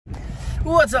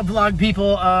What's up, vlog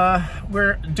people?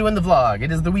 We're doing the vlog.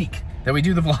 It is the week that we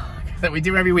do the vlog that we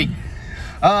do every week.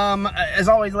 As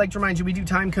always, I'd like to remind you, we do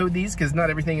time code these because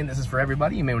not everything in this is for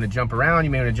everybody. You may want to jump around,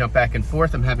 you may want to jump back and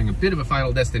forth. I'm having a bit of a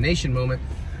Final Destination moment.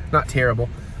 Not terrible,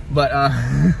 but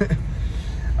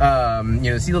you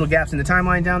know, see little gaps in the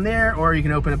timeline down there, or you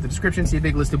can open up the description, see a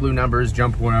big list of blue numbers,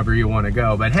 jump wherever you want to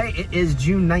go. But hey, it is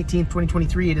June 19th,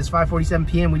 2023. It is 5:47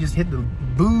 p.m. We just hit the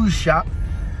booze shop,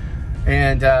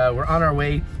 and we're on our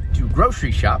way to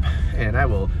grocery shop. And I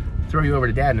will throw you over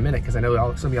to Dad in a minute because I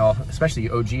know some of y'all, especially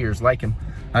OGers, like him.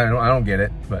 I don't get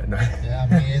it, but no. Yeah,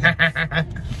 me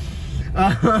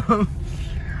either.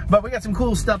 But we got some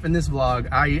cool stuff in this vlog.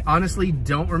 I honestly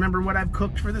don't remember what I've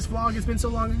cooked for this vlog. It's been so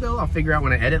long ago. I'll figure out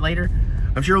when I edit later.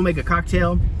 I'm sure we'll make a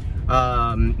cocktail.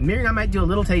 Mary and I might do a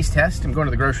little taste test. I'm going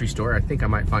to the grocery store. I think I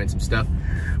might find some stuff.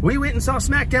 We went and saw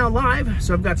Smackdown live,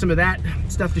 so I've got some of that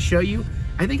stuff to show you.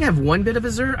 I think I have one bit of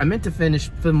Azur. I meant to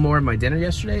film more of my dinner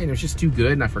yesterday, and it was just too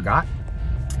good, and I forgot.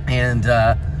 And,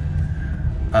 oh,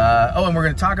 and we're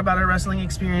going to talk about our wrestling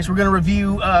experience. We're going to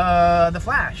review The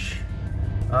Flash.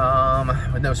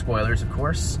 With no spoilers, of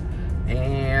course.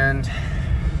 And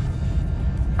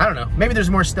I don't know, maybe there's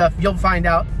more stuff. You'll find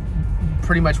out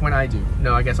pretty much when I do.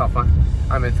 No, I guess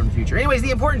I'm in from the future. Anyways,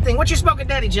 the important thing, what you smoking,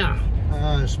 Daddy John?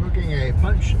 Smoking a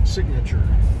Punch Signature.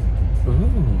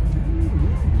 Ooh.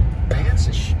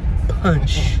 Fancy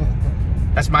Punch.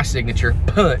 That's my signature,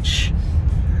 Punch.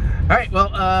 All right, well,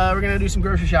 we're gonna do some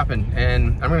grocery shopping,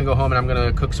 and I'm gonna go home and I'm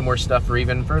gonna cook some more stuff for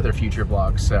even further future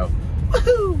vlogs, so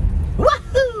woohoo!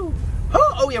 Woohoo!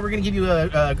 Oh yeah, we're gonna give you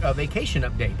a vacation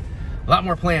update. A lot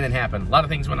more planning happened. A lot of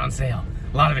things went on sale.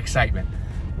 A lot of excitement.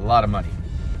 A lot of money.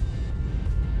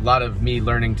 A lot of me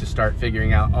learning to start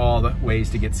figuring out all the ways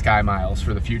to get sky miles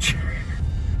for the future.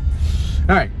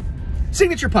 All right,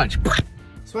 signature punch.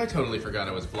 So I totally forgot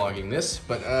I was vlogging this,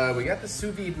 but we got the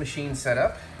sous vide machine set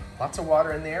up. Lots of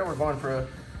water in there. We're going for a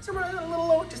little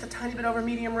low, just a tiny bit over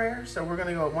medium rare. So we're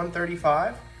gonna go at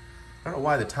 135. I don't know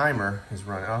why the timer is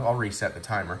running. I'll reset the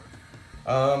timer.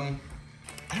 I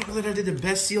don't know that I did the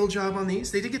best seal job on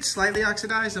these. They did get slightly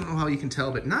oxidized. I don't know how you can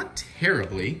tell, but not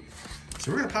terribly.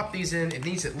 So we're gonna pop these in. It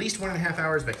needs at least 1.5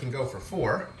 hours, but can go for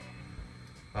 4.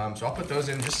 So I'll put those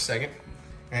in just a second.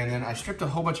 And then I stripped a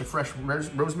whole bunch of fresh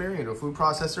rosemary into a food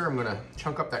processor. I'm gonna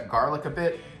chunk up that garlic a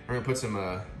bit. I'm gonna put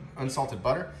some unsalted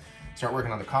butter. Start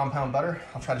working on the compound butter.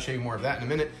 I'll try to show you more of that in a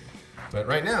minute. But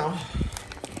right now,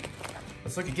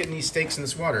 let's look at getting these steaks in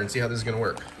this water and see how this is gonna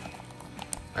work.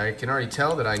 I can already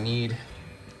tell that I need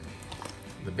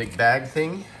the big bag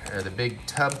thing, or the big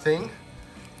tub thing,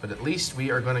 but at least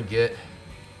we are gonna get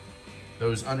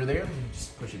those under there.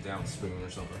 Just push it down, spoon or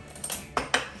something.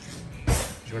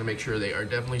 Just wanna make sure they are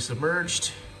definitely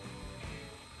submerged.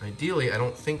 Ideally, I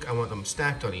don't think I want them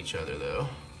stacked on each other though.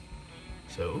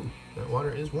 So, ooh, that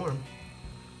water is warm.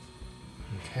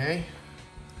 Okay,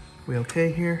 we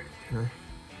okay here?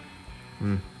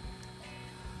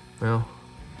 Well,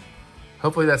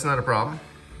 hopefully that's not a problem.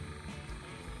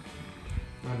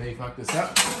 I may fuck this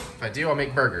up. If I do, I'll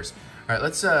make burgers. All right,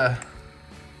 let's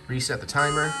reset the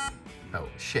timer. Oh,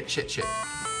 shit.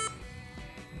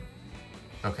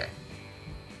 Okay.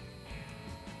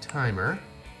 Timer.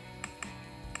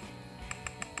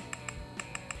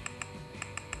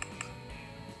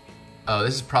 Oh,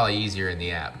 this is probably easier in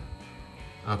the app.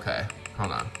 Okay,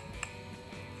 hold on.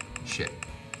 Shit.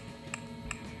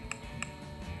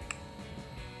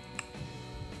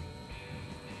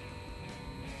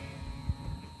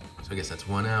 I guess that's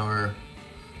 1 hour.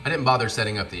 I didn't bother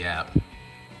setting up the app.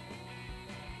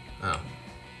 Oh.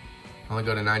 Only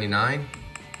go to 99?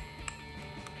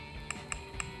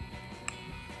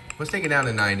 Let's take it down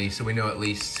to 90 so we know at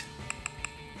least.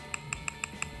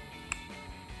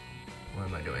 Why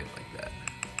am I doing it like that?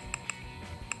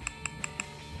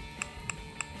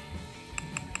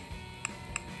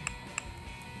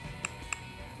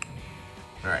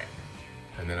 All right.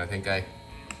 And then I think I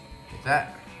get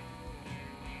that.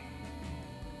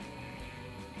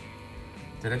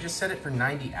 Did I just set it for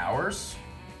 90 hours?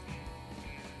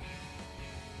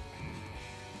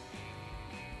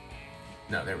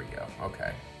 No, there we go,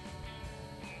 okay.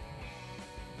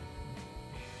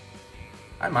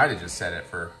 I might have just set it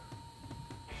for,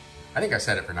 I think I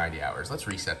set it for 90 hours. Let's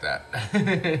reset that.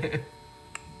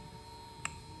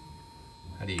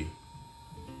 How do you?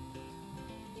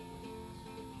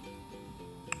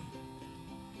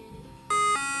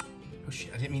 Oh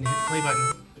shit, I didn't mean to hit the play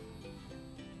button.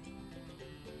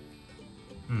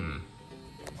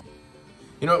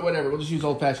 You know what, whatever, we'll just use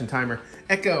old-fashioned timer.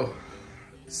 Echo,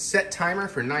 set timer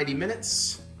for 90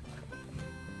 minutes.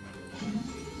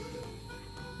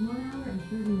 1 hour and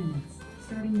 30 minutes,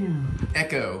 starting now.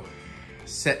 Echo.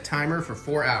 Set timer for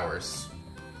 4 hours.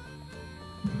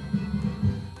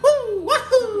 Woo!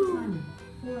 Woohoo!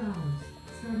 4 hours,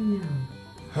 starting now.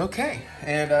 Okay,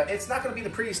 and it's not going to be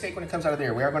the prettiest steak when it comes out of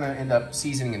there. We are going to end up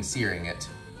seasoning and searing it.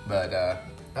 But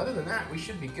other than that, we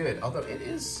should be good. Although it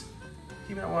is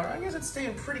keeping it water. I guess it's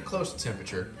staying pretty close to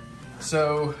temperature.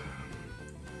 So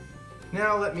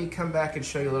now let me come back and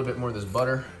show you a little bit more of this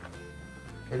butter.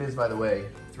 It is, by the way,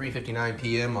 3:59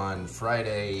 p.m. on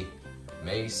Friday,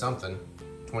 May something,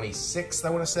 26th, I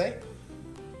want to say.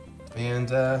 And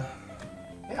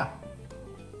yeah.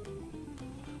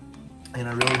 And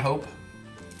I really hope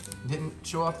it didn't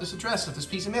show off this address of this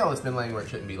piece of mail that's been laying where it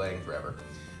shouldn't be laying forever.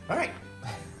 All right.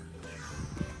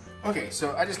 Okay,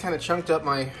 so I just kind of chunked up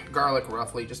my garlic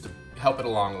roughly just to help it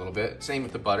along a little bit. Same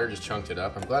with the butter, just chunked it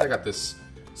up. I'm glad I got this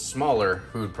smaller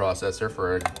food processor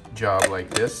for a job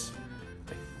like this.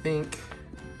 I think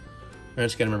I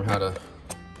just gotta remember how to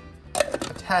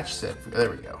attach it.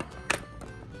 There we go.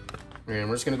 And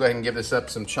we're just gonna go ahead and give this up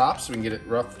some chops so we can get it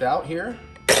roughed out here.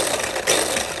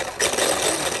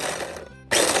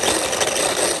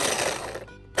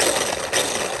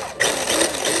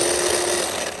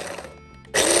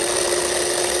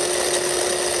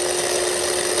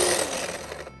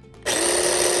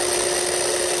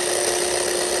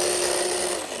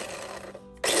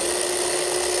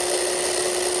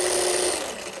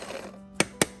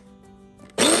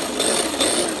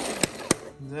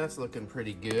 That's looking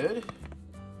pretty good.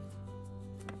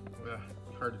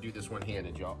 Hard to do this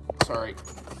one-handed, y'all. Sorry.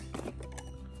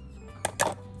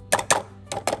 All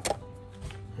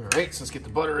right, so let's get the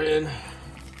butter in.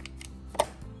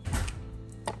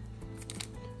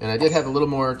 And I did have a little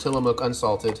more Tillamook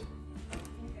unsalted.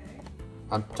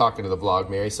 I'm talking to the vlog,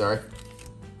 Mary, sorry.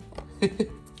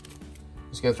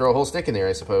 Just gonna throw a whole stick in there,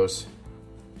 I suppose.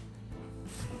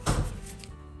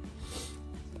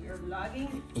 You're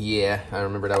vlogging? Yeah, I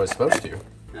remembered I was supposed to.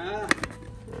 Ah.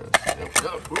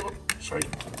 Sorry.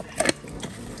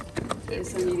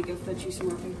 Guess I need to go fetch you some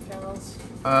more paper towels.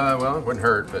 Well, it wouldn't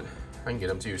hurt, but I can get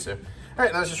them too, so. All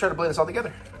right, now let's just try to blend this all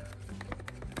together.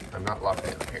 I'm not locked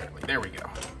in, apparently. There we go.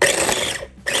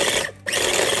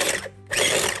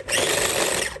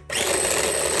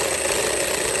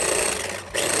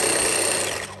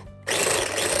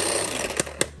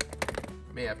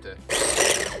 May have to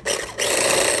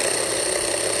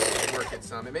work it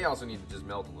some. It may also need to just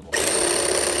melt a little.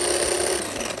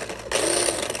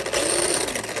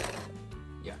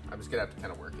 Yeah, I'm just gonna have to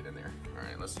kind of work it in there. All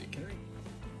right, let's see. Can I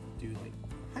do like,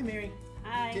 hi Mary.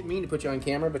 Hi. Didn't mean to put you on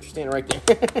camera, but you're standing right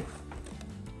there.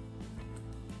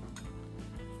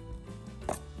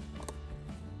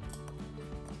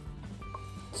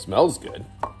 Smells good.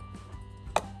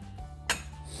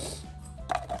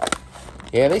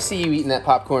 Yeah, they see you eating that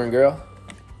popcorn, girl.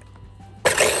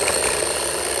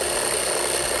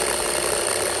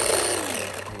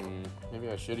 Maybe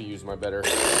I should have used my better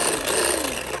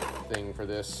thing for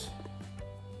this.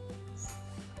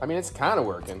 I mean, it's kind of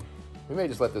working. We may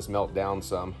just let this melt down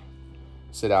some.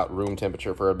 Sit out room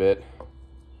temperature for a bit.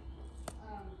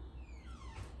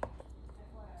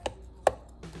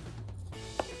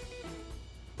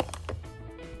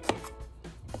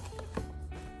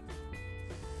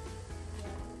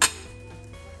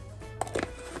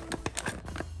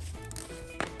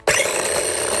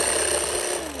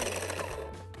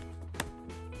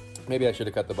 Maybe I should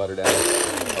have cut the butter down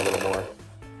a little more.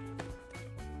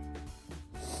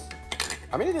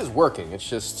 I mean, it is working. It's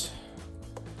just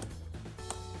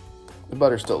the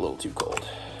butter's still a little too cold.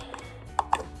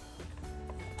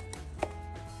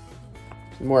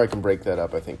 The more I can break that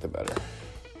up, I think the better.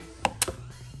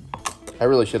 I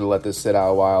really should have let this sit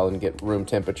out a while and get room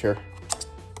temperature.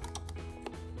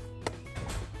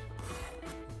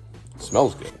 It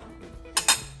smells good.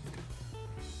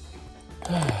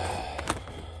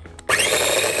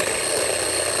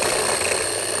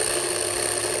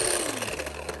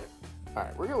 All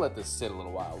right, we're gonna let this sit a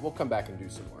little while. We'll come back and do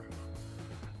some more.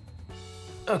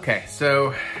 Okay,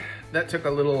 so that took a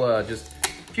little, just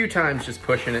a few times just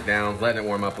pushing it down, letting it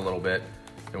warm up a little bit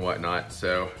and whatnot.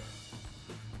 So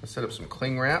let's set up some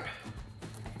cling wrap.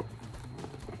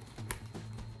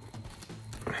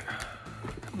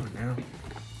 Come on now.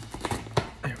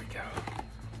 There we go.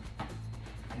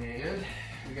 And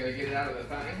we gotta get it out of the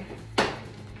thing.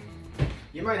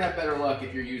 You might have better luck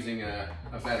if you're using a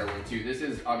better one too. This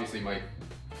is obviously my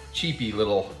cheapy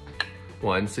little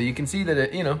one. So you can see that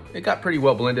it, you know, it got pretty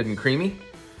well blended and creamy.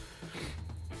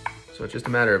 So it's just a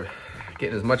matter of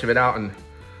getting as much of it out and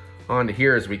onto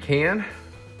here as we can.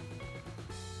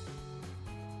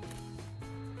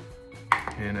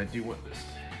 And I do want this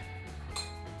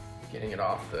getting it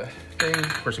off the thing.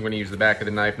 Of course, I'm going to use the back of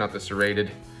the knife, not the serrated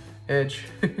edge.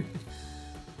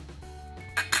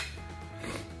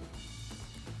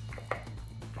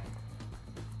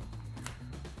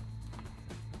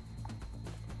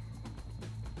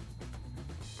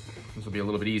 This will be a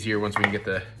little bit easier once we can get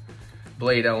the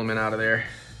blade element out of there.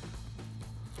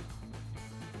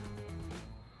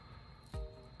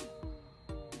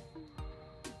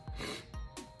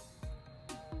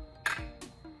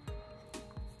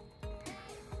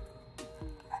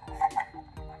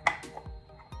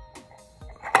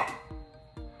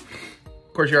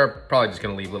 Of course, you are probably just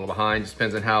gonna leave a little behind. Just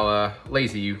depends on how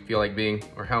lazy you feel like being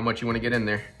or how much you wanna get in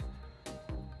there.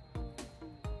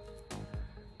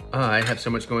 I have so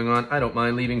much going on, I don't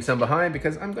mind leaving some behind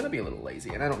because I'm gonna be a little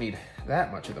lazy and I don't need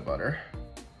that much of the butter.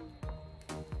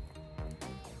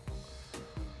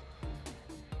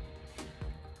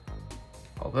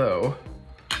 Although,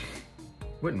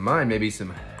 wouldn't mind maybe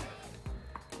some,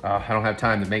 I don't have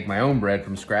time to make my own bread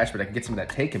from scratch, but I can get some of that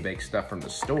take and bake stuff from the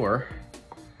store.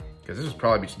 Because this would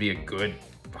probably just be a good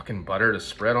fucking butter to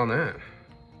spread on that.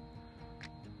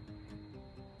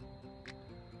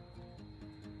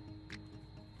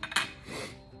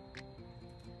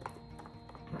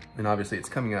 And obviously it's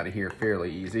coming out of here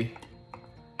fairly easy.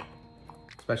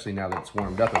 Especially now that it's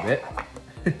warmed up a bit.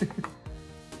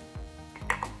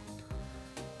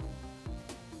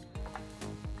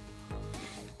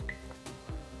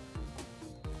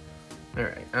 All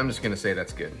right, I'm just gonna say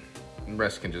that's good. The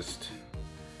rest can just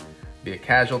be a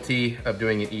casualty of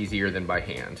doing it easier than by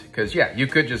hand. Because yeah, you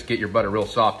could just get your butter real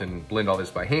soft and blend all this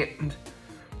by hand.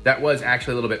 That was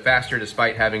actually a little bit faster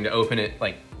despite having to open it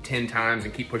like 10 times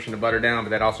and keep pushing the butter down, but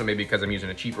that also may be because I'm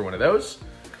using a cheaper one of those.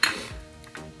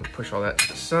 We'll push all that to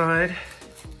the side.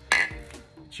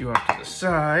 Get you off to the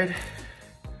side.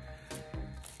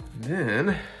 And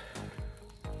then,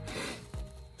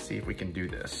 see if we can do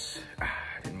this. I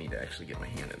didn't mean to actually get my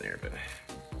hand in there, but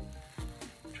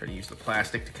try to use the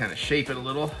plastic to kind of shape it a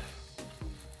little.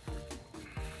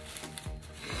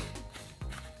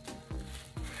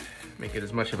 Make it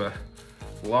as much of a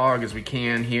log as we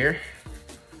can here.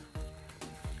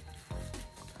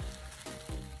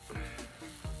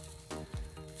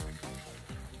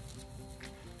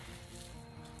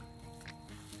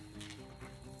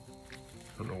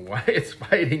 I don't know why it's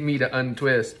fighting me to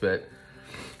untwist, but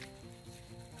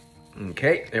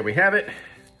okay, there we have it.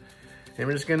 And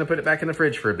we're just gonna put it back in the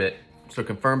fridge for a bit so it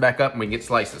can firm back up and we can get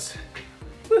slices.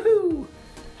 Woohoo!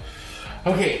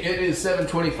 Okay, it is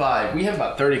 7:25. We have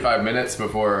about 35 minutes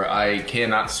before I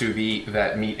cannot sous vide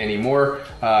that meat anymore,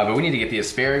 but we need to get the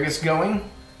asparagus going.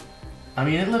 I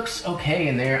mean, it looks okay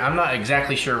in there. I'm not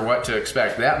exactly sure what to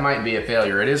expect. That might be a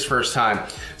failure. It is first time.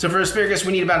 So for asparagus,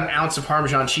 we need about 1 ounce of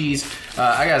Parmesan cheese.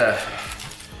 I got a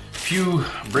few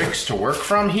bricks to work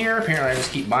from here. Apparently I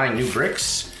just keep buying new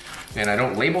bricks and I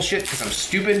don't label shit because I'm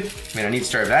stupid. I mean, I need to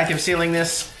start vacuum sealing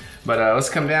this, but let's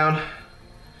come down.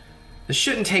 This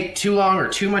shouldn't take too long or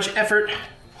too much effort.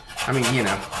 I mean, you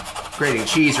know, grating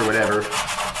cheese or whatever.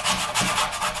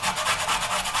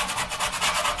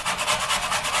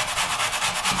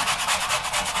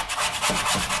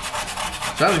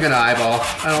 So I'm just gonna eyeball.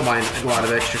 I don't mind a lot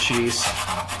of extra cheese.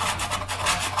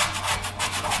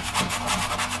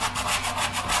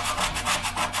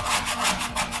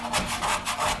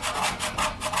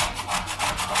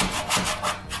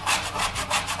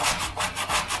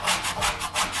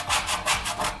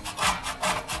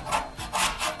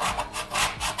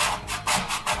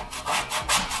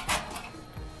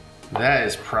 That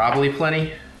is probably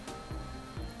plenty.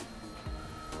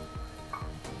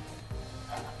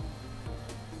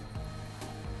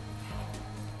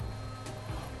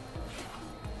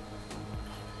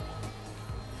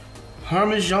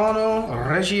 Parmigiano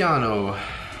Reggiano.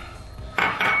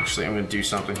 Actually, I'm gonna do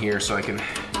something here so I can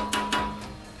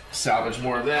salvage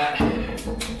more of that.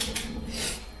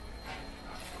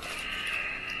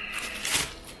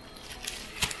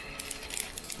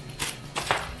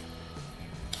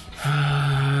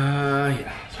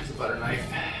 Yeah, let's use a butter knife.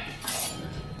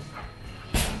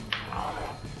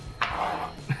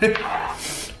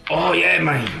 Oh yeah,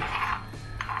 man.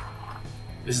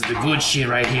 This is the good shit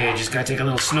right here. Just gotta take a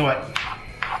little snort.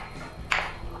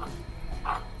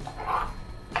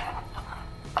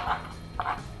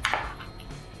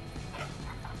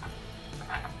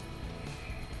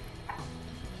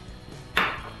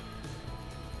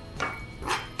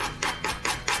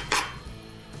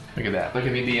 Look at that. Look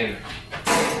at me being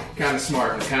kind of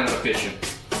smart and kind of efficient.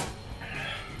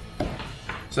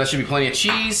 So that should be plenty of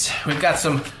cheese. We've got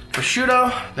some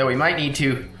prosciutto that we might need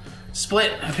to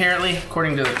split, apparently,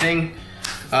 according to the thing.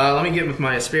 Let me get with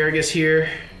my asparagus here.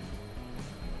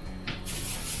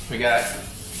 We got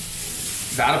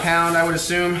about a pound, I would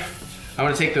assume. I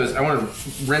want to take those, I want to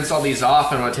rinse all these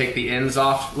off, and I want to take the ends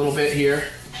off a little bit here.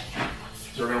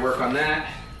 So we're going to work on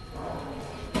that.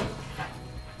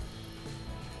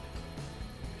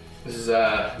 This is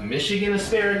Michigan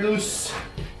asparagus.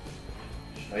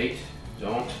 Right?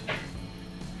 Don't.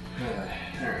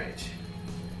 Alright.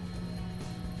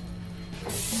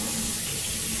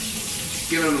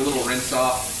 Give them a little rinse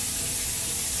off.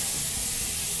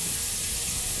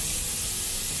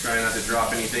 Try not to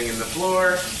drop anything in the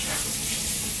floor.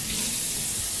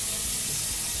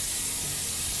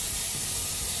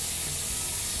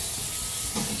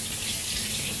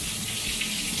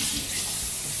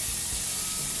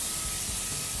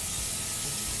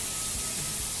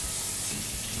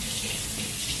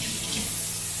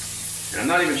 And I'm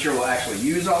not even sure we'll actually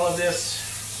use all of this.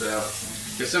 So,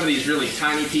 because some of these really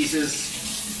tiny pieces,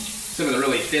 some of the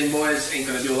really thin boys ain't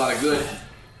gonna do a lot of good.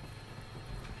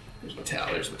 There's my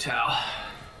towel, there's my towel.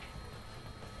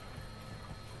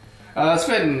 Let's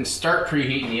go ahead and start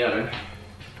preheating the oven.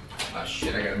 Oh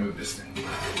shit, I gotta move this thing.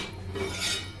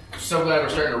 So glad we're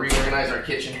starting to reorganize our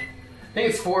kitchen. I think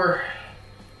it's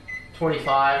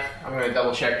 425. I'm gonna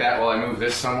double check that while I move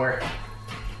this somewhere.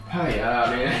 Oh yeah,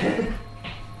 man.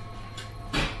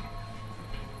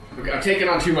 I'm taking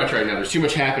on too much right now. There's too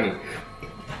much happening.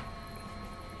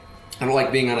 I don't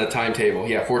like being on a timetable.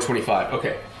 Yeah, 425.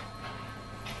 Okay.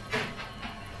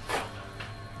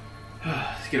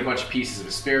 Let's get a bunch of pieces of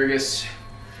asparagus.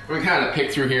 We're going to kind of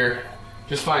pick through here.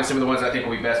 Just find some of the ones I think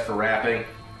will be best for wrapping.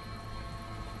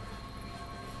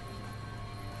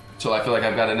 Until I feel like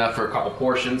I've got enough for a couple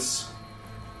portions.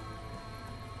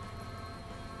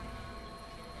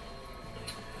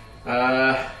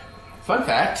 Fun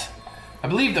fact. I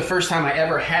believe the first time I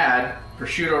ever had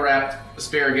prosciutto wrapped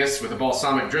asparagus with a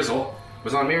balsamic drizzle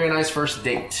was on Mary and I's first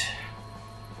date.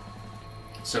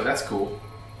 So that's cool.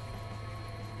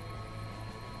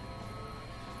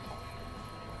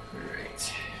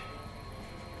 Alright.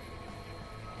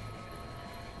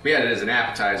 We had it as an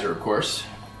appetizer, of course.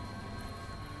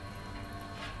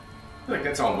 I feel like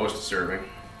that's almost a serving.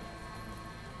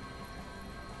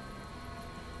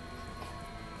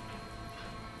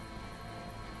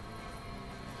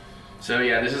 So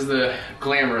yeah, this is the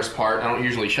glamorous part. I don't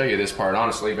usually show you this part,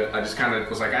 honestly, but I just kind of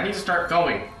was like, I need to start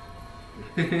filming.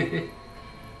 Maybe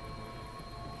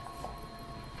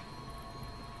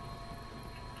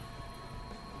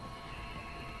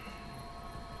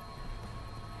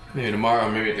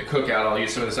tomorrow, maybe at the cookout, I'll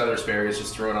use some of this other asparagus,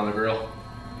 just throw it on the grill.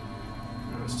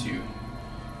 It's too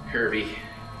curvy.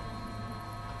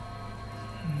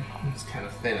 It's kind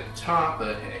of thin at the top,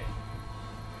 but hey.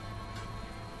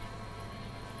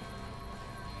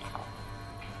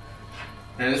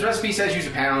 And this recipe says use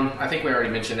a pound. I think we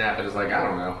already mentioned that, but it's like, I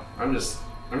don't know. I'm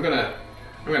gonna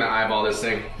eyeball this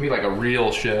thing. Be like a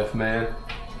real chef, man.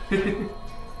 Give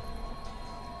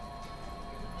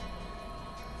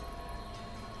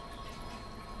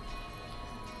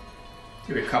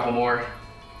it a couple more.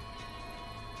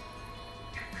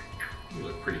 You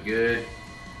look pretty good.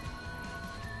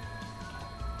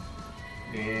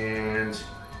 And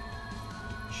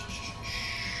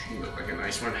you look like a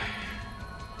nice one.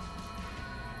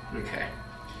 Okay,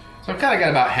 so I've kind of got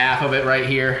about half of it right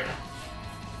here.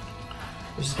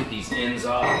 Let's just get these ends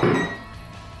off.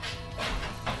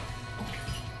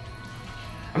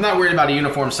 I'm not worried about a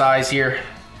uniform size here.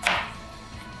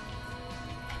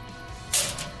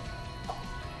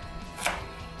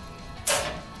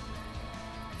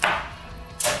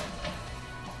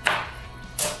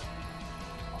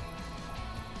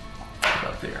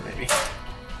 About there, maybe.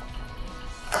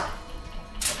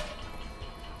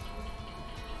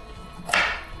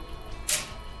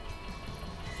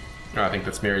 Oh, I think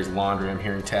that's Mary's laundry. I'm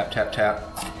hearing tap, tap, tap.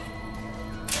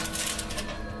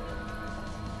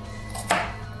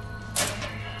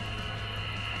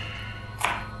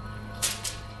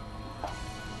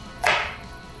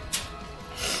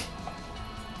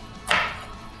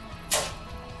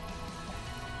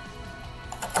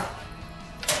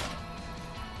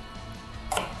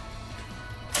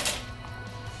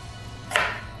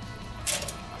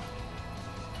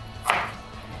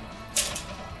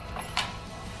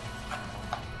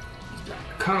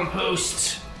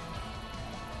 Compost.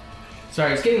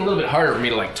 Sorry, it's getting a little bit harder for me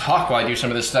to like talk while I do some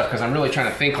of this stuff because I'm really trying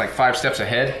to think like 5 steps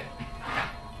ahead.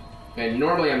 And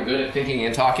normally I'm good at thinking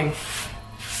and talking.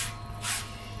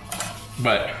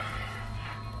 But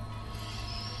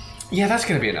yeah, that's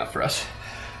gonna be enough for us.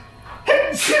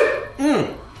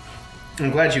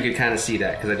 I'm glad you could kind of see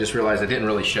that because I just realized I didn't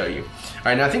really show you. All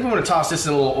right, now I think we want to toss this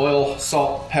in a little oil,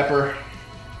 salt, pepper.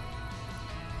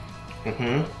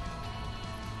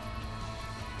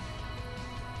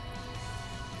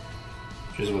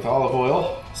 Drizzle with olive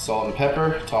oil, salt and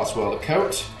pepper, toss well to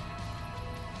coat.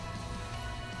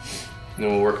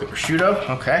 Then we'll work the prosciutto,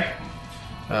 okay.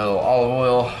 A little olive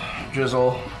oil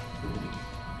drizzle.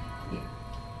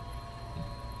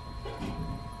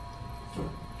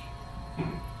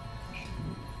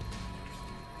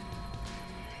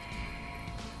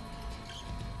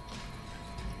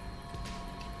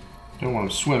 Don't want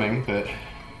them swimming, but you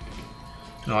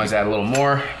can always add a little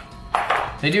more.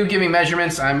 They do give me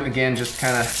measurements. I'm, again, just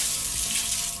kind of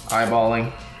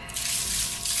eyeballing.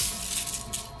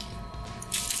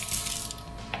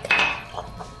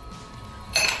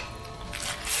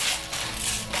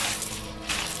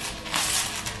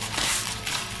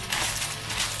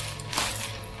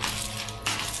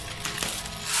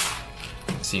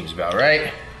 Seems about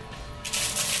right.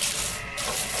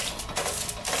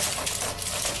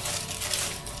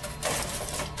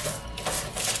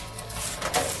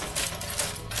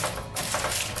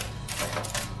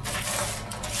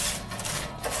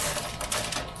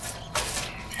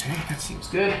 Okay, that seems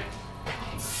good.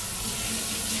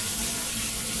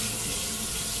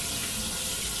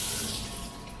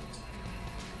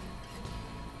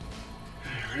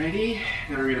 Alrighty,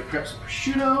 now we're gonna prep some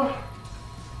prosciutto.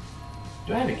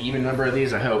 Do I have an even number of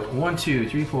these? I hope. 1, 2,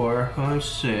 3, 4, 5,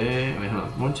 6. Wait, hold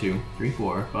on. 1, 2, 3,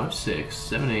 4, 5, 6,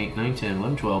 7, 8, 9, 10,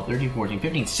 11, 12, 13, 14,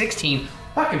 15, 16.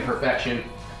 Fucking perfection.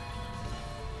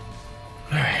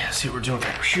 Alright, let's see what we're doing with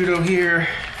the prosciutto here.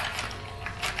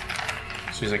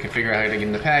 As soon as I can figure out how to get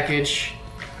in the package.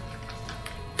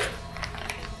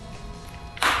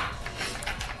 I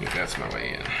think that's my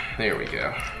way in. There we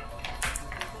go.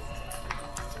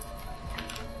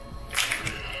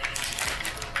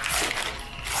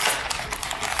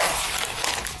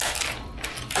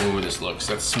 Ooh, this looks,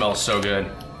 that smells so good.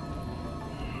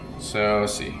 So,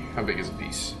 let's see, how big is a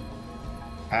piece?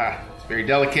 Ah, it's very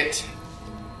delicate.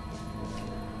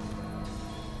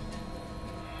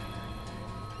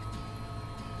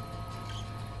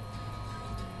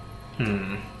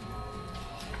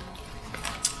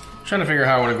 Trying to figure out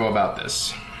how I want to go about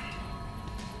this.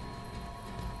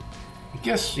 I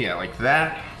guess, yeah, like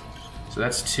that. So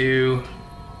that's 2,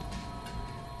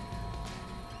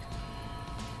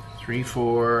 3,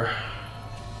 4,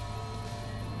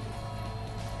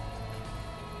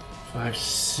 5,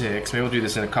 6. Maybe we'll do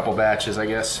this in a couple batches, I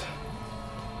guess.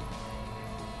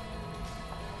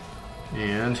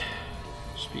 And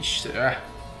just be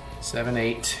 7,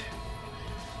 8.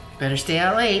 Better stay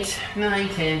out late. 9,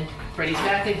 10. Freddy's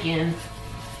back again.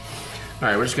 All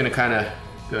right, we're just gonna kind of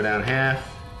go down half.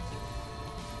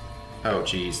 Oh,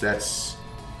 geez, that's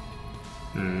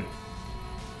it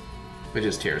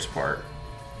just tears apart.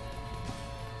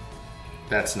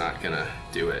 That's not gonna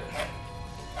do it.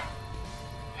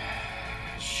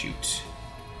 Shoot.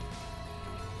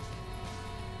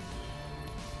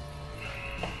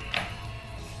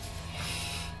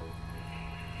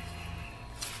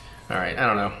 All right, I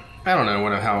don't know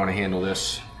how I want to handle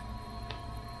this.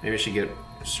 Maybe I should get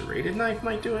a serrated knife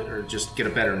might do it, or just get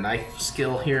a better knife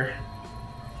skill here.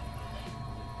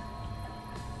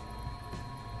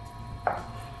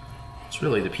 It's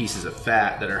really the pieces of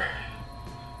fat that are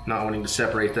not wanting to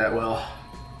separate that well.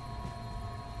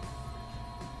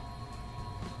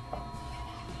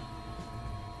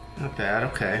 Not bad,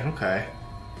 okay, okay.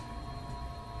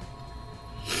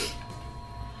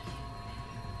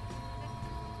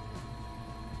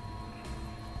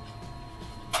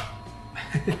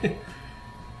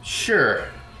 Sure.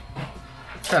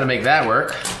 Try to make that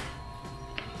work.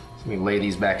 Let me lay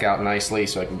these back out nicely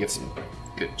so I can get some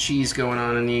good cheese going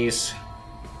on in these.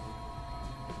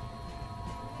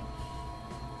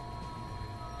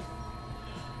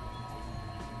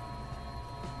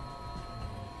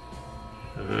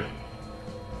 Come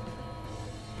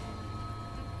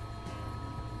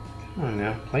on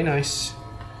now, play nice.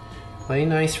 Play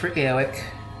nice for Alec.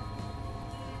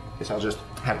 Guess I'll just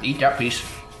have to eat that piece.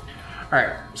 All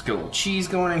right, let's get a little cheese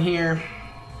going in here.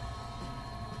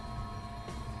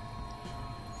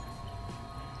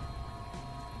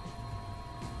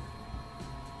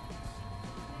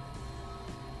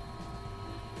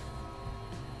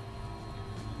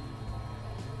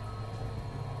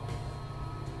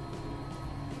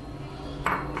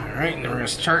 All right, and then we're gonna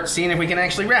start seeing if we can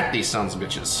actually wrap these sons of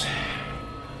bitches.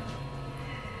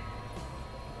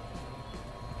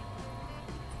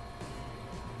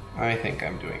 I think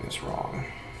I'm doing this wrong.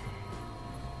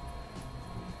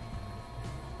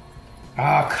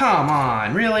 Oh, come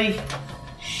on, really?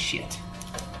 Shit.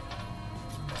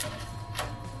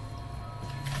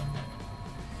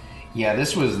 Yeah,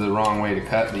 this was the wrong way to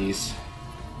cut these.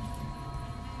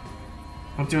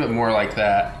 Don't do it more like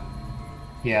that.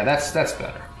 Yeah, that's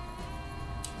better.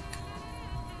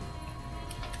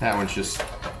 That one's just,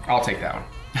 I'll take that one.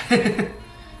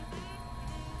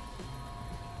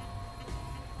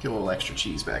 Get a little extra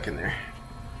cheese back in there.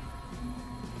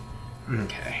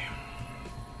 Okay.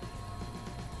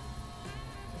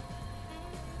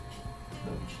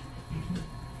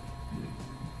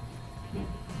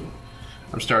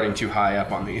 I'm starting too high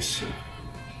up on these.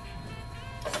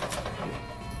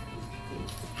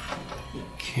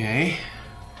 Okay.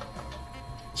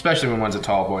 Especially when one's a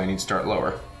tall boy, I need to start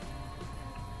lower.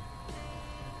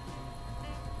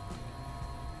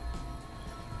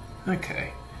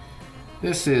 Okay.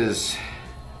 This is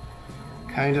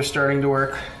kind of starting to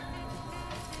work.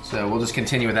 So we'll just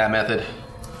continue with that method.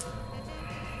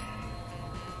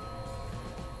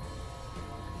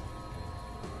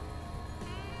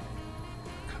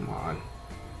 Come on.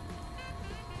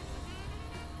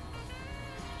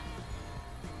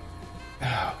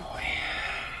 Oh boy.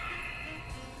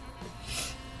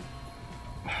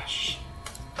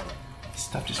 This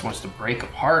stuff just wants to break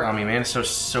apart on me, man. It's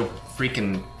so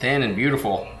freaking thin and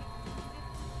beautiful.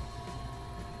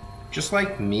 Just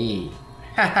like me.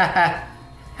 Ha ha ha.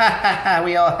 Ha ha ha.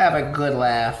 We all have a good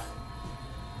laugh.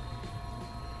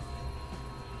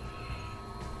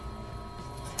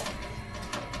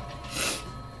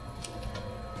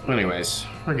 Anyways,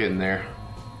 we're getting there.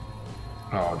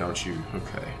 Oh, don't you?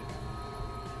 Okay.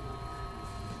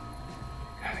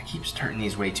 God, I keep starting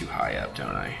these way too high up,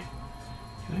 don't I?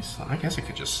 Can I guess I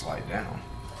could just slide down.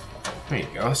 There you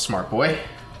go, smart boy.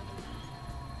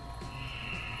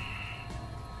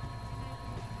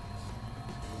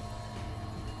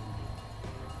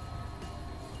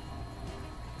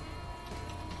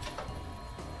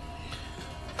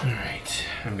 Alright,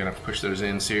 I'm gonna have to push those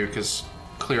in too, because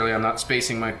clearly I'm not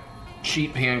spacing my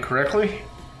sheet pan correctly.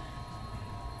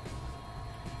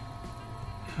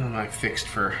 How am I fixed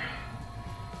for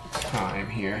time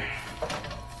here?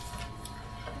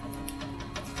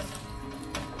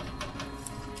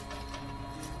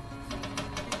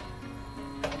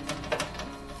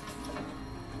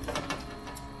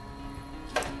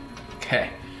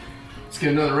 Okay, let's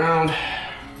get another round. How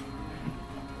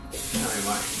am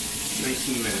I?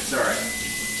 19 minutes, all right.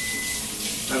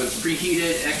 Oven's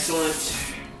preheated, excellent.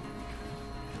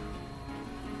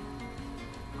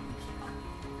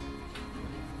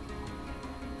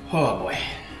 Oh boy.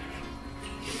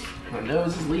 My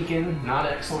nose is leaking, not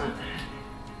excellent.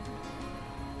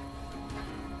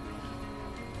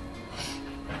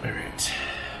 All right.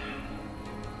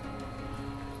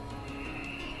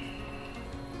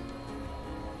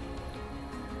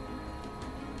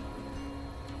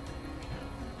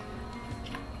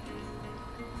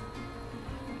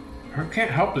 I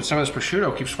can't help that some of this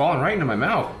prosciutto keeps falling right into my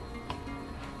mouth.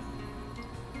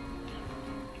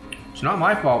 It's not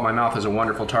my fault my mouth is a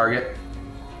wonderful target.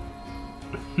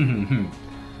 Try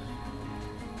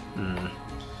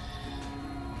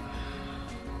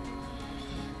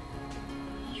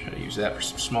to use that for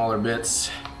some smaller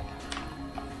bits.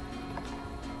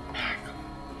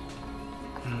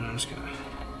 I'm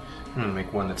gonna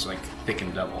make one that's like thick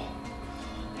and double.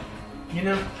 You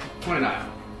know, why not?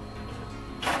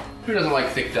 Who doesn't like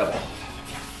thick double?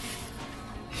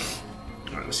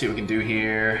 All right, let's see what we can do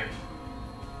here.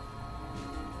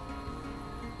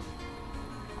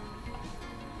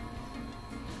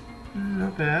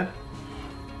 Not bad.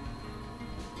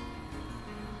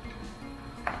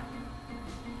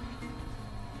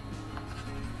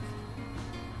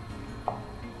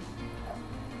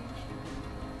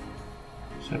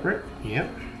 Separate?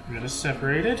 Yep, we got it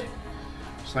separated.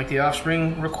 Just like the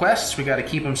offspring requests, we got to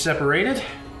keep them separated.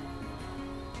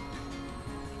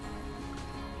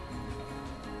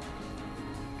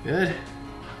 Good.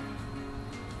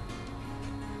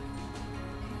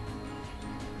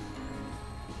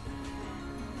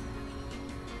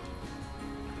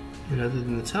 And other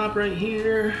than the top right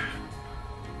here,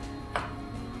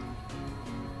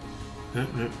 got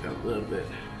a little bit.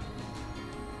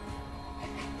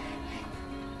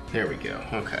 There we go.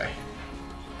 Okay.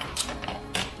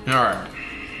 All right.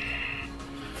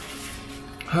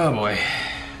 Oh boy.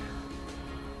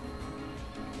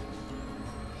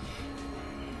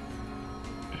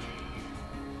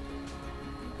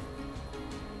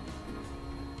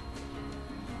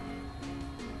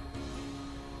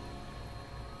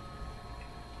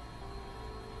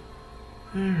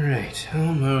 All right,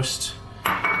 almost.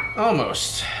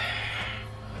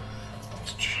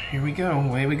 Here we go,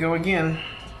 away we go again.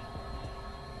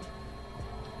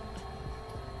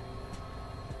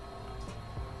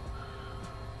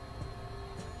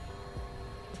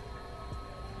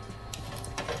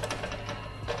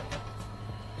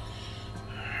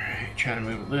 All right, trying to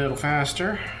move a little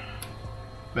faster,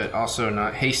 but also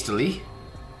not hastily.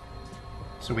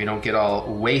 so we don't get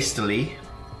all wastely.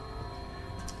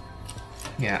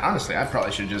 Yeah, honestly, I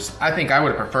probably should I think I would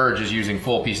have preferred just using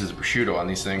full pieces of prosciutto on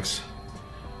these things.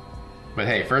 But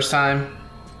hey, first time,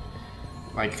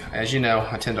 like, as you know,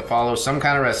 I tend to follow some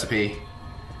kind of recipe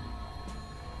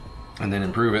and then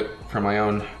improve it for my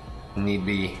own need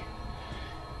be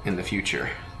in the future.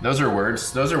 Those are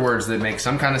words that make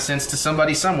some kind of sense to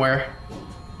somebody somewhere.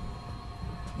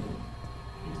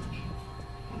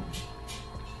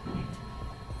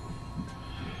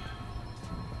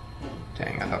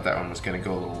 Dang, I thought that one was gonna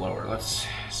go a little lower. Let's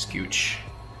scooch.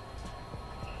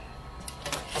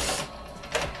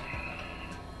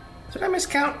 Did I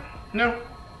miscount? No.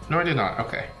 No, I did not.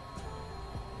 Okay.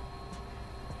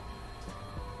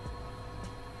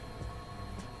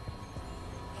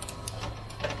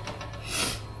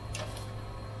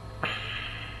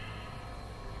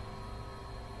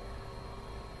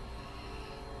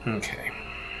 Okay.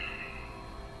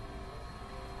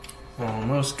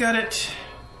 Almost got it.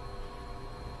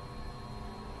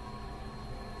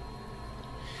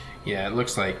 Yeah, it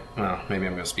looks like, well, maybe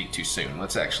I'm going to speak too soon.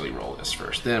 Let's actually roll this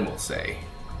first, then we'll say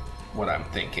what I'm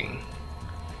thinking.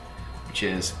 Which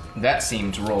is, that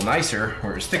seemed to roll nicer,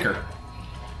 or it's thicker.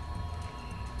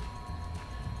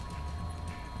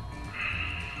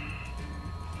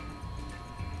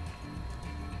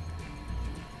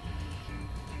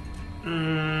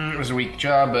 It was a weak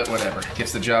job, but whatever.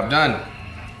 Gets the job done.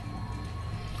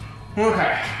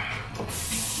 Okay.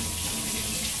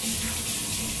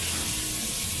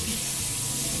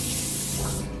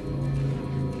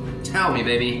 Tell me,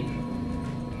 baby.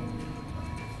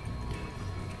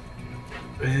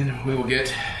 And we will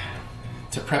get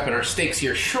to prepping our steaks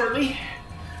here shortly.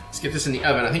 Let's get this in the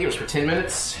oven. I think it was for 10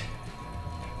 minutes.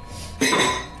 Let's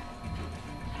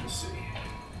see.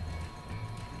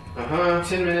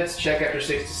 10 minutes. Check after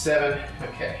 6 to 7.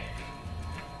 Okay.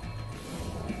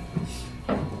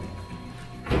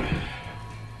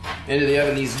 Into the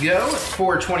oven these go. It's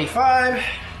 425.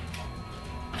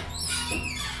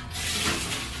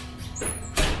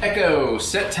 Echo,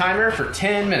 set timer for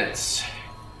 10 minutes.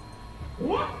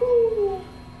 Wahoo!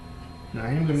 Now I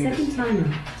am going to Second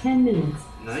timer, 10 minutes.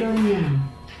 Nice. Starting now.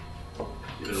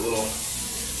 Give it a little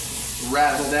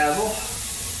razzle dazzle.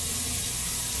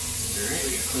 Alright,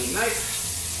 we got a clean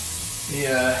knife.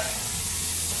 Yeah.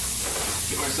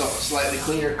 Get myself a slightly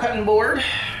cleaner cutting board.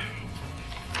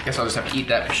 Guess I'll just have to eat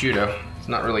that prosciutto.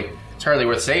 It's hardly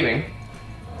worth saving.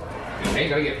 It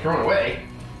ain't gonna get thrown away.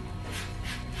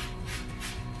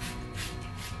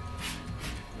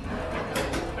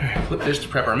 Alright, flip this to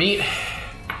prep our meat.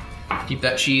 Keep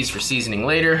that cheese for seasoning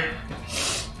later.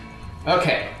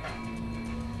 Okay.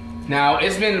 Now,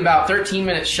 it's been about 13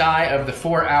 minutes shy of the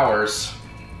 4 hours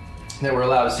that we're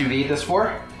allowed to sous vide this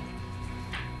for.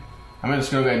 I'm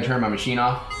just gonna go ahead and turn my machine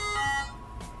off.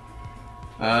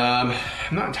 I'm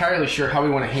not entirely sure how we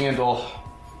want to handle,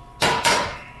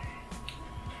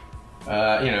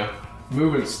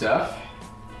 moving stuff.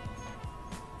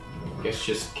 I guess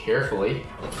just carefully.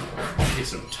 Get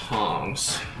some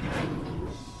tongs.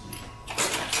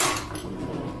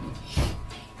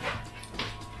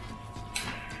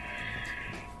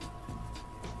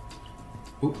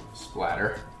 Oop,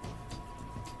 splatter.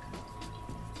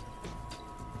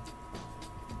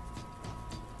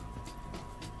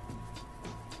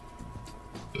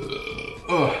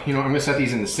 I'm gonna set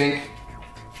these in the sink.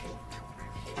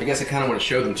 I guess I kind of want to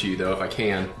show them to you though, if I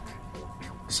can.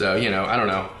 So, I don't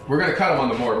know. We're gonna cut them on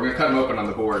the board. We're gonna cut them open on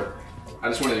the board. I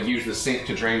just wanted to use the sink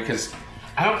to drain because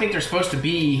I don't think they're supposed to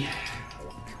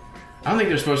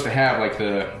have like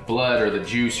the blood or the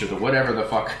juice or the whatever the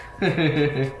fuck.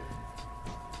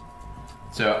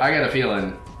 So I got a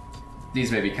feeling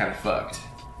these may be kind of fucked.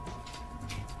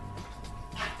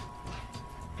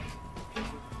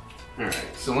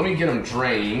 Alright, so let me get them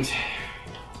drained.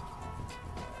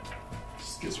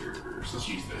 Scissors, let's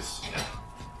use this. Okay.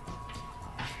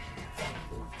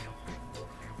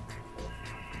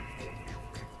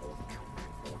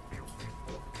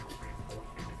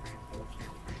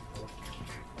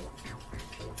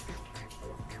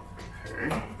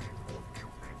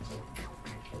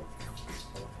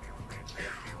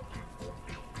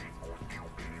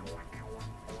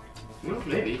 Well,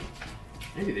 maybe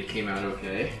they came out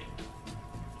okay.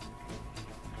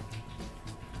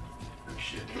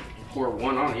 Pour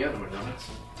one on the other one, donuts.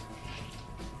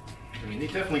 I mean, they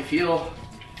definitely feel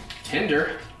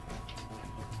tender.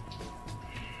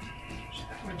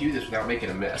 How do I do this without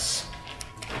making a mess?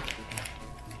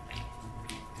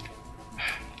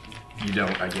 You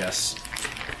don't, I guess.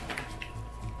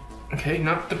 Okay,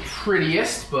 not the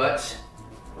prettiest, but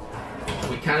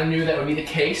we kind of knew that would be the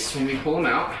case when we pull them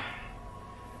out.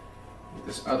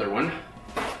 This other one.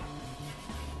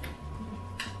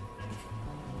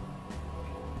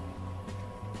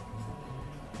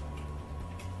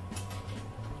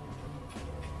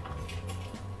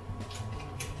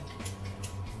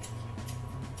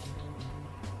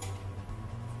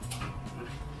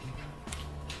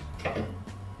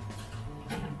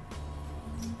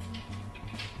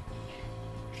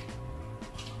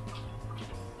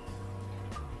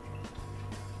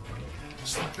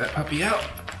 Slip that puppy out.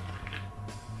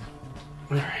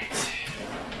 All right.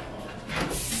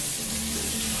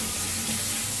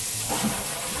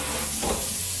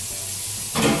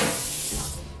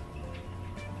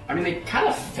 I mean, they kind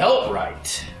of felt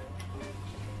right,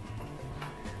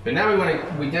 but now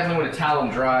we definitely want to towel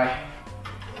them dry.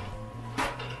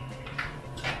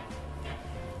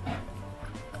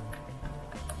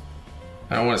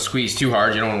 I don't want to squeeze too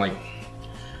hard. You don't want to like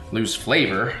lose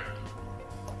flavor.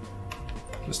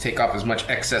 Let's take off as much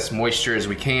excess moisture as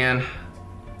we can.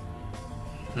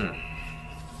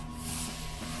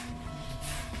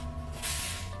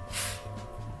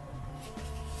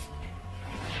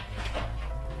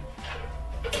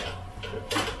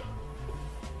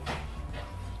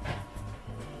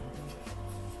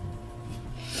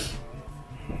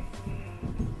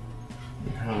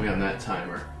 How are we on that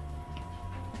timer?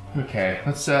 Okay,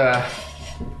 let's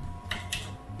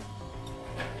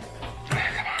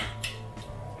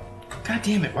God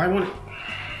damn it, why won't it?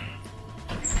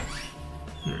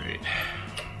 Alright.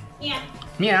 Yeah.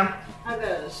 Yeah. How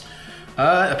goes?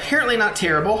 Apparently not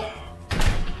terrible.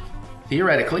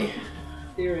 Theoretically.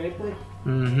 Theoretically?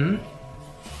 Mm-hmm.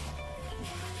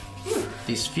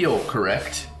 These feel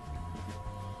correct.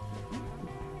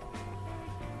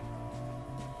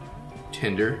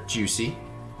 Tender, juicy,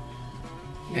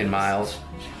 and mild.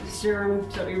 Serum,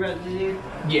 is that what you're about to do?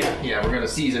 Yeah, we're gonna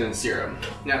season and serum.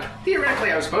 Now,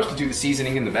 theoretically I was supposed to do the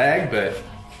seasoning in the bag, but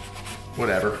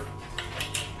whatever.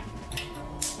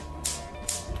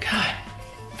 God,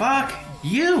 fuck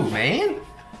you, man.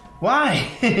 Why?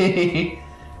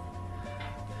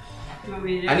 You want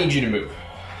me to do I need you to move.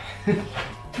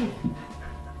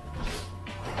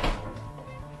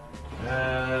 I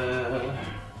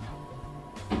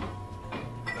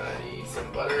need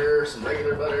some butter, some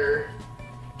regular butter.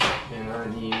 And I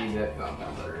need that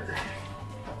compound butter.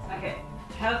 Okay.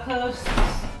 How close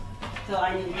till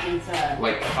I need to be inside?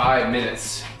 Like 5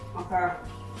 minutes. Okay.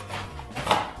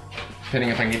 Depending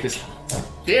if I can get this.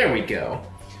 There we go.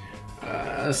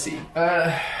 Let's see.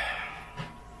 Alright.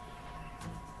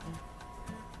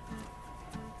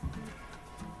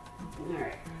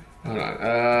 Hold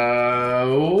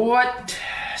on. What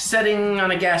setting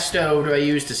on a gas stove do I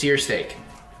use to sear steak?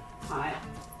 High.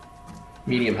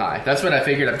 Medium high. That's what I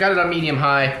figured. I've got it on medium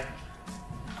high.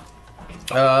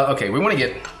 Okay, we want to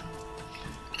get.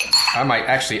 I might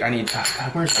actually. I need.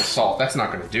 Where's the salt? That's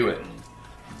not going to do it.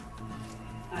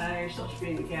 Your salt should be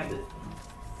in the cabinet.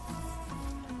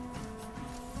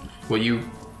 Will you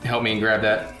help me and grab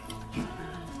that?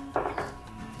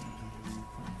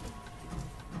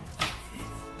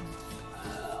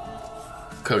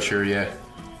 Kosher, yeah.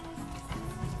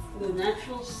 The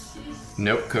natural seasoning?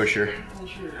 Nope, kosher.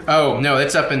 Kosher. Oh, no,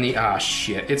 it's up in the,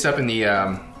 shit. It's up in the,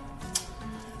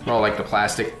 well, like the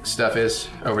plastic stuff is,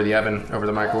 over the oven, over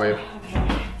the microwave.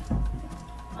 Okay.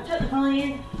 Watch out the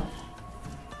plane.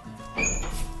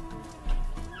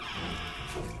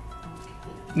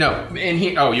 No, and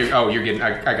he, you're getting,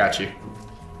 I got you.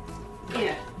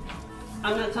 Yeah.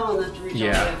 I'm not tall enough to reach all the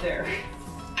Yeah. way up there.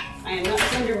 I am not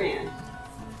Slender Man.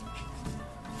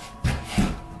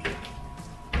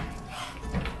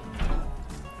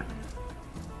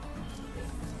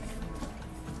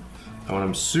 I want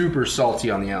them super salty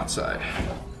on the outside.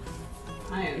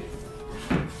 I'm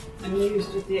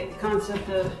amused with the concept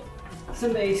of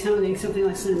somebody summoning something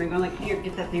like Slender Man, going like, here,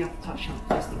 get that thing off the top shelf,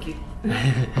 please, thank you.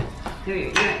 There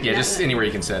you go. Yeah, just anywhere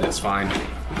you can set it, it's fine.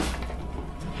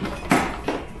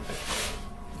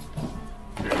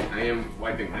 Alright, I am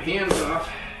wiping my hands off.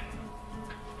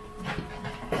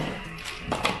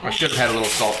 I should have had a little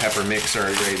salt pepper mix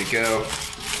already ready to go.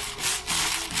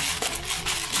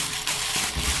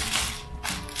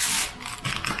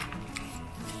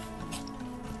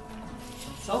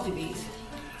 Salty bees.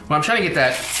 Well, I'm trying to get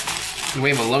that the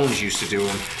way Malone's used to do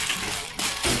them.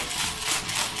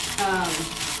 I'm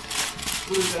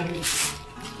gonna go ahead and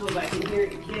go back in here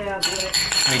and get out of the way.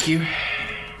 Thank you.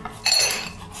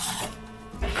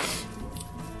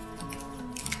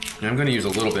 And I'm going to use a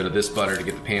little bit of this butter to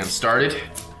get the pan started.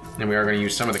 And we are going to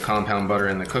use some of the compound butter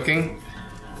in the cooking.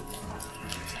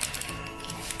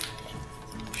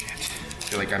 Shit. I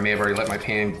feel like I may have already let my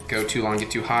pan go too long,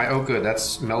 get too high. Oh good,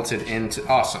 that's melted into,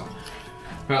 awesome.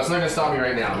 Well, it's not gonna stop me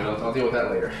right now, but I'll deal with that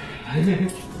later.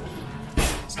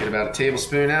 Let's get about a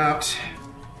tablespoon out.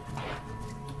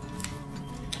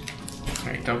 All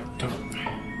right, don't.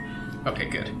 Okay,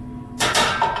 good.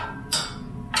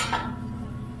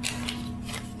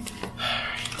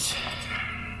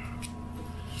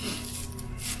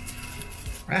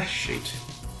 Ah, shoot.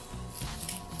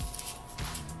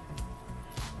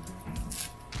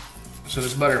 So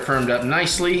this butter firmed up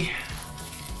nicely.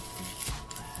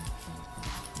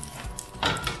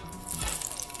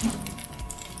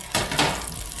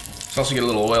 Let's also get a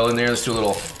little oil in there. Let's do a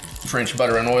little French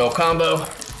butter and oil combo.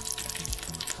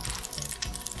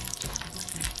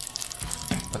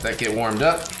 Let that get warmed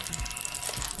up.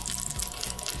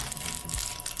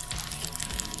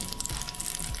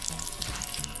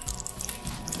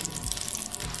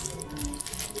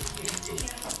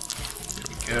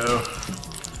 There we go.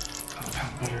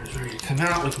 Compound butter is ready to come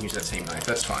out. We can use that same knife,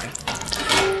 that's fine.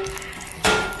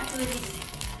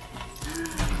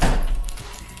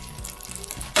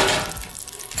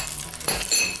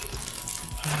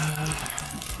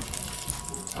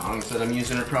 Tongs that I'm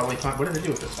using are probably fine. What did I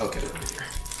do with this? Okay, over here.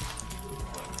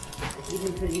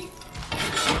 Even pretty.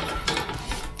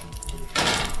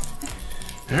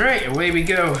 All right, away we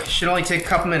go. Should only take a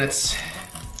couple minutes.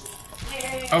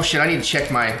 Oh shit, I need to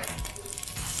check my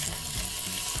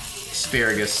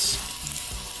asparagus.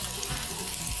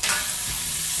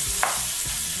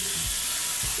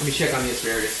 Let me check on the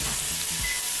asparagus.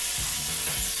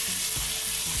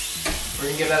 We're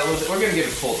gonna give that a little bit, we're gonna give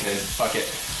it full 10, fuck it.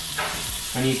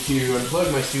 I need to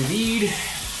unplug my sous vide.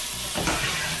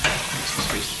 Some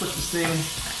space to put this thing.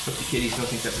 Hope the kitties don't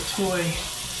think that's a toy.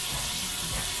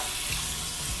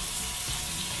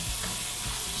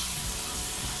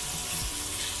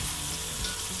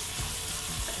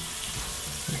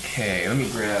 Okay, let me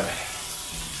grab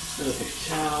another paper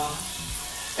towel.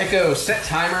 Echo, set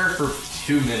timer for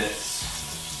 2 minutes.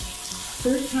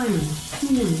 Third timer,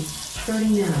 2 minutes,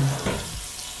 starting now.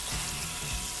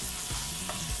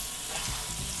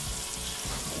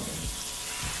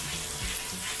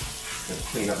 Gonna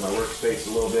clean up my workspace a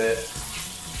little bit.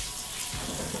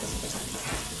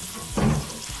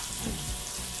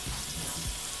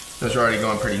 Those are already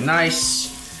going pretty nice.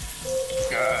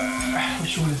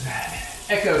 Which one is that?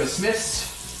 Echo dismissed.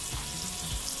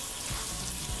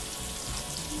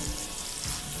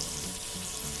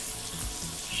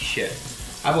 Shit.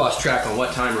 I've lost track on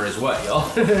what timer is what, y'all.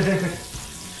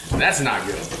 That's not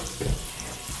good.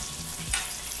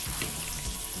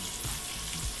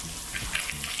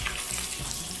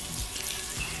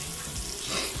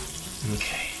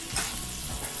 Okay.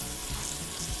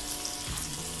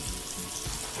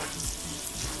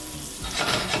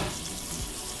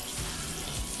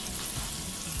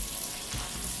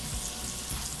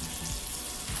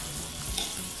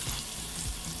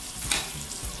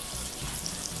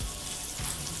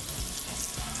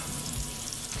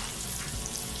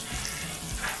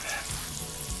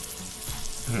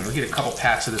 We'll get a couple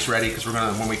pats of this ready because we're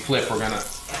gonna, when we flip, we're gonna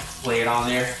lay it on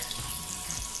there.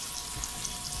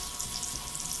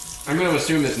 I'm gonna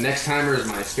assume this next timer is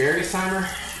my asparagus timer.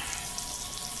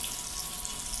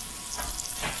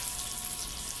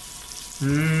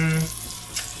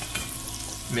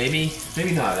 Maybe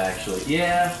not actually.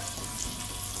 Yeah,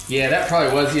 that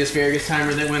probably was the asparagus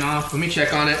timer that went off. Let me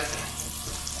check on it.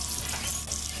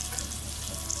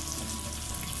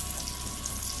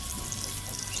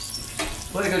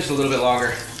 Let it go just a little bit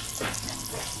longer.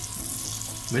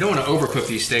 We don't want to overcook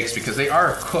these steaks because they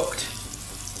are cooked.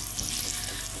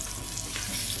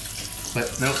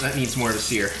 But nope, that needs more of a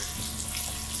sear.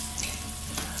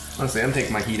 Honestly, I'm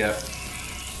taking my heat up.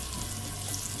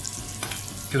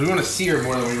 Because we want to sear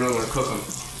more than we really want to cook them.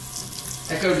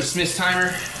 Echo dismiss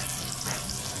timer.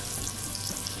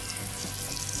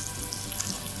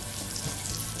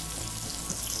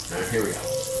 Alright, here we go.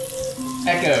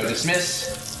 Echo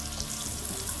dismiss.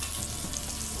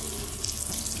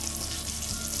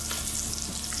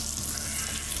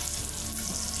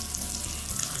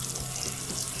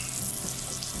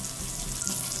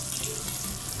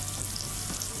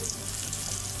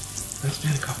 It's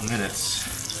been a couple minutes.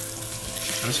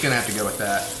 I'm just gonna have to go with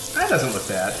that. That doesn't look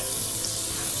bad.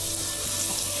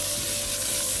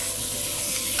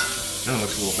 That one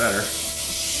looks a little better.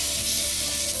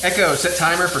 Echo, set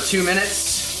timer for 2 minutes.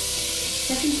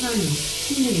 Second timer,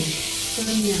 2 minutes,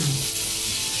 starting now.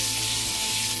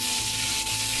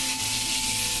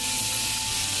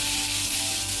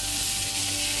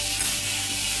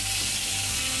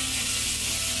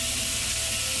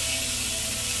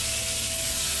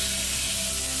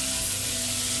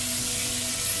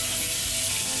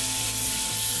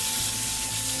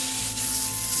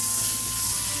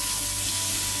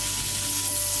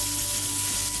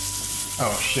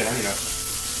 Oh shit, I need a...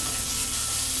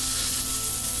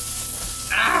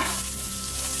 Ah!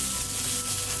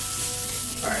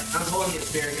 Alright, I'm pulling the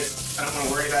asparagus. I don't want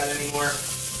to worry about it anymore.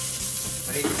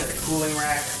 I need to set a cooling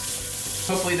rack.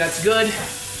 Hopefully that's good.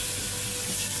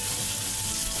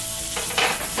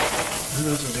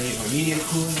 Those are made of medium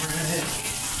cooling rack.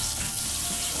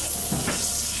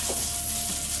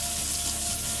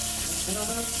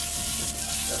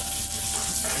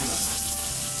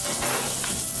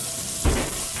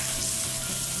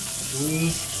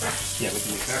 Yeah, we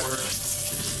can make that work.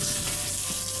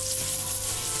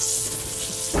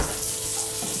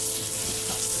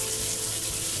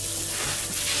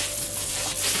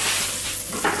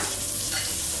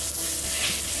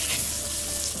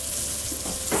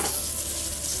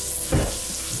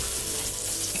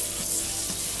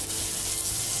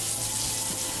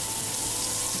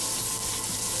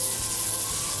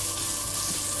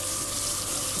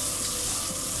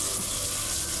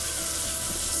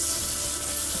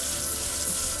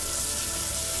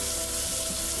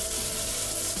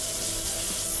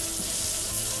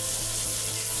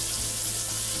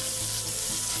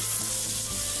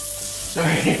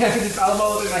 Sorry, just all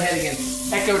over my head again.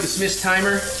 Echo dismiss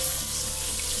timer.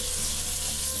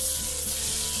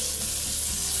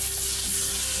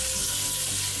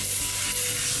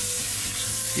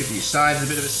 Give these sides a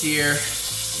bit of a sear.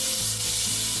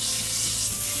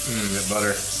 That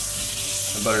butter.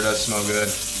 The butter does smell good.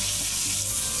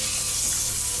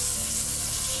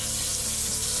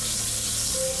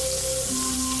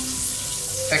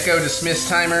 Echo dismiss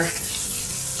timer.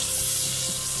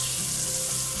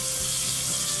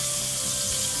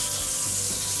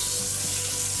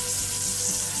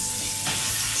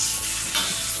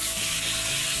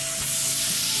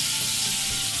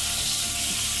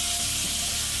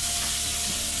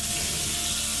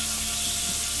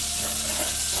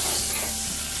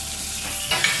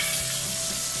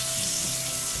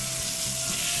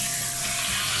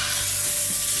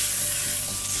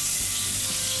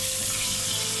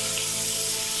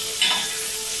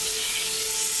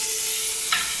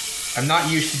 I'm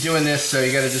not used to doing this, so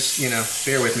you gotta just, you know,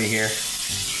 bear with me here.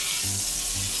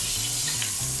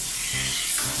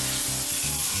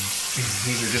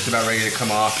 These are just about ready to come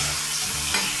off.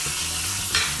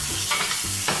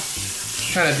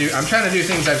 I'm trying to do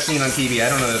things I've seen on TV. I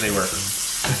don't know that they work.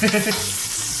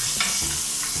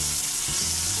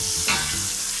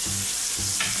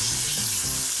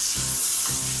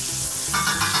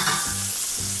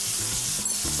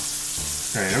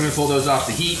 Alright, I'm going to pull those off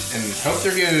the heat and hope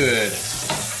they're good.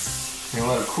 I'm going to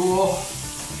let them cool.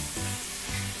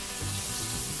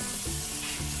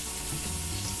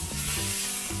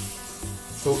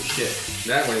 Oh shit,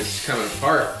 that one is coming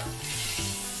apart.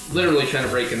 Literally trying to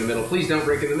break in the middle. Please don't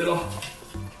break in the middle.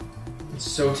 It's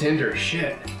so tender,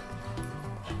 shit.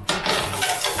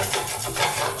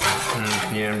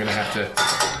 Yeah, I'm going to have to...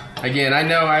 Again, I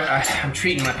know I'm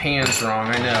treating my pans wrong,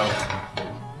 I know.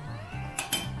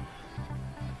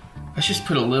 Let's just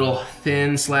put a little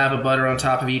thin slab of butter on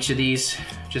top of each of these,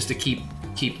 just to keep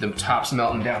the tops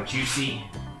melting down juicy.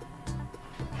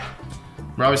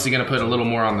 We're obviously gonna put a little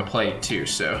more on the plate too,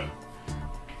 so.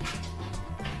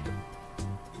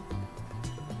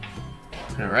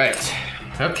 All right,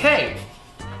 okay.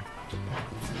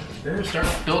 Better start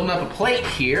building up a plate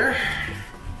here.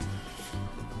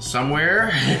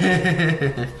 Somewhere.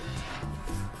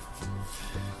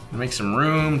 Make some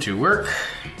room to work.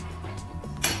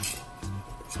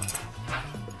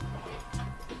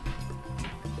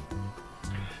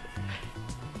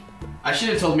 I should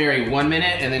have told Mary 1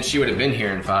 minute and then she would have been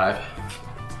here in 5.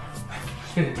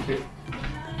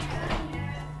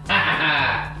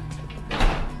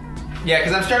 Yeah,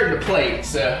 because I'm starting to plate,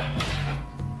 so.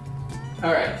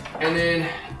 All right, and then,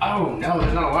 oh no,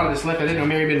 there's not a lot of this left. I didn't know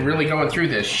Mary had been really going through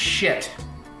this. Shit.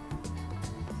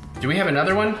 Do we have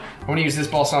another one? I want to use this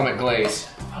balsamic glaze.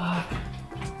 Fuck.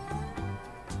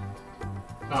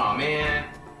 Oh man.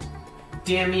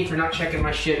 Damn me for not checking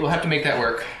my shit. We'll have to make that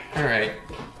work. All right.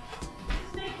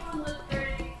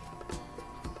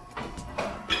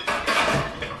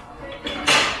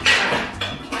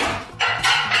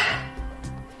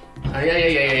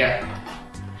 Yeah.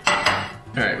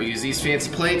 All right, we use these fancy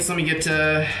plates. Let me get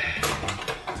some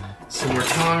more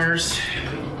tongers.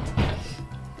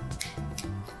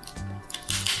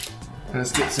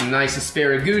 Let's get some nice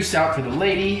asparagus out for the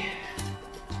lady.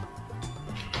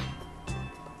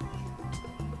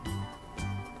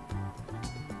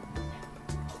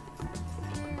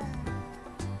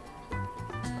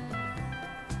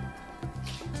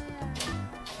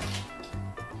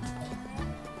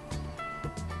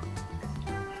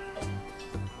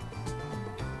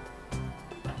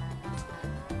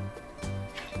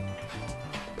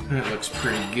 That looks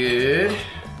pretty good.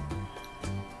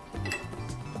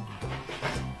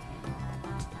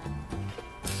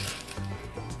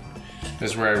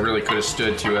 This is where I really could have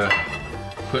stood to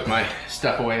put my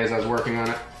stuff away as I was working on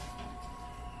it.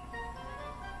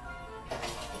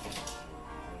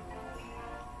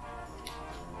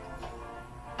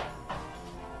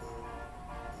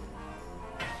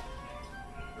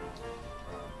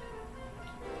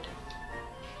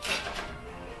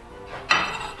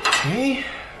 Okay,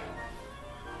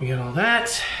 we got all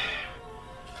that.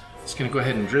 Just gonna go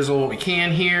ahead and drizzle what we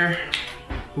can here.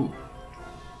 Ooh.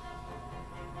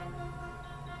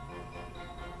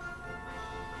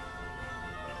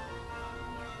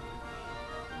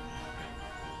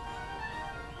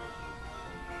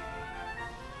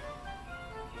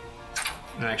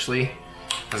 Actually,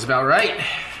 that's about right.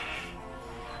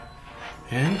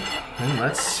 And then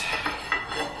let's.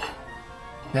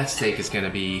 That steak is gonna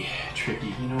be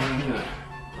tricky. You know what, I'm gonna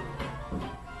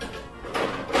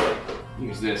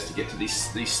use this to get to these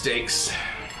steaks.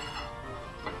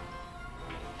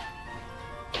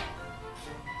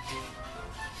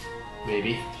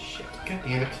 Maybe. Shit. God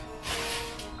damn it.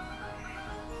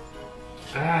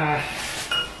 Ah.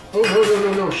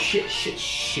 Oh no.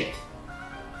 Shit.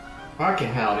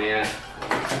 Fucking hell, man.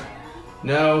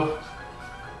 No.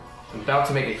 I'm about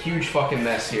to make a huge fucking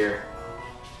mess here.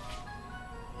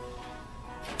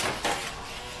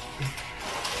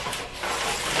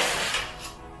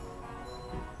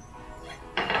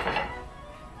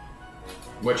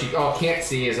 What you all can't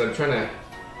see is I'm trying to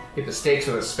get the steaks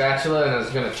with a spatula, and I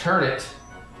was gonna turn it.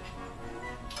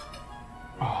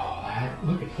 Oh,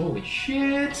 look at, holy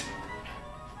shit.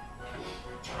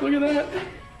 Look at that.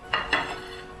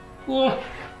 Whoa.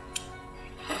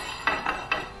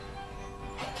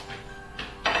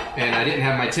 And I didn't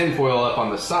have my tin foil up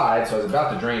on the side, so I was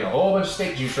about to drain a whole bunch of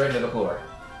steak juice right into the floor.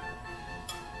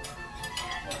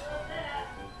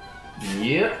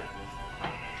 Yep.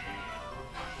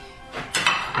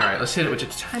 All right, let's hit it with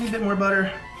just a tiny bit more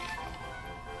butter.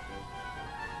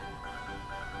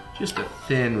 Just a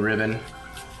thin ribbon.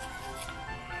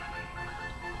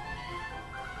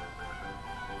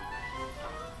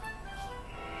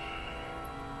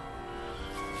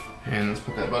 And let's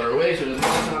put that butter away so it doesn't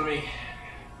mess on me.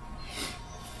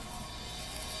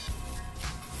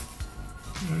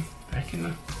 Back in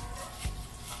the...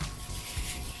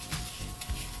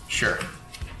 Sure.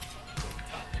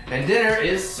 And dinner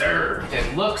is served.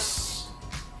 It looks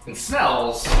and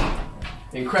smells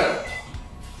incredible.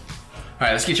 All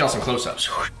right, let's get y'all some close-ups.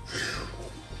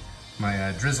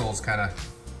 My drizzle is kind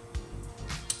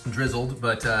of drizzled,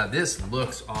 but this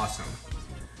looks awesome.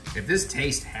 If this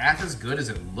tastes half as good as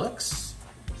it looks,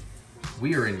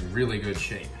 we are in really good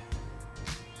shape.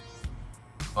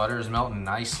 Butter is melting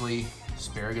nicely.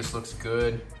 Asparagus looks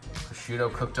good.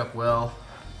 Prosciutto cooked up well.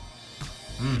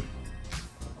 Mmm.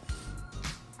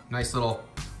 Nice little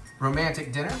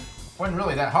romantic dinner. Wasn't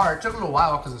really that hard. Took a little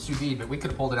while because of sous vide, but we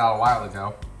could have pulled it out a while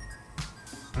ago.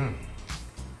 Mmm.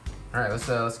 All right,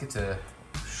 let's get to.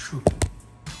 Shoot.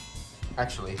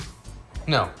 Actually,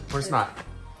 no, it's not.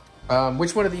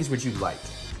 Which one of these would you like?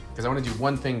 Because I want to do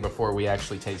one thing before we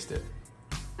actually taste it.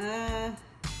 I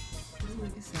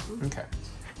guess that one. Okay.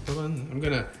 Hold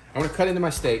on. I want to cut into my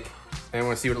steak and I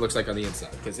want to see what it looks like on the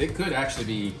inside, because it could actually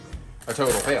be a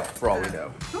total fail for all we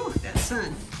know. Oh, that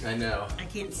sun. I know. I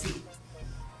can't see.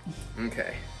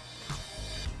 Okay.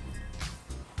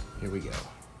 Here we go.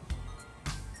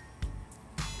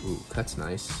 Ooh, that's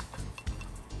nice.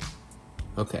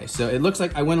 Okay, so it looks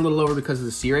like I went a little over because of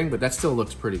the searing, but that still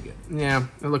looks pretty good. Yeah,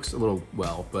 it looks a little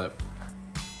well, but...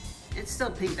 It's still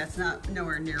pink. That's not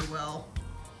nowhere near well.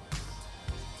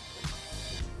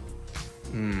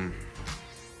 Mmm.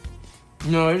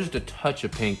 No, there's just a touch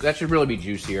of pink. That should really be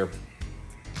juicier.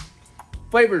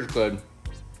 Flavor's good.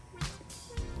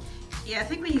 Yeah, I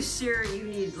think when you sear, you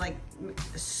need like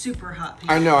a super hot pan.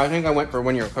 I know, I think I went for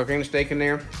when you're cooking the steak in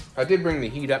there. I did bring the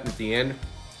heat up at the end.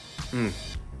 Mmm.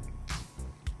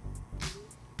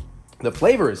 The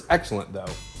flavor is excellent though.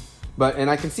 And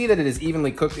I can see that it is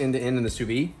evenly cooked end to end in the sous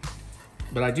vide.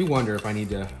 But I do wonder if I need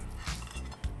to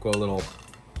go a little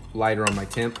lighter on my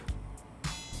temp.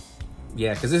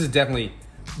 Yeah, because this is definitely,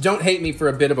 don't hate me for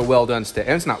a bit of a well done steak.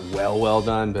 And it's not well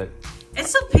done, but. It's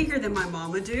still pinker than my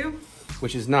mom would do.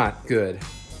 Which is not good.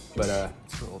 But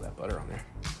let's put a little of that butter on there.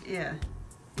 Yeah.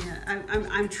 Yeah,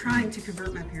 I'm trying to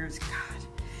convert my parents.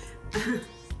 God.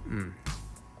 Mmm.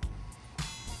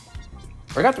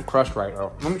 I got the crust right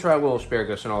though. Let me try a little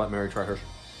asparagus and I'll let Mary try hers.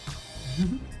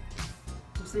 I'm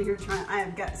sitting here trying, I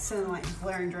have got sunlight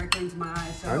glaring directly into my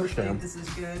eyes, so I understand. This is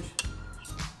good.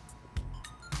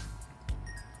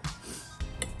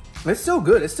 It's still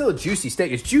good. It's still a juicy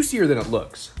steak. It's juicier than it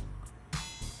looks.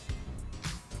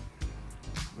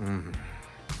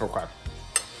 Okay.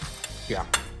 Yeah.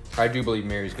 I do believe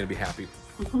Mary's going to be happy.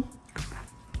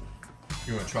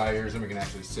 You want to try yours, and we can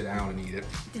actually sit down and eat it.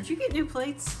 Did you get new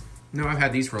plates? No, I've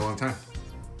had these for a long time.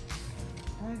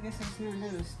 I guess I've not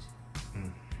noticed.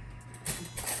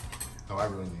 Oh, I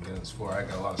really need to get on this floor. I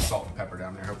got a lot of salt and pepper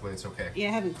down there. Hopefully it's okay. Yeah,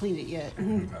 I haven't cleaned it yet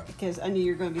because I knew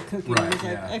you were going to be cooking. Right,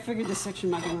 yeah. I figured this section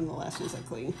might be one of the last ones I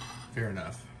clean. Fair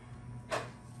enough.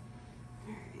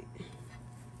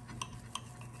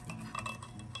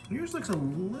 Yours looks a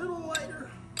little lighter.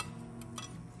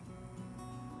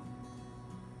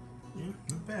 Yeah,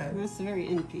 not bad. That's the very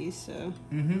end piece, so.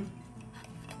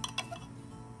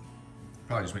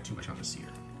 Probably just went too much on the sear.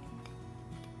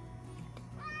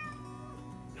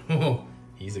 Oh,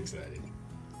 he's excited.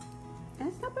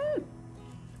 That's not bad.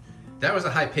 That was a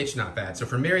high pitch, not bad. So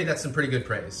for Mary, that's some pretty good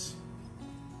praise.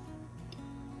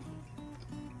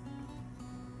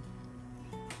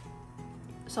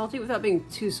 Salty without being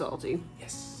too salty.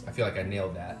 Yes, I feel like I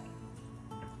nailed that.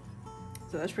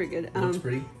 So that's pretty good. Looks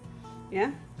pretty.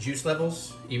 Yeah? Juice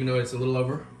levels, even though it's a little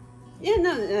over. Yeah,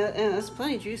 no, it's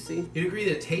plenty juicy. You'd agree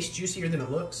that it tastes juicier than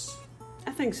it looks?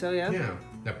 I think so, yeah. Yeah.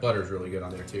 That butter's really good on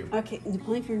there too. Okay,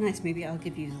 Napoleon, if you're nice, maybe I'll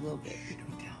give you a little bit.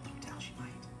 Don't tell, she might.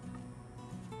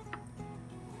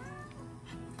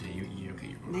 Yeah, okay,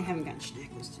 you're They haven't gotten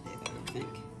schnackles today, though, I don't think.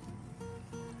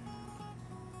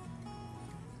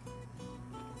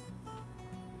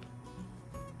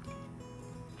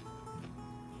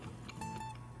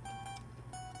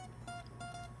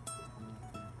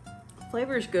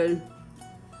 Flavor is good.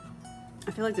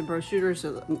 I feel like the prosciutto is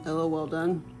a little well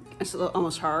done. It's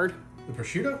almost hard. The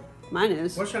prosciutto? Mine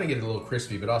is. I was trying to get it a little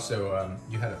crispy, but also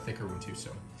you had a thicker one too,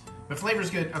 so. But flavor's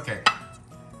good. Okay.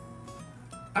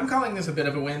 I'm calling this a bit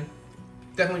of a win.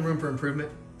 Definitely room for improvement.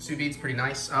 Sous vide's pretty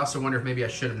nice. I also wonder if maybe I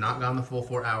should have not gone the full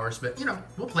 4 hours, but you know,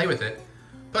 we'll play with it.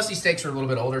 Plus these steaks are a little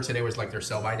bit older. Today was like their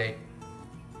sell-by date.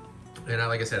 And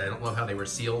like I said, I don't love how they were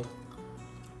sealed.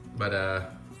 But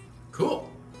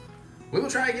cool. We will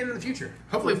try again in the future.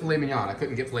 Hopefully filet mignon. I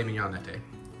couldn't get filet mignon that day.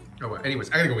 Oh well, anyways,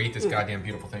 I gotta go eat this goddamn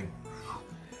beautiful thing.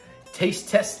 Taste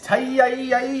test time.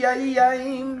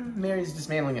 Mary's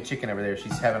dismantling a chicken over there.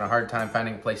 She's having a hard time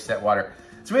finding a place to set water.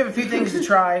 So we have a few things to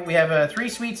try. We have 3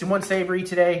 sweets and 1 savory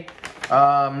today.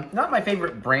 Not my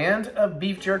favorite brand of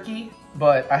beef jerky,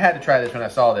 but I had to try this when I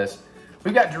saw this.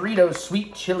 We've got Doritos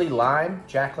Sweet Chili Lime,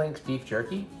 Jack Link's beef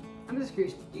jerky. I'm just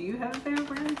curious, do you have a favorite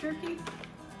brand of jerky?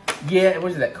 Yeah, what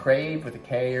is it, that Crave with a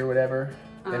K or whatever?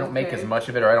 They don't make as much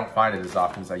of it, or I don't find it as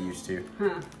often as I used to.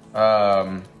 Huh.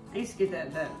 I used to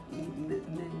get that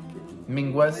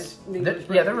Minguas.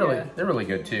 Yeah, they're really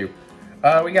good too.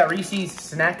 We got Reese's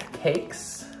Snack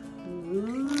Cakes.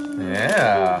 Ooh.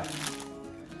 Yeah.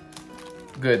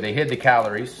 Good. They hid the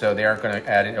calories, so they aren't going to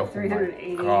add it. Oh my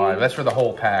God, that's for the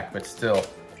whole pack, but still.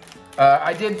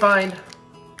 I did find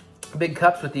big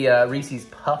cups with the Reese's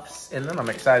Puffs in them. I'm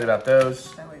excited about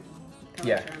those.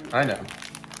 Yeah, I know.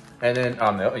 And then,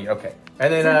 okay.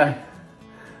 And then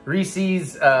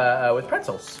Reese's with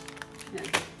pretzels. Yeah.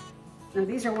 Now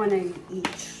these are $1.80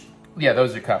 each. Yeah,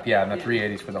 those are cup. Yeah, and the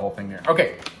 380s for the whole thing there.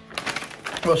 Okay.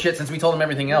 Well, shit, since we told them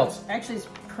everything else. Actually, it's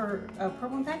per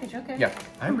one package, okay. Yeah,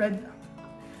 I read.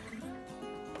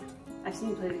 I've seen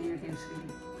you play video games.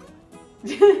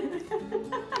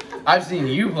 I've seen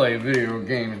you play video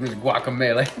games, Miss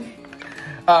Guacamole.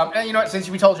 And you know what, since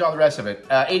we told you all the rest of it,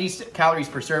 80 calories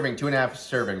per serving, 2.5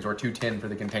 servings, or 210 for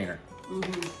the container.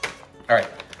 All right,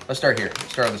 let's start here.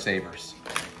 Let's start on the savors.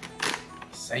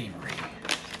 Savory.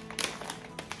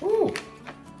 Ooh.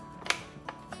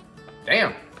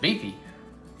 Damn, beefy.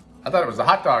 I thought it was the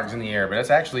hot dogs in the air, but it's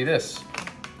actually this.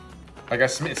 Like I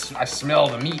smell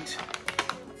the meat.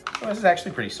 Oh, this is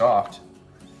actually pretty soft.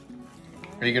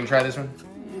 Are you gonna try this one?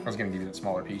 I was gonna give you that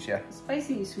smaller piece, yeah.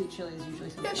 Spicy sweet chili is usually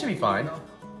something. Yeah, it should be fine.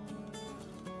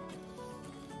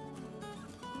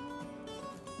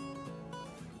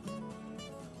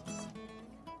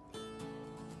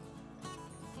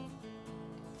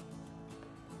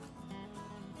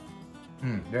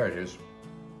 There it is.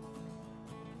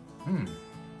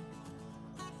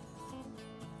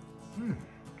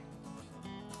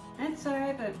 It's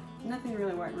alright, but nothing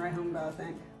really went right home about, I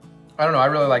think. I don't know, I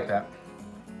really like that.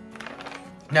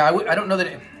 Now, I don't know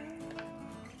that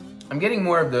I'm getting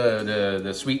more of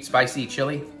the sweet, spicy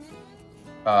chili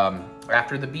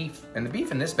after the beef. And the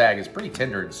beef in this bag is pretty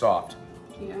tender and soft.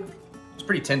 Yeah. It's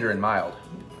pretty tender and mild.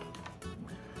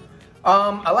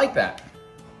 I like that.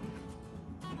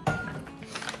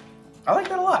 I like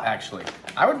that a lot, actually.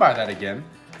 I would buy that again.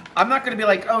 I'm not gonna be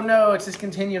like, oh no, it's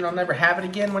discontinued, I'll never have it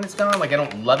again when it's gone. Like, I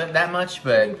don't love it that much,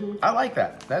 but I like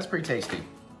that. That's pretty tasty.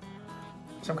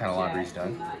 Some kind of laundry's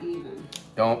done. Not even.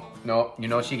 Don't, no, you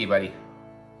know it's cheeky, buddy.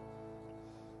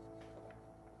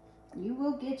 You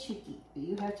will get cheeky, but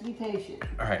you have to be patient.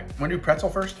 All right, wanna do pretzel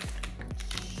first?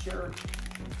 Sure.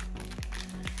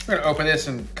 We're gonna open this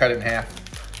and cut it in half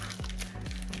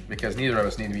because neither of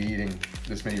us need to be eating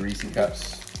this many Reese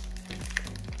cups.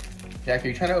 Jack, are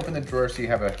you trying to open the drawer so you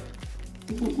have a...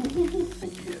 I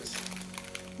think he is.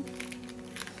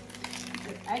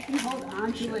 I can hold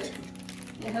on to it.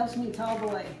 It helps me tall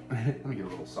boy. Let me get a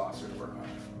little saucer to work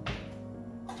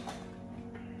on.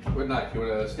 What knife? You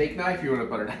want a steak knife or you want a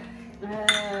butter knife?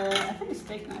 I think a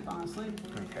steak knife, honestly.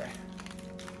 Okay.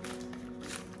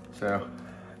 So,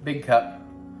 big cup.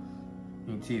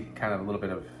 You can see kind of a little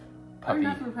bit of puppy. Butter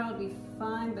knife would probably be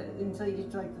fine, but until you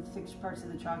get to like the thick parts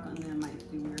of the chocolate, then it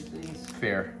might do weird things.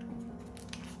 Fair.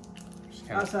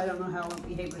 Also, I don't know how it will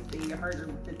behave with the harder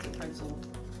bits of pretzel.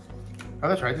 Oh,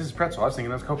 that's right. This is pretzel. I was thinking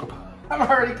that's Cocoa Puffs. I'm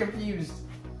already confused.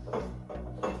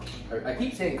 I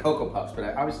keep saying Cocoa Puffs, but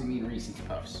I obviously mean Reese's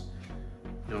Puffs.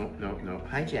 No, no, no.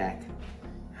 Hi, Jack.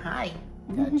 Hi.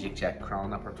 Got Jig Jack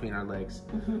crawling up between our legs.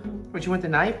 What, you want the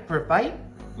knife for a fight?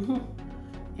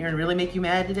 Aaron really make you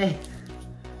mad today?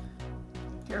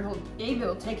 Careful, Davey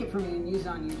will take it from you and use it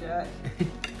on you, Jack.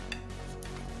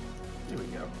 Here we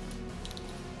go.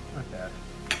 Not bad.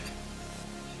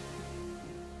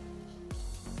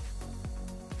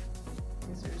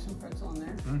 Is there some pretzel in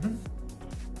there? Mm-hmm.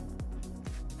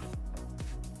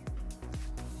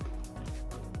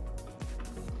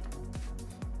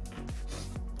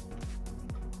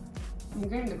 I'm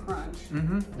getting the crunch.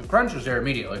 Mm-hmm. The crunch is there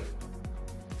immediately.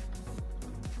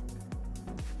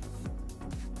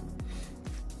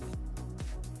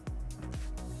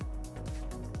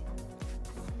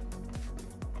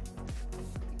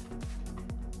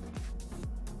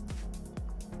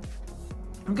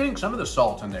 I'm getting some of the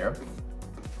salt in there.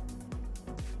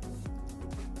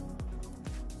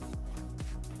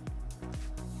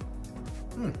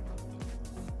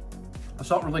 The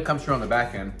salt really comes through on the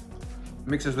back end.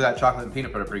 Mixes with that chocolate and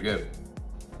peanut butter pretty good.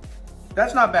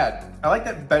 That's not bad. I like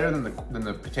that better than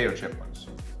the potato chip ones.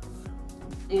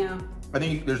 Yeah. I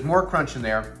think there's more crunch in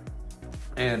there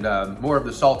and more of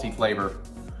the salty flavor,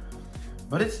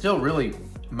 but it still really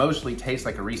mostly tastes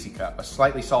like a Reese cup, a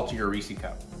slightly saltier Reese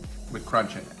cup with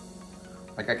crunch in it.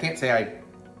 Like, I can't say I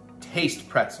taste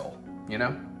pretzel, you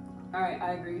know? All right,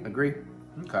 I agree. Agree?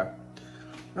 Okay.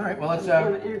 All right, well, let's...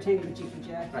 I'm entertaining with Cheeky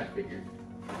Jack. I figured.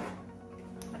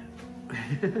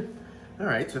 All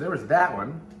right, so there was that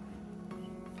one.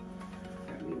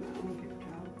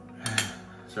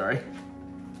 Sorry.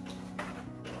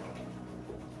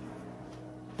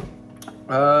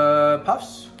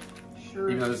 Puffs? Sure.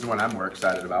 Even though this is the one I'm more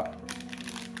excited about.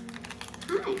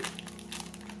 Hi.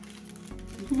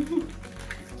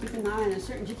 Keep an eye on a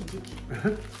certain Jicky.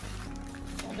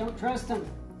 I don't trust them.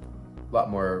 A lot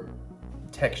more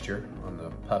texture on the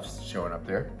puffs showing up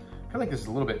there. I feel like this is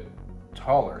a little bit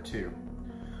taller too.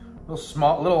 A little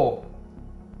small, a little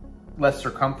less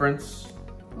circumference.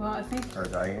 Well, I think or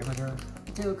diameter.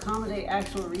 to accommodate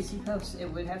actual Reese Puffs, it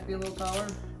would have to be a little taller.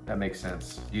 That makes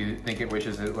sense. Do you think it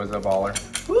wishes it was a baller?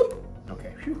 Whoop.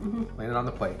 Okay, landed on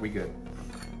the plate, we good.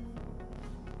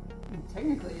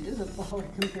 Technically, it is a baller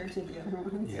compared to the other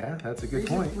ones. Yeah, that's a good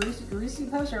point. Reese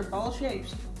Puffs are ball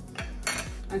shapes.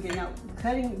 Okay, now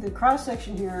cutting the cross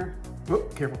section here.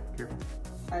 Whoop, careful, careful.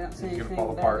 I don't see It's gonna anything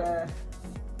fall that, apart.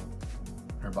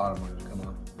 Her bottom one just come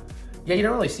off. Yeah, you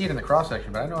don't really see it in the cross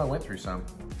section, but I know I went through some.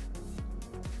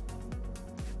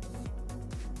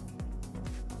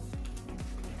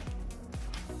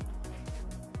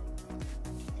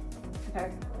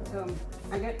 Okay, so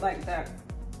I get like that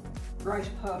rice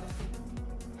puff.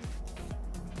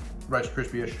 Rice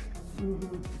Krispie-ish.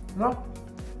 Well,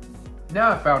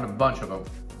 now I found a bunch of them.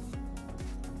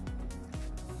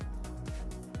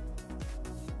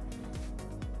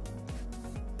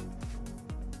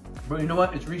 But you know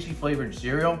what? It's Reese flavored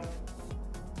cereal.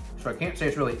 So I can't say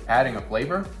it's really adding a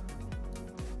flavor,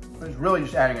 but it's really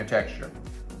just adding a texture.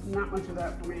 Not much of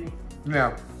that for me.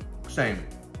 Yeah, same.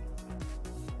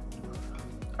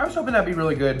 I was hoping that'd be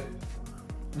really good.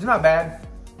 It's not bad,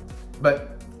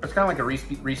 but it's kind of like a Reese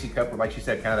cup with, like she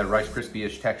said, kind of that Rice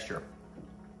Krispie-ish texture.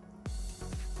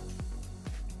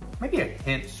 Maybe a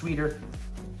hint sweeter,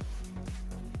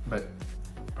 but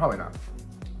probably not.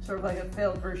 Sort of like a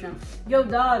failed version. Yo,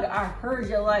 dog, I heard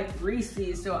you like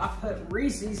Reese's, so I put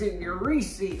Reese's in your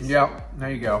Reese's. Yeah,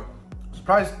 there you go. I'm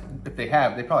surprised if they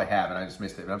have. They probably have, and I just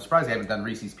missed it. But I'm surprised they haven't done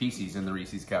Reese's Pieces in the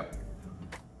Reese's cup.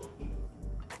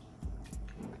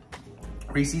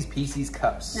 Reese's Pieces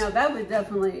cups. Now that would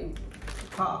definitely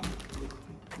pop.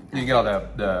 You get all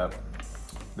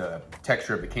the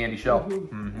texture of the candy shell.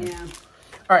 Yeah.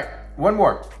 All right, one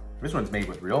more. This one's made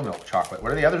with real milk chocolate.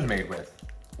 What are the others made with?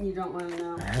 You don't want to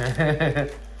know.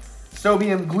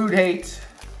 Sodium glutamate.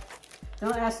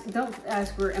 Don't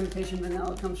ask where imitation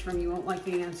vanilla comes from. You won't like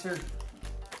the answer.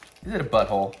 Is it a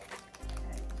butthole?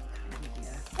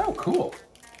 Yeah. Oh, cool.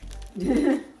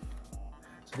 So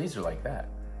these are like that.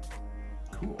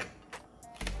 Cool.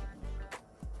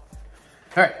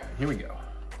 All right, here we go.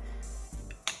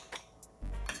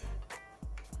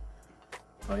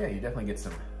 Oh yeah, you definitely get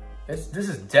some. This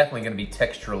is definitely going to be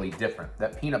texturally different.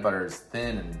 That peanut butter is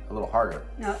thin and a little harder.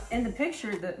 Now, in the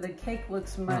picture, the cake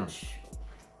looks much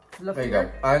fluffier. There you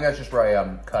go. I think that's just where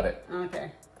I cut it.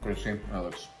 Okay. Can you see? Oh, it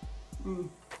looks.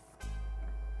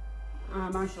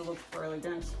 Mine still looks fairly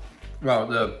dense. Well,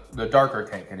 the darker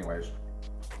cake, anyways.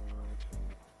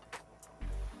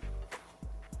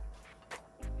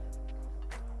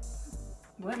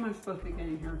 What am I supposed to be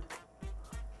getting here?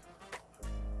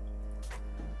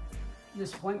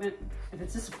 Disappointment. If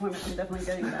it's disappointment, I'm definitely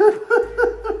getting that.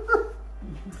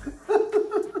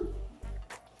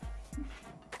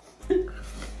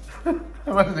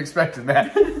 I wasn't expecting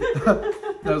that.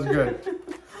 That was good.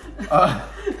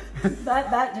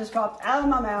 That just popped out of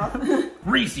my mouth.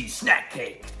 Reese's snack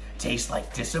cake tastes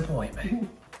like disappointment.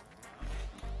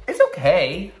 It's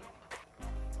okay.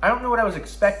 I don't know what I was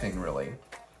expecting, really.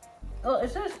 Oh,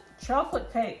 it says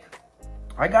chocolate cake.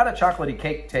 I got a chocolatey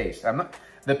cake taste.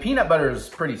 The peanut butter is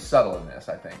pretty subtle in this,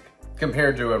 I think,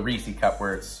 compared to a Reese's cup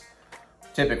where it's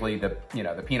typically the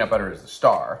peanut butter is the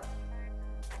star.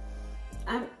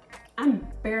 I'm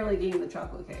barely getting the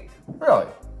chocolate cake. Really?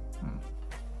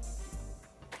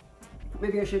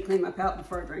 Maybe I should clean my palate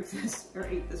before I drink this or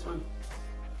eat this one.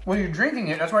 Well, you're drinking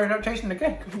it. That's why you're not tasting the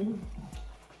cake.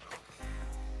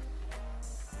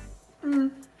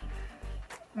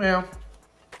 Yeah.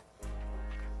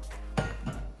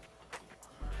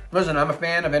 Listen, I'm a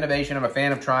fan of innovation. I'm a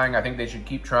fan of trying. I think they should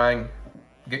keep trying.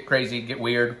 Get crazy, get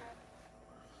weird.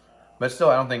 But still,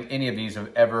 I don't think any of these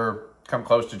have ever come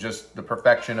close to just the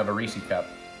perfection of a Reese's cup.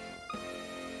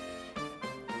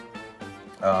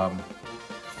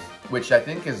 Which I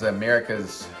think is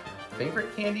America's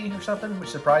favorite candy or something, which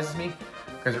surprises me,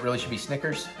 because it really should be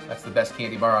Snickers. That's the best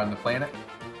candy bar on the planet.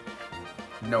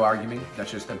 No arguing,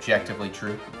 that's just objectively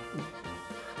true.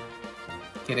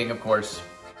 Kidding, of course.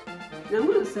 Now I'm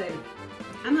gonna say,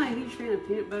 I'm not a huge fan of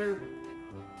peanut butter,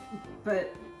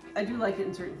 but I do like it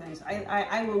in certain things.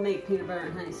 I will make peanut butter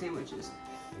and honey sandwiches.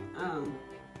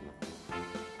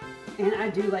 And I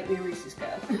do like me a Reese's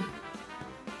cup.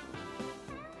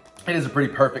 It is a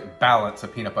pretty perfect balance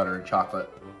of peanut butter and chocolate.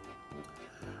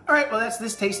 All right, well, that's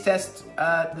this taste test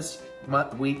this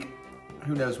week.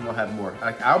 Who knows when we'll have more.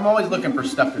 I'm always looking for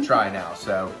stuff to try now,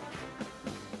 so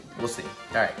we'll see.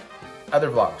 All right, other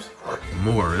vlogs.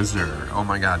 More Azur. Oh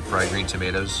my God, fried green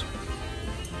tomatoes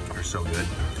are so good.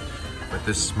 But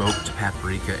this smoked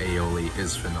paprika aioli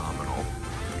is phenomenal.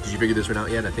 Did you figure this one out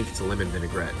yet? I think it's a lemon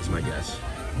vinaigrette, is my guess.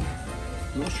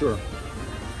 Not sure.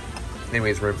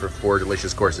 Anyways, we're in for 4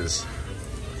 delicious courses.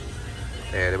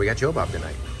 And then we got Joe Bob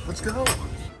tonight. Let's go.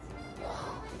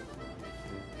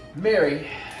 Mary.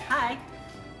 Hi.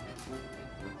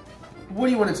 What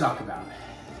do you want to talk about?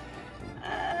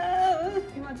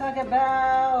 You want to talk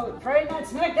about Friday Night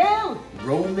Smackdown?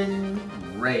 Roman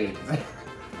Reigns.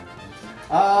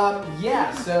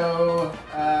 Yeah, so,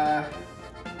 I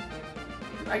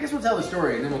guess we'll tell the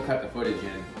story and then we'll cut the footage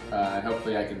in. And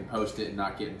hopefully I can post it and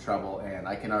not get in trouble. And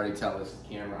I can already tell this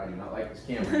camera, I do not like this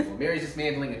camera. Well, Mary's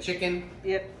dismantling a chicken.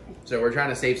 Yep. So we're trying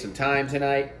to save some time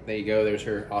tonight. There you go, there's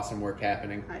her awesome work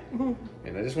happening. Hi.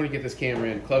 And I just want to get this camera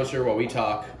in closer while we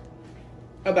talk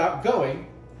about going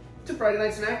to Friday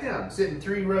Night Smackdown. Sitting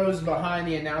 3 rows behind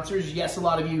the announcers. Yes, a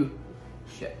lot of you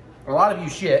shit.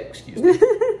 Excuse me.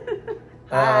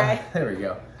 Hi. There we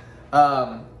go.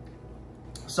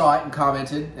 Saw it and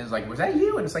commented and was like, was that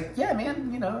you? And it's like, yeah,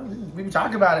 man, you know, we've been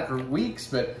talking about it for weeks,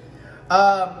 but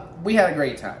we had a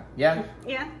great time. Yeah?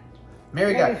 Yeah.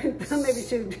 Mary got... Maybe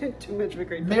too much of a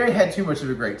great time. Mary had too much of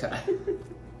a great time.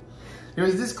 It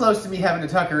was this close to me having to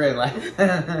tuck her in, like...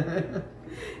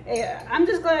 Hey, I'm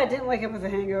just glad I didn't wake up with a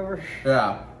hangover.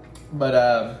 Yeah.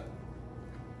 But,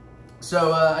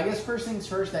 so, I guess first things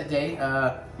first that day,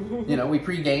 you know, we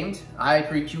pre-gamed.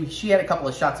 She had a couple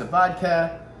of shots of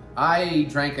vodka. I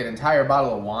drank an entire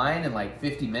bottle of wine in like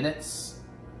 50 minutes.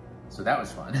 So that was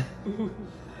fun.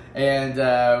 And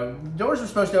doors were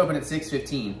supposed to open at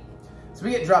 6:15. So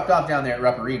we get dropped off down there at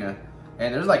Rupp Arena.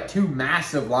 And there's like 2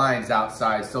 massive lines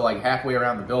outside, still like halfway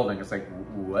around the building. It's like,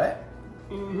 what?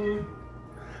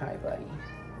 Hi, buddy.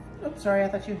 Oops, sorry, I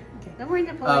thought you... Okay. Don't worry,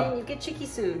 Napoleon. You get chicky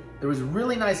soon. There was a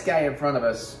really nice guy in front of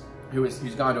us who's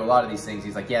gone to a lot of these things.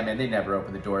 He's like, yeah, man, they never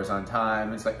open the doors on time.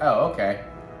 And it's like, oh, okay.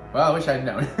 Well, I wish I'd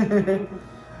known.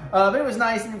 But it was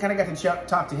nice, and kind of got to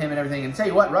talk to him and everything. And tell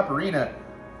you what, Rupp Arena,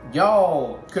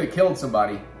 y'all could have killed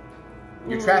somebody.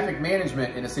 Your traffic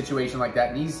management in a situation like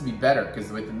that needs to be better,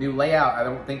 because with the new layout, I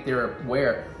don't think they're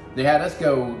aware. They had us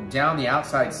go down the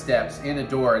outside steps in a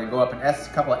door and go up a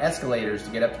couple of escalators to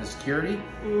get up to the security,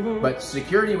 but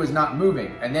security was not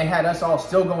moving, and they had us all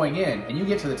still going in, and you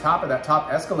get to the top of that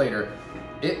top escalator,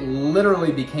 it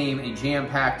literally became a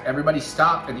jam-packed, everybody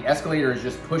stopped, and the escalator is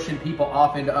just pushing people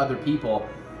off into other people,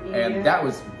 and that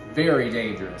was very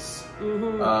dangerous.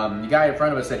 The guy in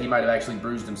front of us said he might have actually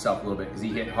bruised himself a little bit because he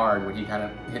hit hard when he kind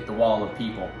of hit the wall of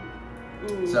people.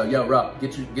 So, yo, Rupp,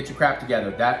 get your crap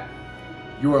together.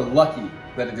 You are lucky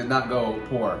that it did not go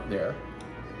poor there.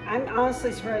 I'm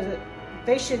honestly surprised that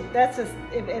they should,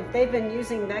 if they've been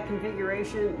using that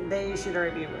configuration, they should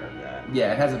already be aware of that.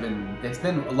 Yeah, it's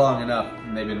been long enough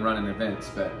and they've been running events,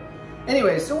 but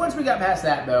anyway, so once we got past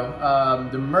that though,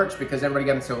 the merch, because everybody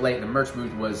got in so late, the merch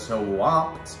booth was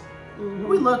swamped.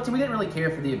 We looked and we didn't really care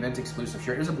for the event exclusive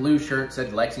shirt. It was a blue shirt,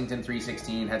 said Lexington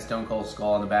 316, had Stone Cold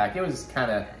Skull on the back. It was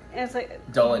kind of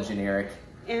dull and generic.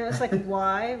 And it's like,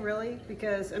 why, really?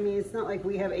 Because, I mean, it's not like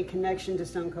we have a connection to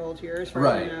Stone Cold here, as far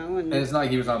as I know. And it's not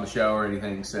like he was on the show or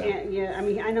anything, so. Yeah, I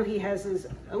mean, I know he has his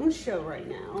own show right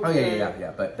now. Oh,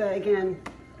 yeah, but again,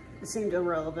 it seemed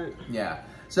irrelevant. Yeah.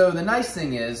 So the nice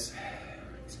thing is,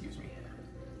 excuse me,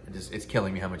 it's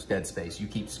killing me how much dead space you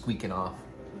keep squeaking off.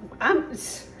 I'm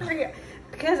sorry,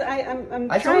 because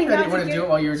I'm I trying not to I didn't want to do it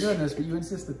while you were doing this, but you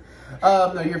insisted.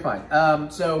 No, you're fine.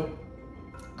 So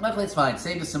luckily it's fine.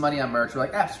 Saved us some money on merch. We're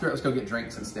like, screw it, let's go get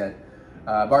drinks instead.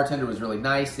 Bartender was really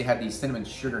nice. They had these cinnamon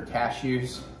sugar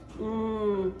cashews.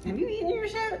 Have you eaten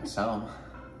yours yet? Some.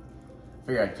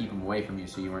 Figured I'd keep them away from you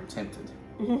so you weren't tempted.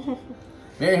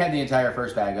 Mary had the entire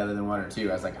first bag other than one or two.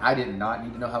 I was like, I did not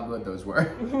need to know how good those were.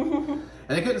 And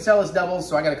they couldn't sell us doubles,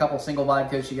 so I got a couple single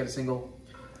vodkas. She got a single.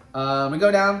 We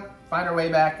go down, find our way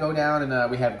back, go down, and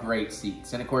we have great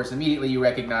seats. And of course, immediately you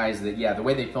recognize that, yeah, the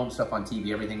way they film stuff on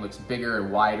TV, everything looks bigger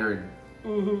and wider.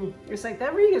 And it's like,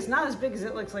 that ring is not as big as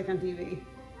it looks like on TV.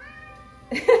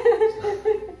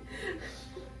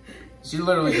 She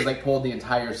literally just like pulled the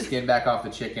entire skin back off the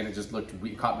chicken. It just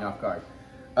caught me off guard.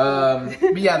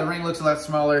 But yeah, the ring looks a lot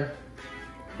smaller.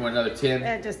 Want another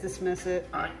 10? Just dismiss it.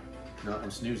 No,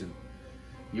 I'm snoozing.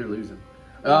 You're losing.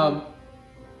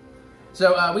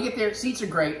 So we get there. Seats are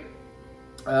great.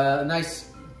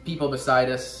 Nice people beside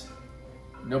us.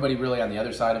 Nobody really on the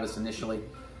other side of us initially.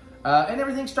 And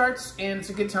everything starts, and it's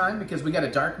a good time because we got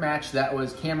a dark match that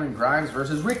was Cameron Grimes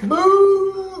versus Rick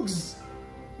Boogs.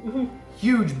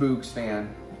 Huge Boogs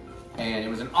fan. And it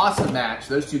was an awesome match.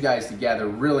 Those two guys together,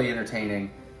 really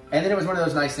entertaining. And then it was one of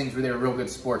those nice things where they were real good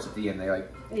sports at the end. They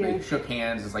they shook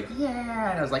hands. It's like,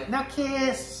 yeah. And I was like, now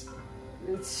kiss.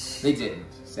 They didn't,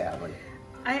 sadly.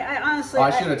 I honestly... Oh, I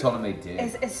should have told them they did.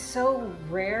 It's so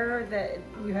rare that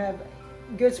you have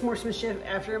good sportsmanship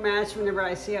after a match. Whenever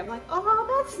I see it, I'm like,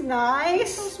 oh, that's nice.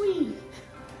 That's so sweet.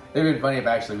 It would have been funny if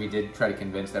actually we did try to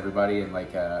convince everybody and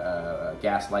like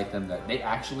gaslight them that they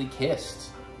actually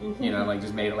kissed. You know, like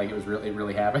just made it like it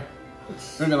really happened. It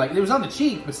would have been like, it was on the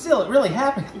cheek, but still, it really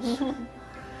happened.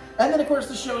 And then, of course,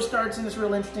 the show starts, and it's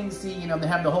real interesting to see, you know, they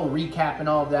have the whole recap and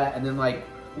all of that. And then, like,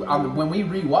 when we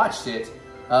rewatched it,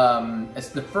 it's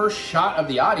the first shot of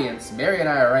the audience. Mary and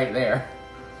I are right there.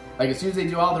 Like, as soon as they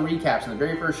do all the recaps in the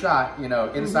very first shot, you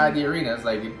know, inside the arena, it's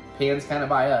like, it pans kind of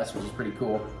by us, which is pretty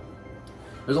cool.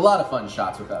 There's a lot of fun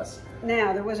shots with us.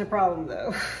 Now, there was a problem,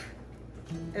 though.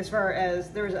 As far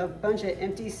as there was a bunch of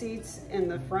empty seats in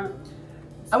the front.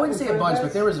 I wouldn't say a bunch,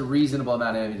 but there was a reasonable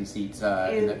amount of empty seats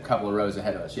in a couple of rows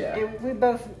ahead of us, yeah. And we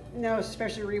both know,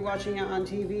 especially rewatching it on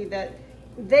TV, that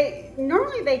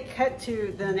normally they cut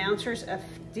to the announcers a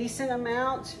decent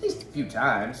amount. At least a few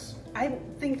times. I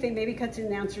think they maybe cut to the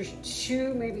announcers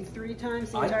 2, maybe 3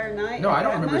 times the entire night. No, I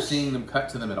don't remember seeing them cut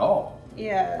to them at all.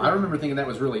 Yeah. I remember thinking that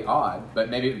was really odd, but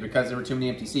maybe because there were too many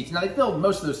empty seats. Now, they filled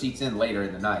most of those seats in later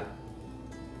in the night.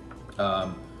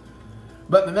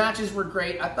 But the matches were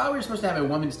great. I thought we were supposed to have a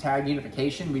women's tag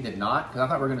unification. We did not, because I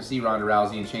thought we were going to see Ronda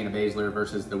Rousey and Shayna Baszler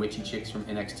versus the witchy chicks from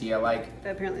NXT I like.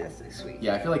 But apparently that's next week.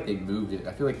 Yeah, I feel like they moved it.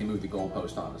 I feel like they moved the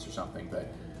goalpost on us or something.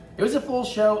 But it was a full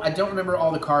show. I don't remember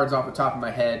all the cards off the top of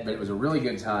my head, but it was a really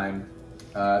good time.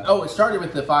 It started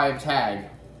with the 5 tag.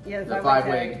 Yeah, the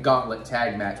 5-way gauntlet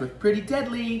tag match with Pretty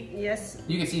Deadly. Yes.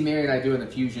 You can see Mary and I doing the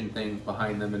fusion thing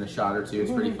behind them in a shot or two.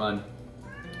 It's pretty fun.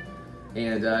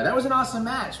 And that was an awesome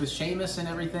match with Sheamus and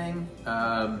everything.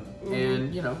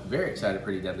 And, you know, very excited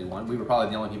Pretty Deadly won. We were probably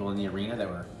the only people in the arena that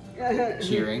were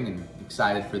cheering and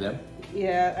excited for them.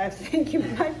 Yeah, I think you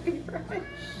might be right.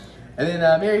 And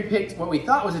then Mary picked what we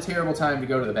thought was a terrible time to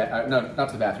go to the no, not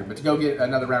to the bathroom, but to go get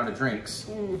another round of drinks.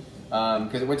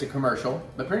 Because it went to commercial.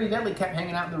 But Pretty Deadly kept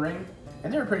hanging out in the ring.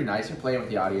 And they were pretty nice. They're playing with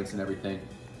the audience and everything.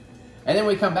 And then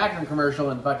we come back from commercial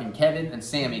and fucking Kevin and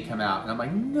Sammy come out. And I'm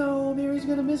like, no, Mary's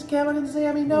gonna miss Kevin and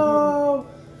Sammy, no!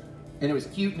 And it was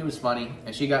cute and it was funny.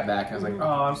 And she got back and I was like,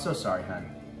 oh, I'm so sorry, hon.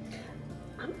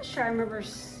 I'm not sure I remember.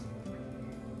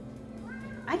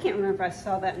 I can't remember if I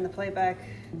saw that in the playback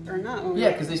or not.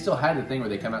 Yeah, because they still had the thing where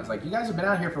they come out. It's like, you guys have been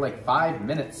out here for like 5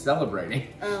 minutes celebrating.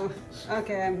 Oh,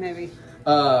 okay, maybe.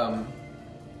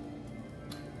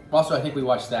 Also, I think we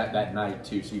watched that night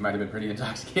too, so you might have been pretty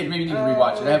intoxicated. Maybe you need to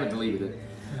rewatch it. I haven't deleted it.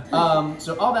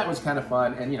 So all that was kind of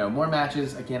fun, and you know, more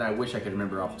matches. Again, I wish I could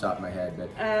remember off the top of my head, but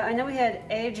I know we had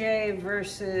AJ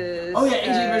versus. Oh yeah,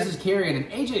 AJ versus Karrion,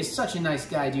 and AJ is such a nice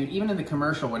guy, dude. Even in the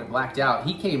commercial when it blacked out,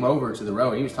 he came over to the row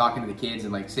and he was talking to the kids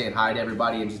and like saying hi to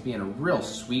everybody and just being a real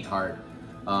sweetheart.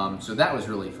 So that was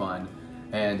really fun.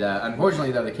 And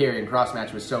unfortunately, though, the Karrion cross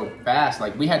match was so fast.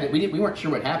 Like we weren't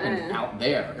sure what happened out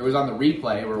there. It was on the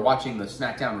replay. We were watching the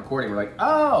Smackdown recording. We're like,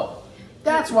 oh,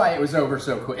 that's why it was over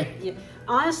so quick. Yeah.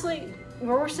 Honestly,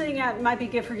 where we're sitting at might be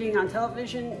good for getting on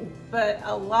television, but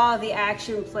a lot of the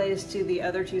action plays to the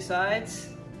other two sides.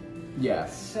 Yeah.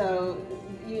 So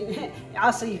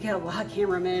also you get a lot of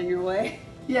cameramen in your way.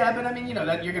 Yeah, but I mean, you know,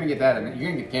 that you're gonna get that. I mean,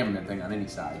 you're gonna get cameraman thing on any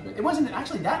side. But it wasn't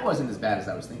actually that wasn't as bad as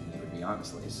I was thinking it would be,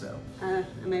 honestly. So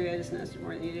maybe I just noticed it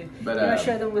more than you do. But you want to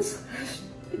show them what's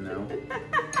no.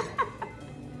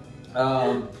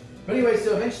 But anyway,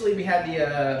 so eventually we had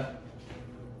the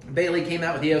Bailey came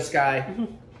out with Io Sky,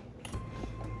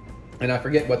 and I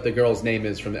forget what the girl's name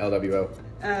is from the LWO.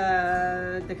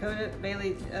 Dakota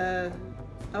Bailey.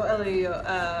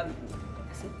 LWO.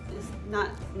 It's not.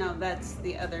 No, that's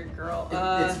the other girl.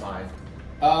 It's fine.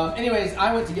 Anyways,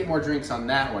 I went to get more drinks on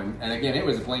that one, and again, it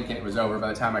was a blink and it was over by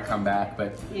the time I come back.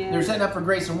 But they're setting up for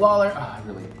Grayson Waller. Oh, I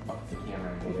really fucked the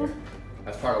camera over there.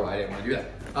 That's part of why I didn't want to do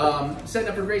that. Setting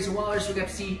up for Grayson Waller, so we got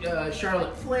to see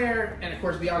Charlotte Flair, and of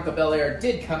course Bianca Belair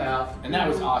did come out, and that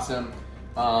was awesome.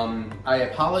 I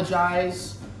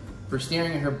apologize for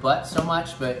staring at her butt so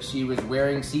much, but she was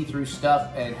wearing see-through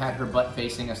stuff and had her butt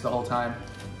facing us the whole time.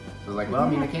 So I was like, well, I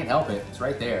mean, I can't help it. It's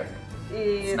right there.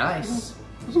 It's nice.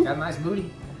 She's got a nice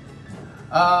booty.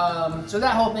 So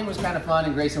that whole thing was kind of fun,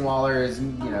 and Grayson Waller is,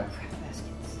 you know.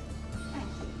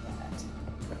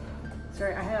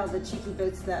 Sorry, I had all the cheeky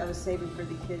bits that I was saving for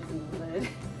the kids in the lid.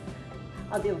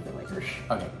 I'll deal with it later.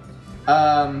 Okay.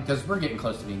 Because we're getting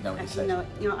close to being done with this session.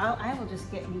 You know, I will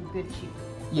just get you good cheeky.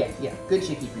 Yeah, good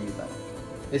chicky for you, bud.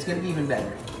 It's gonna be even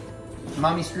better.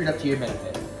 Mommy screwed up to your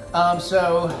benefit.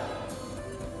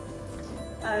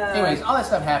 Anyways, all that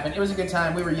stuff happened. It was a good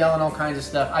time. We were yelling all kinds of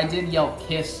stuff. I did yell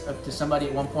 "kiss" up to somebody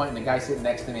at one point, and the guy sitting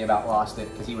next to me about lost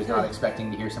it because he was not expecting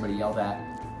to hear somebody yell that.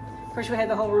 Of course, we had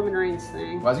the whole Roman Reigns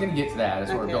thing. Well, I was gonna get to that.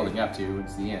 That's what we're building up to.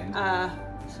 It's the end.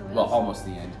 Well, almost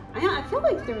the end. I feel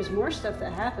like there was more stuff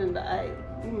that happened, but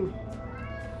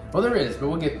Well, there is, but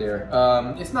we'll get there.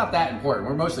 It's not that important.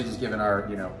 We're mostly just giving our,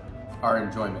 you know, our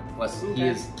enjoyment. Unless he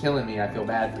is killing me, I feel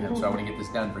bad for him, so I want to get this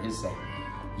done for his sake.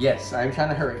 Yes, I'm trying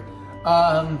to hurry.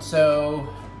 So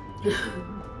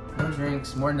more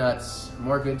drinks, more nuts,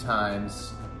 more good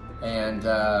times, and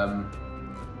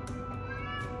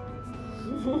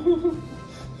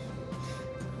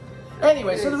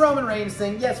anyway, so the Roman Reigns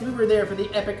thing. Yes, we were there for the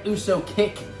epic Uso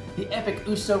kick, the epic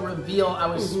Uso reveal.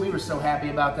 We were so happy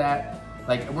about that.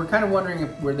 Like, we're kind of wondering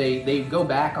if where they go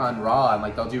back on Raw and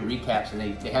like they'll do recaps and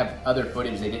they have other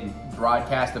footage they didn't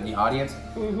broadcast of the audience.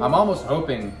 I'm almost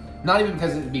hoping, not even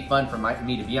because it'd be fun for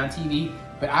me to be on TV,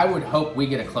 but I would hope we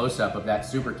get a close-up of that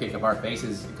super kick of our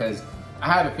faces, because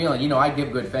I have a feeling, you know, I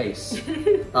give good face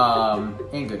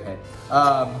and good head.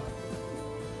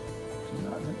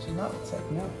 She's not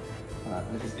checking out.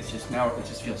 It's just now, it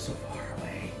just feels so far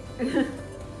away.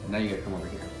 Now you gotta come over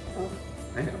here.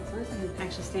 I know.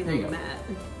 Actually stand on the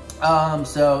mat.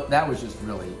 So that was just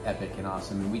really epic and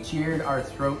awesome, and we cheered our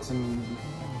throats and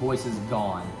voices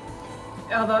gone.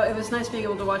 Although it was nice being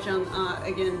able to watch on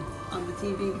again on the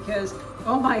TV, because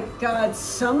oh my God,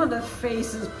 some of the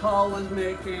faces Paul was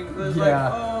making was like,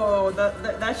 oh,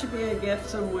 that should be a gift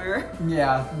somewhere.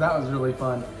 Yeah, that was really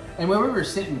fun. And when we were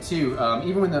sitting too,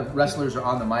 even when the wrestlers are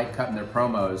on the mic cutting their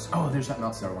promos, oh, there's something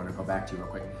else that I want to go back to real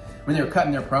quick. When they were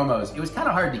cutting their promos, it was kind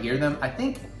of hard to hear them. I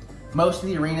think most of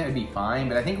the arena would be fine,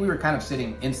 but I think we were kind of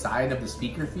sitting inside of the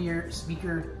speaker field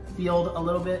field a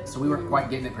little bit, so we weren't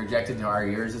quite getting it projected to our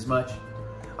ears as much.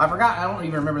 I forgot, I don't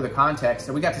even remember the context.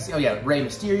 So we got to see, oh yeah, Rey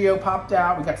Mysterio popped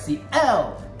out. We got to see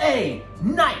L.A.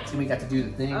 Knight, and we got to do the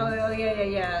thing. Oh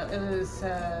yeah. It was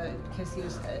because he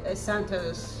was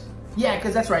Santos. Yeah,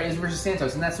 because that's right, it was versus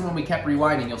Santos, and that's the one we kept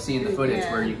rewinding. You'll see in the footage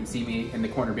where you can see me in the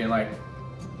corner being like.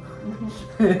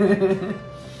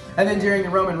 And then during the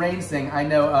Roman Reigns thing, I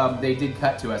know they did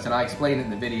cut to us, and I explained it in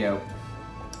the video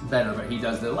better, but he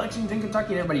does the Lexington,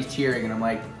 Kentucky, and everybody's cheering, and I'm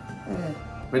like,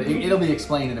 But it'll be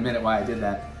explained in a minute why I did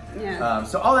that. Yeah.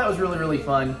 So all that was really, really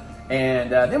fun.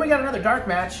 And then we got another dark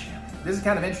match. This is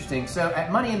kind of interesting. So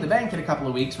at Money in the Bank in a couple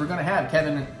of weeks, we're going to have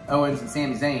Kevin Owens and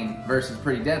Sami Zayn versus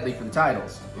Pretty Deadly for the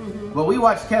titles. Well, we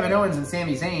watched Kevin Owens and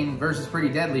Sami Zayn versus Pretty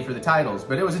Deadly for the titles,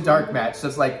 but it was a dark match. So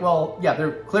it's like, well, yeah,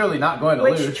 they're clearly not going to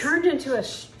lose. Which turned into a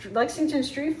Lexington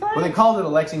street fight? Well, they called it a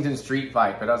Lexington street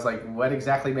fight, but I was like, what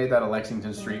exactly made that a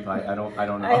Lexington street fight? I don't know. I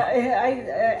don't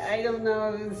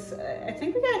know. I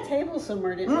think we got a table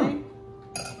somewhere, didn't we?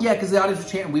 Yeah, because the audience were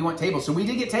chanting, we want tables. So we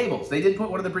did get tables. They did put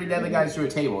one of the Pretty Deadly guys through a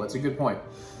table. That's a good point.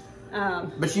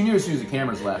 But you knew as soon as the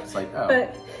cameras left, it's like, oh.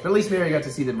 But at least Mary got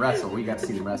to see them wrestle. We got to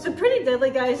see them wrestle. The Pretty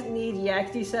Deadly guys need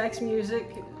yakety sax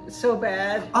music so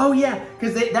bad. Oh, yeah,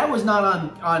 because that was not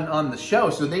on the show,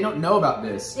 so they don't know about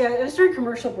this. Yeah, it was during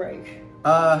commercial break.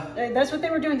 That's what they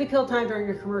were doing to kill time during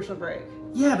a commercial break.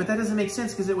 Yeah, but that doesn't make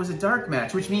sense because it was a dark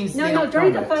match, which means no,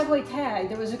 during the 5-way tag,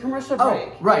 there was a commercial break.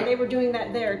 Oh, right. They were doing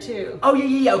that there too. Oh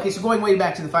yeah. Okay, so going way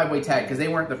back to the 5-way tag because they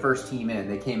weren't the first team in;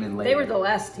 they came in later. They were the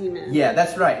last team in. Yeah,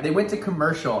 that's right. They went to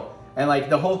commercial, and like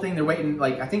the whole thing, they're waiting.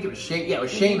 Like I think it was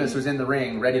Sheamus was in the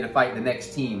ring, ready to fight the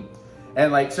next team,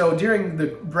 and like so during the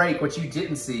break, what you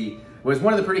didn't see was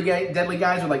one of the Pretty Deadly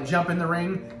guys would like jump in the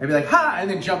ring and be like ha, and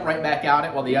then jump right back out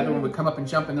it, while the other one would come up and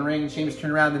jump in the ring. And Sheamus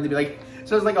turn around, and then they'd be like,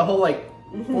 so it's like a whole like.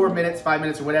 4 minutes, 5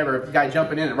 minutes, or whatever. The guy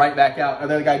jumping in and right back out. The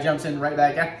other guy jumps in and right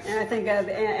back out. And I think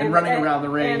and running around the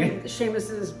ring. And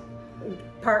Sheamus's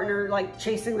partner like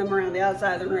chasing them around the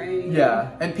outside of the ring.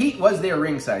 Yeah, and Pete was there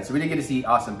ringside, so we didn't get to see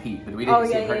Awesome Pete, but we didn't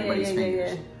see anybody's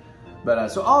fingers. But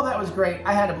so all that was great.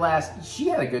 I had a blast. She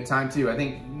had a good time too. I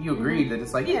think you agreed that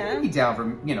it's like you'd be down for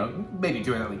maybe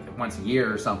doing it like once a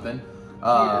year or something.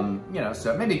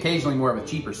 So maybe occasionally more with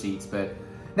cheaper seats, but.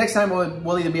 Next time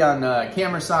we'll either be on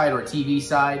camera side or TV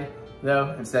side,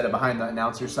 though, instead of behind the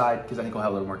announcer side, because I think we'll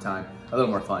have a little more time, a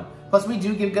little more fun. Plus, we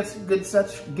do give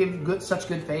such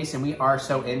good face, and we are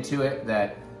so into it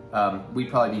that we'd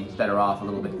probably be better off a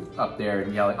little bit up there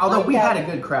and yelling. Although we had a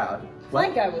good crowd.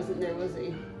 Flag guy wasn't there, was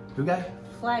he? Who guy?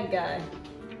 Flag guy.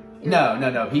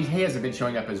 No. He hasn't been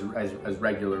showing up as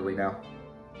regularly now.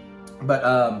 But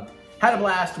had a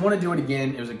blast. Want to do it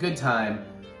again. It was a good time,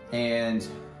 and.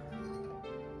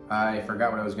 I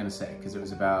forgot what I was going to say, because it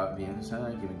was about being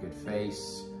inside, giving good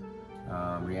face,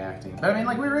 reacting. But I mean,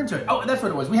 like, we were into it. Oh, that's what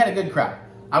it was. We had a good crowd.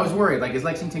 I was worried, like, is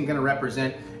Lexington going to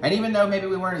represent? And even though maybe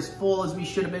we weren't as full as we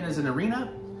should have been as an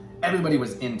arena, everybody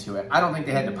was into it. I don't think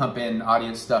they had to pump in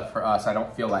audience stuff for us. I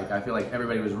feel like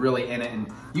everybody was really in it. And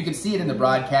you can see it in the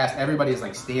broadcast. Everybody is,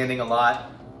 like, standing a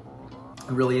lot,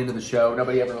 really into the show.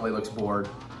 Nobody ever really looks bored.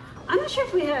 I'm not sure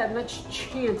if we had much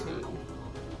chanting.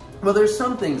 Well, there's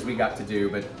some things we got to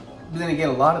do, but then again,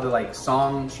 a lot of the like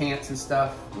song chants and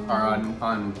stuff are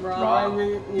on Raw.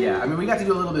 Yeah, I mean, we got to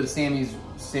do a little bit of Sammy's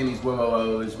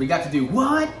whoa-oh-ohs. We got to do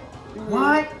what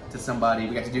to somebody.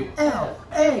 We got to do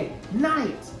L.A.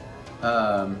 Knight.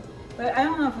 But I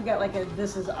don't know if we got like a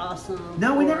This Is Awesome.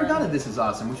 No, we never got a This Is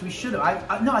Awesome, which we should have.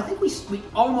 I think we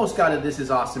almost got a This Is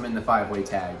Awesome in the 5-way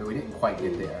tag, but we didn't quite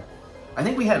get there. I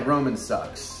think we had Roman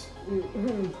Sucks.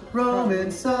 Roman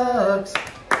Sucks.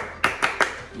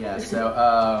 Yeah,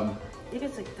 so, You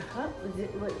guys like,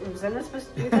 was I not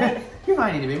supposed to do that? You're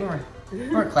fine, baby.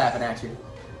 We're clapping at you.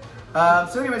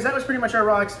 So anyways, that was pretty much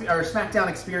our SmackDown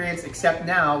experience, except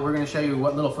now we're going to show you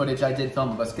what little footage I did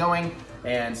film of us going,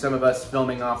 and some of us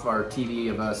filming off our TV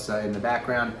of us in the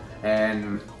background,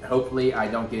 and hopefully I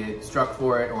don't get struck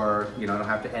for it, or, I don't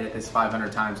have to edit this 500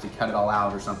 times to cut it all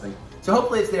out or something. So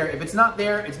hopefully it's there. If it's not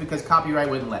there, it's because copyright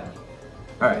wouldn't let me.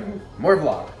 All right, more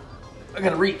vlog. I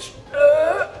gotta reach.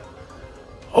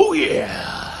 Oh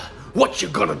yeah! What you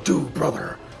gonna do,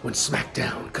 brother, when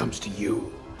SmackDown comes to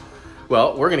you?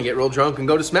 Well, we're gonna get real drunk and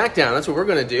go to SmackDown. That's what we're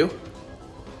gonna do.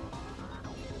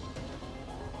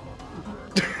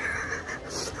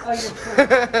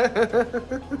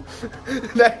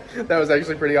 that was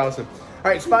actually pretty awesome. All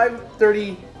right, it's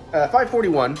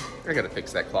 5:41. I gotta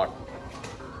fix that clock.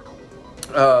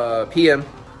 PM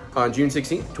on June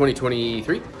 16th,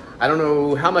 2023. I don't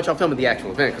know how much I'll film at the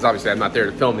actual event, because obviously I'm not there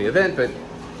to film the event, and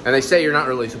they say you're not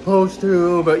really supposed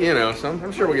to, but so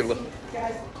I'm sure we'll get a little.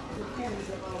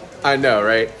 I know,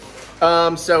 right?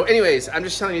 So anyways, I'm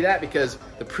just telling you that because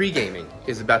the pre-gaming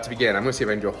is about to begin. I'm gonna see if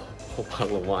I can do a whole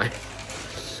bottle of wine.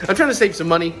 I'm trying to save some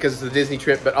money because it's the Disney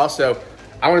trip, but also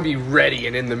I want to be ready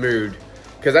and in the mood.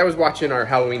 Because I was watching our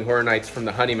Halloween Horror Nights from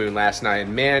the honeymoon last night,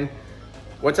 and man,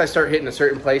 once I start hitting a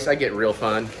certain place, I get real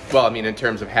fun. Well, I mean, in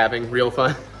terms of having real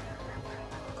fun.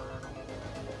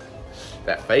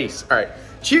 That face. All right,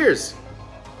 cheers.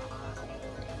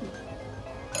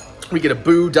 We get a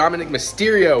Boo Dominic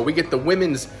Mysterio. We get the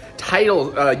women's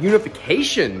title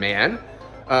unification, man.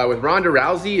 With Ronda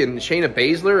Rousey and Shayna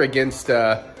Baszler against,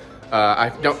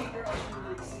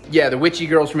 yeah, the witchy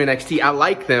girls from NXT. I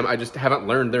like them, I just haven't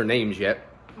learned their names yet.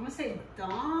 I'm gonna say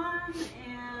Dawn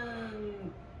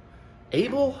and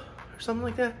Abel or something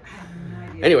like that. I have no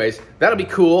idea. Anyways, that'll be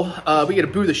cool. We get to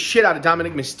boo the shit out of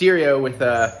Dominic Mysterio with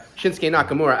Shinsuke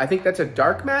Nakamura. I think that's a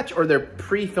dark match, or they're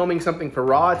pre-filming something for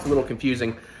Raw. It's a little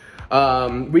confusing.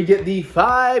 We get the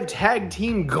 5 tag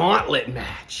team gauntlet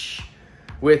match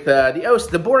with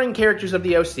the boring characters of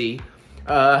the OC,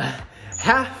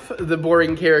 half the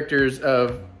boring characters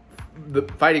of the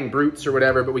Fighting Brutes or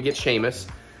whatever, but we get Sheamus.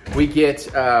 We get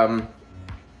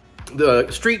the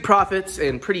Street Profits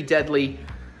and Pretty Deadly,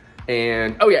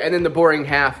 and oh yeah, and then the boring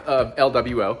half of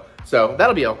LWO. So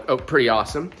that'll be pretty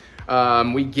awesome.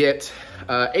 We get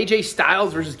AJ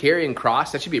Styles versus Karrion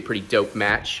Kross. That should be a pretty dope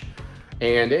match.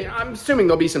 And I'm assuming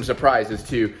there'll be some surprises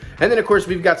too. And then of course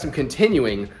we've got some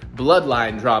continuing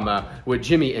bloodline drama with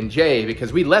Jimmy and Jay,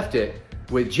 because we left it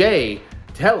with Jay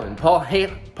telling Paul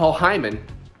Heyman,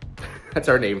 that's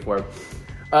our name for him,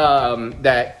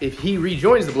 that if he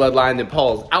rejoins the bloodline, then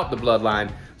Paul's out the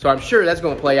bloodline. So I'm sure that's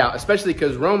going to play out, especially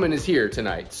because Roman is here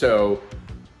tonight. So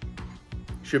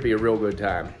should be a real good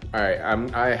time. All right,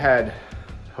 I had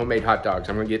homemade hot dogs.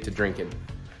 I'm going to get to drinking.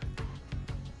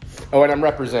 Oh, and I'm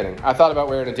representing. I thought about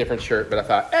wearing a different shirt, but I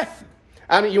thought,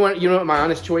 I mean, you know what my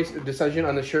honest decision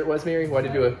on the shirt was, Mary? Why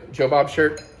to do a Joe Bob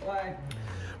shirt? Why?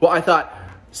 Well, I thought,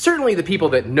 certainly the people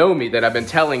that know me, that I've been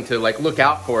telling to like look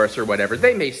out for us or whatever,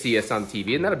 they may see us on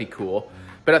TV, and that'll be cool.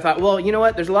 But I thought, well, you know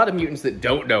what? There's a lot of mutants that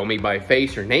don't know me by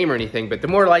face or name or anything, but the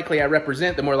more likely I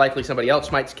represent, the more likely somebody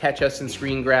else might catch us and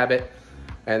screen grab it.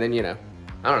 And then, you know,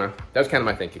 I don't know. That was kind of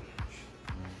my thinking.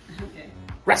 Okay.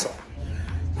 Wrestle.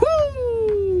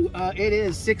 Woo! It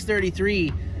is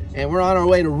 6:33, and we're on our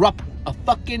way to Rupp a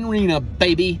fucking arena,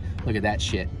 baby. Look at that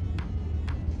shit.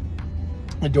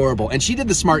 Adorable. And she did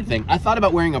the smart thing. I thought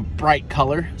about wearing a bright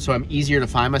color so I'm easier to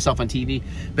find myself on TV,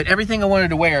 but everything I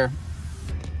wanted to wear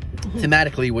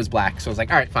thematically was black. So I was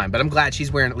like, all right, fine. But I'm glad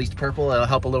she's wearing at least purple. It'll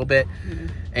help a little bit.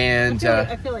 And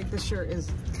I feel like this shirt is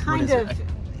kind of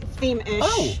theme-ish.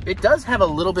 Oh, it does have a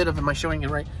little bit of, am I showing it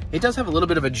right? It does have a little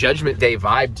bit of a Judgment Day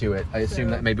vibe to it. I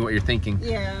assume that may be what you're thinking.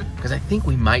 Yeah. Because I think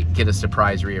we might get a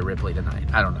surprise Rhea Ripley tonight.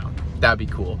 I don't know. That'd be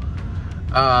cool.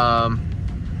 My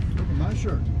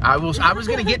shirt. I was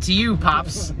gonna get to you,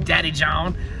 Pops, Daddy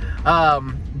John.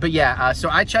 But yeah, so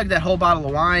I chugged that whole bottle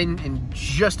of wine in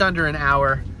just under an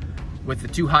hour with the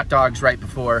 2 hot dogs right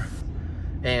before.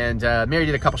 And Mary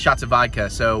did a couple shots of vodka.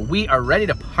 So we are ready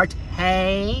to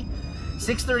partay.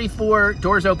 6:34,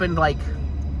 doors opened like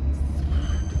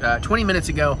 20 minutes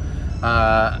ago.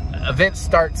 Event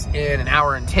starts in an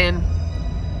hour and 10.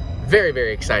 Very,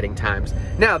 very exciting times.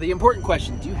 Now, the important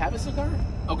question, do you have a cigar?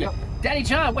 Okay. Yep. Daddy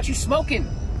John, what you smoking?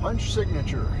 Punch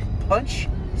Signature. Punch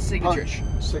Signature. Punch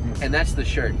Signature. And that's the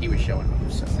shirt he was showing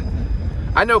me. So.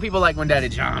 I know people like when Daddy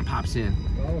John pops in.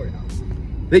 Oh, yeah.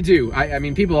 They do. I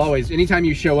mean, people always, anytime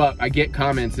you show up, I get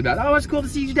comments about, oh, it's cool to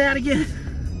see your dad again.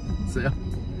 So,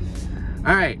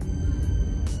 all right.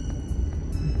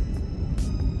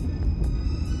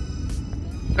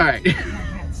 All right. My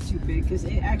hat's too big because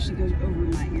it actually goes over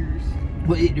my ears.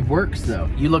 Well, it works though.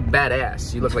 You look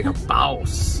badass. You look like a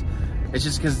boss. It's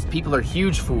just because people are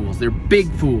huge fools. They're big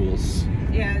fools.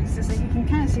 Yeah, it's just like you can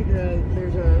kind of see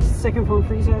there's a second foam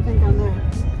freezer, I think, on there.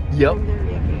 Yep.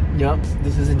 Yep.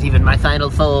 This isn't even my final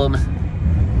foam.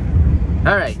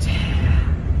 All right.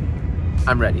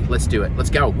 I'm ready. Let's do it. Let's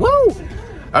go. Woo!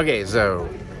 Okay, so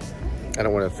I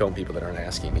don't want to film people that aren't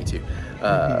asking me to.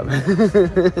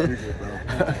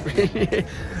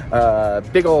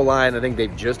 Big old line. I think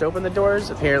they've just opened the doors.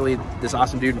 Apparently, this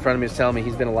awesome dude in front of me is telling me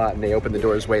he's been a lot, and they opened the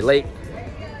doors way late.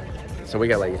 So we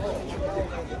got like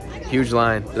a huge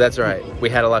line. But that's all right. We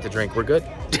had a lot to drink. We're good.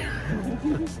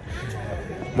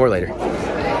 More later.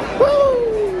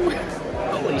 Woo!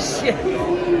 Holy shit!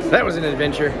 That was an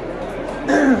adventure.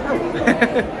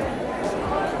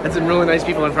 Had some really nice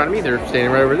people in front of me. They're standing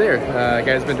right over there.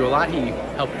 Guy's been to a lot. He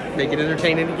helped make it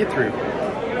entertaining to get through.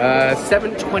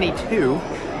 7:22.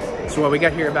 So we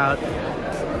got here about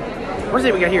What is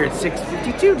it we got here? It's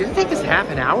 6:52. Did it take us half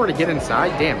an hour to get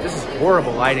inside? Damn, this is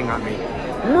horrible lighting on me.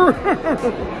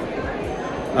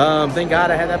 Thank God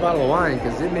I had that bottle of wine,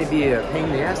 because it may be a pain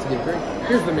in the ass to get a drink.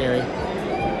 Here's the Mary.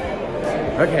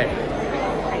 Okay.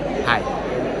 Hi.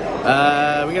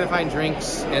 We're gonna find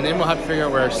drinks, and then we'll have to figure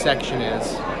out where our section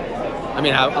is. I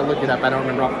mean, I'll look it up. I don't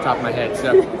remember off the top of my head.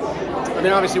 So, I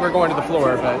mean, obviously we're going to the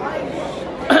floor, but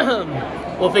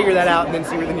we'll figure that out and then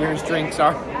see where the nearest drinks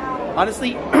are.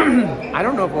 Honestly, I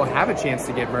don't know if we'll have a chance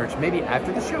to get merch. Maybe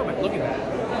after the show, but look at that.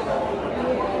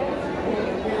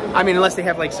 I mean, unless they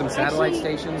have like some satellite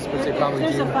stations, which they probably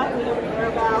do. There's a button we don't care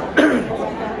about.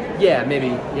 Yeah, maybe.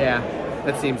 Yeah,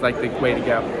 that seems like the way to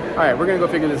go. All right, we're gonna go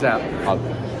figure this out.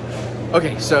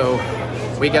 Okay, so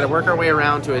we got to work our way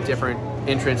around to a different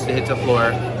entrance to hit the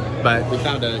floor, but we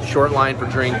found a short line for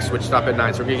drinks, which stop at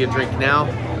 9. So we're gonna get a drink now,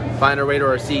 find our way to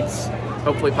our seats,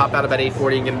 hopefully pop out about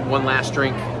 8:40 and get one last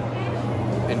drink.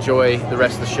 Enjoy the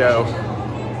rest of the show.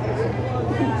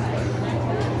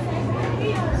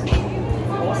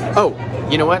 Oh,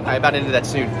 you know what? I about ended that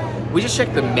soon. We just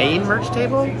checked the main merch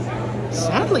table.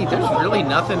 Sadly, there's really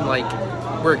nothing like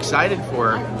we're excited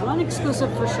for. One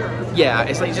exclusive for sure. Yeah,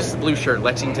 it's like just the blue shirt,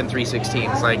 Lexington 316.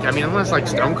 It's like, I mean, unless like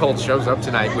Stone Cold shows up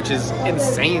tonight, which is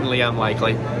insanely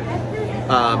unlikely.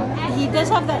 He does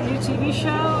have that new TV show,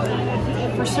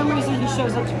 and for some reason he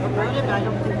shows up to promote it, but I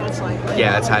don't think that's likely.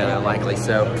 Yeah, it's highly unlikely.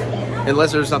 So,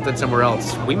 unless there's something somewhere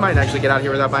else, we might actually get out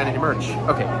here without buying any merch.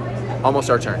 Okay, almost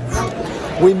our turn.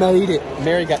 We made it.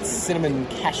 Mary got cinnamon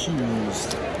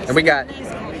cashews, and we got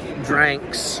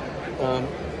drinks.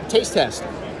 Taste test.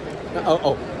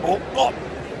 Oh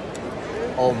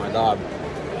my God.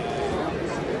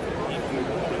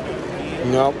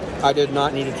 Nope, I did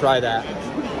not need to try that.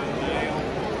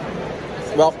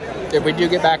 Well, if we do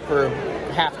get back for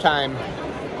halftime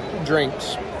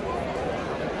drinks,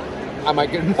 I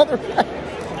might get another pack.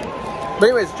 But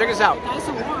anyways, check this out. Nice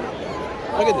and warm.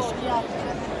 Look at this. Yeah.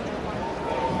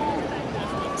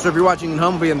 So if you're watching at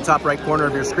home, it'll be in the top right corner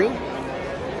of your screen.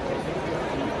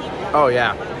 Oh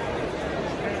yeah.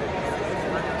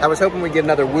 I was hoping we'd get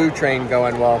another woo train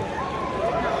going. Well,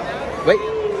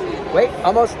 wait,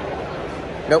 almost.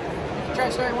 Nope. Try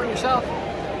starting one yourself.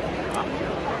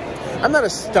 I'm not a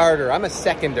starter, I'm a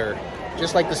seconder.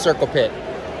 Just like the circle pit.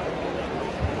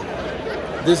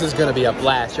 This is gonna be a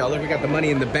blast, y'all. Look, we got the money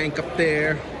in the bank up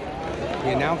there. The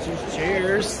announcers'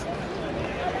 chairs.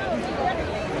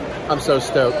 I'm so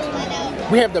stoked.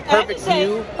 We have the perfect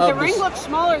view of the ring looks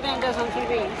smaller than it does on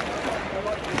TV.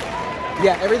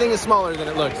 Yeah, everything is smaller than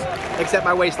it looks, except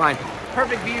my waistline.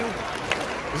 Perfect view.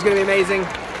 It's gonna be amazing.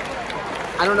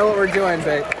 I don't know what we're doing,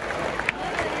 but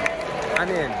I'm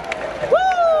in. Woo!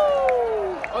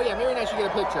 Oh yeah, Mary and I should get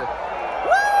a picture.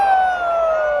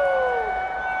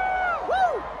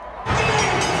 Woo!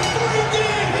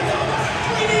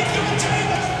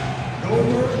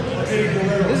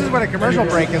 This is what a commercial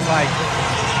break is like.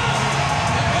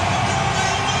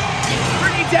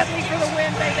 Pretty deadly for the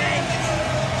win, baby!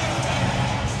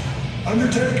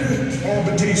 Undertaker or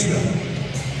Batista?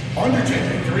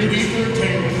 Undertaker, 3D for a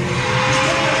table.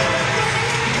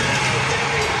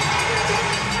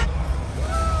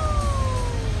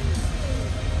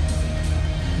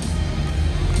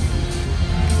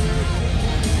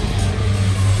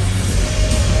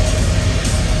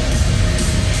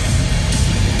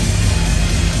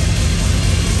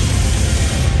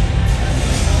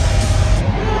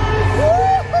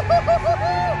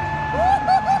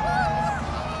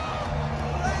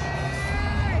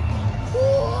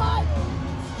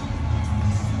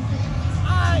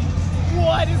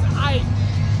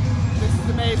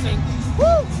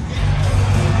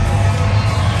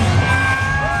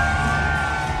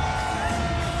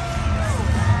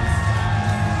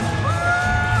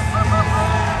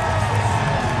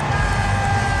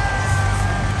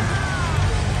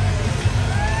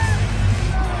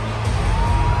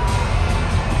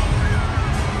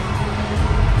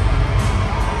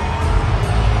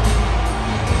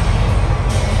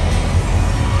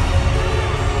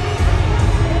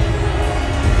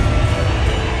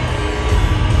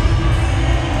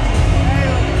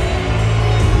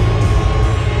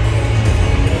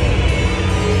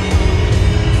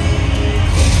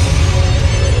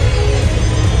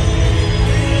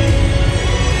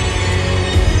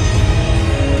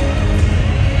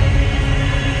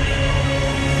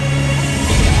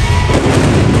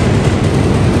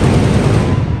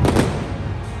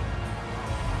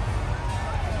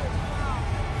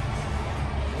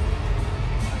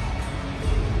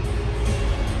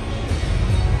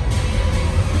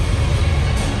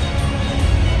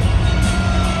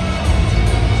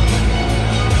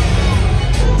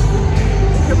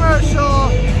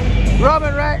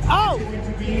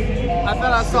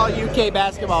 2K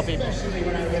basketball people. Especially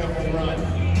when I get up and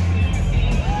run.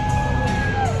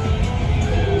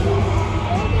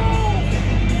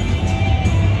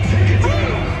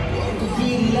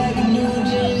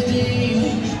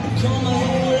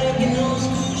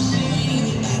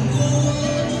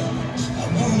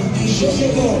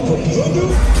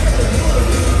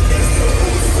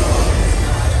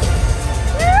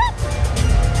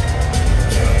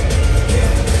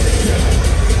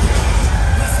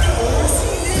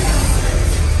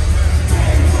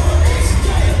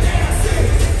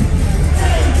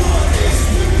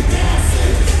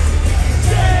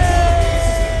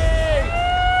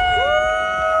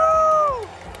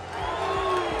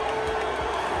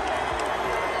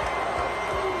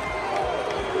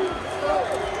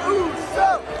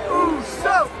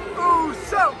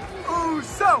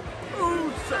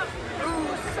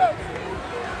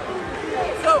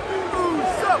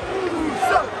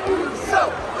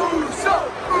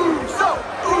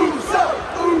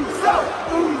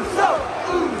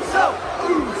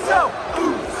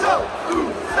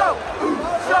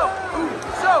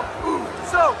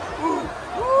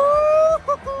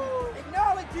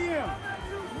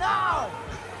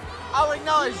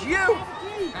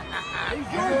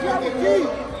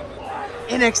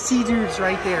 NXT dudes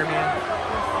right there, man.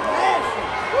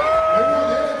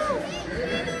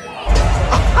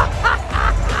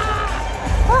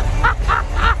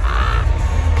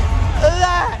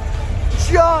 That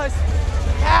just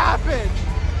happened.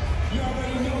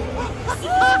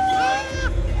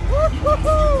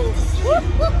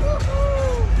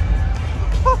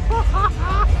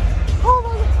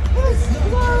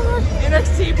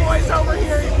 NXT boys over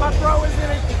here. My bro is in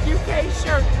a UK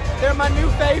shirt. They're my new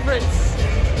favorites.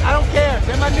 I don't care.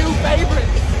 They're my new favorites.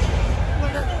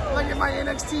 Look at my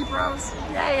NXT bros.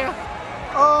 Yeah.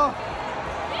 Oh.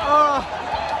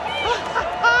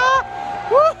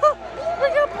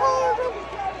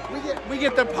 We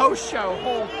get the post show.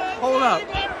 Hold up.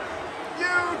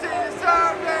 You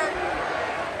deserve it.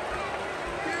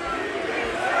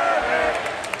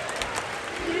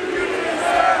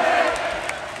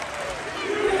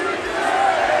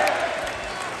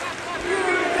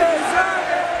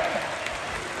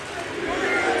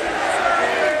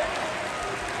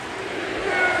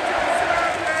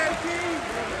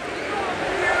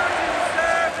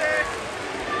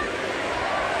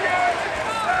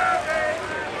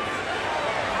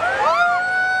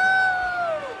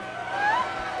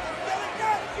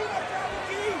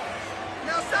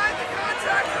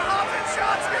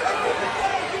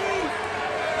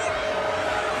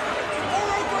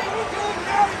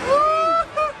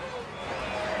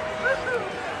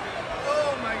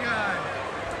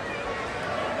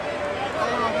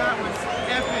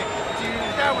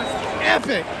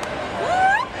 Epic!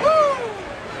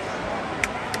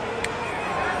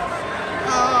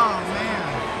 Oh man!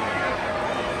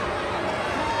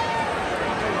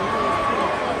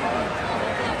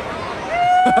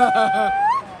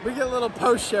 We get a little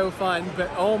post-show fun,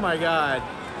 but oh my god!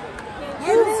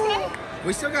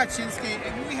 We still got Shinsuke,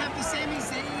 and we have the Sami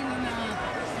Zayn and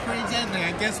Pretty Deadly.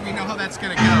 I guess we know how that's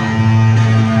gonna go.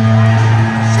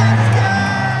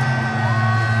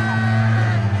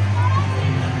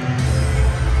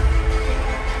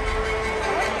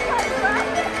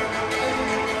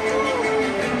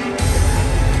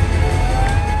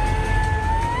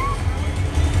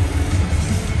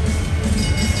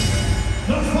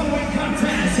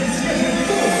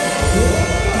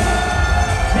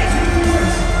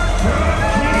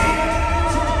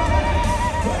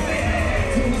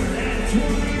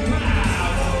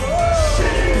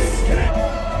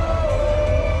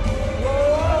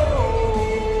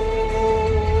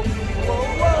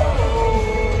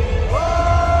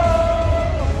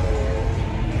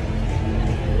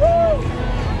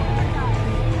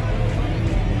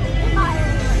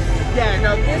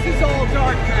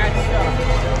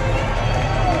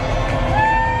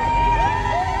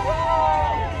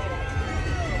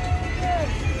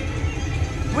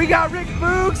 We got Rick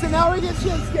Boogs, and now we get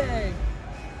Shinsuke.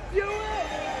 Do it!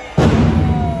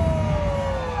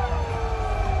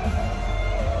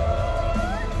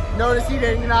 Notice he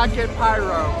did not get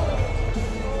pyro.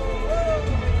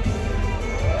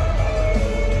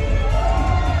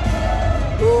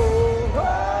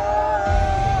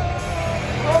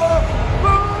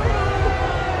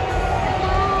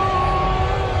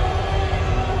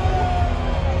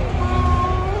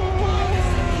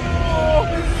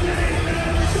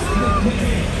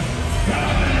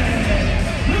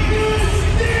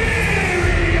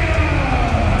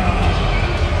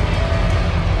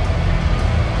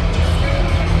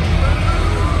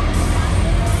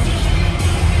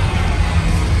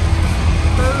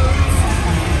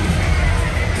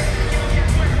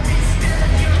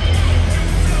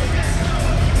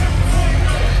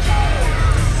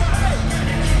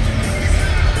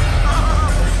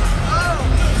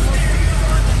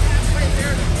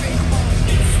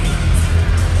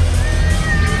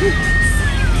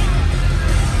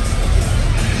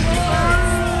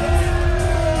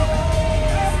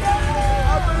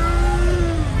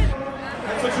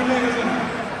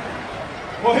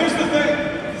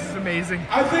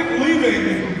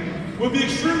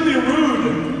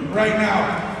 right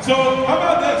now. So how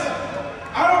about this?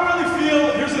 I don't really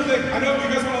feel, here's the thing, I know you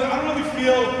guys want to, I don't really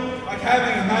feel like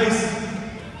having a nice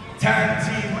tag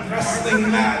team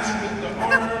wrestling match with the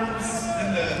arms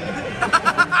and the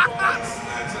body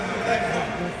slams and the leg.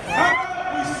 How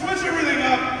about we switch everything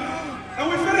up and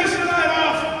we finish the night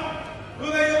off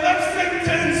with a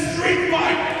Lexington street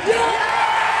fight? Yeah!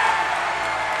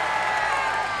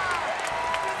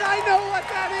 I know what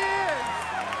that is!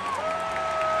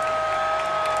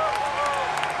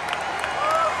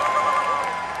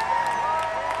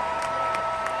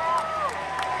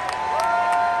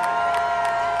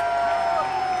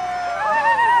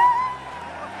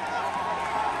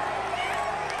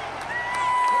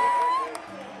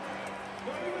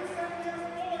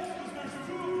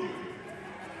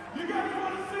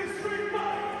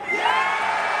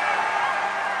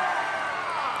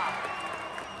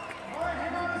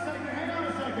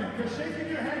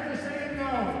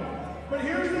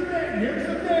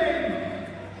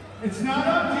 It's not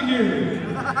up to you.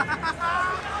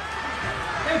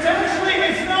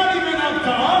 It's not even up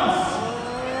to us.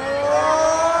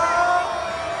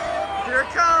 Here it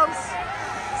comes.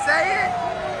 Say it.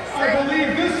 I believe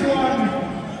this one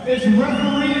is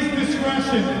referee's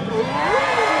discretion. Oh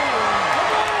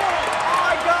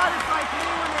my God, it's like me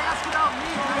when they ask about me,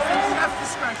 it's chef's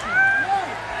discretion.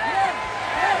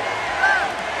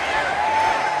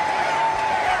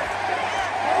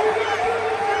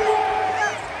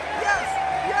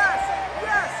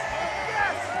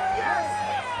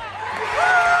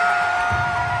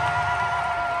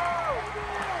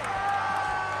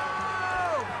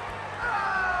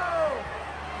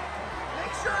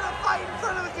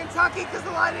 Because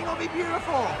the lighting will be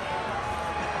beautiful.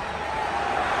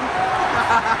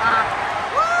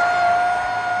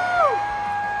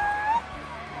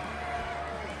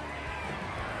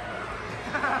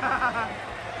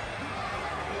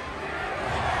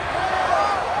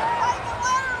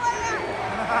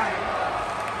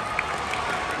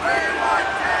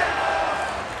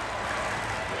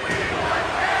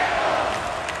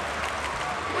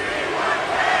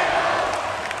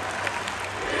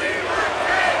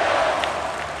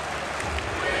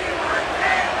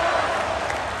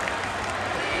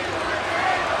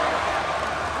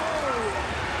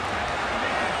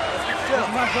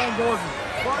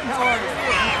 How are you?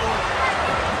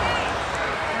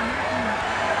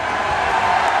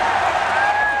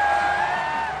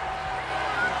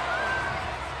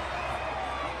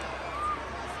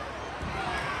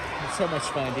 It's so much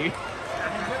fun, dude.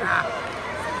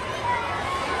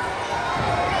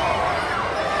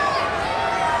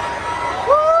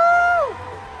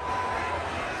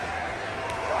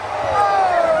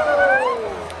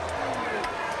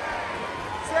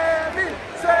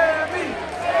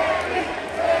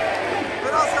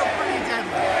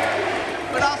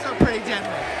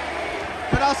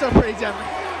 Also pretty deadly.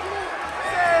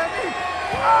 Sammy!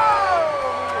 Oh!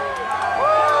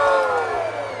 Woo!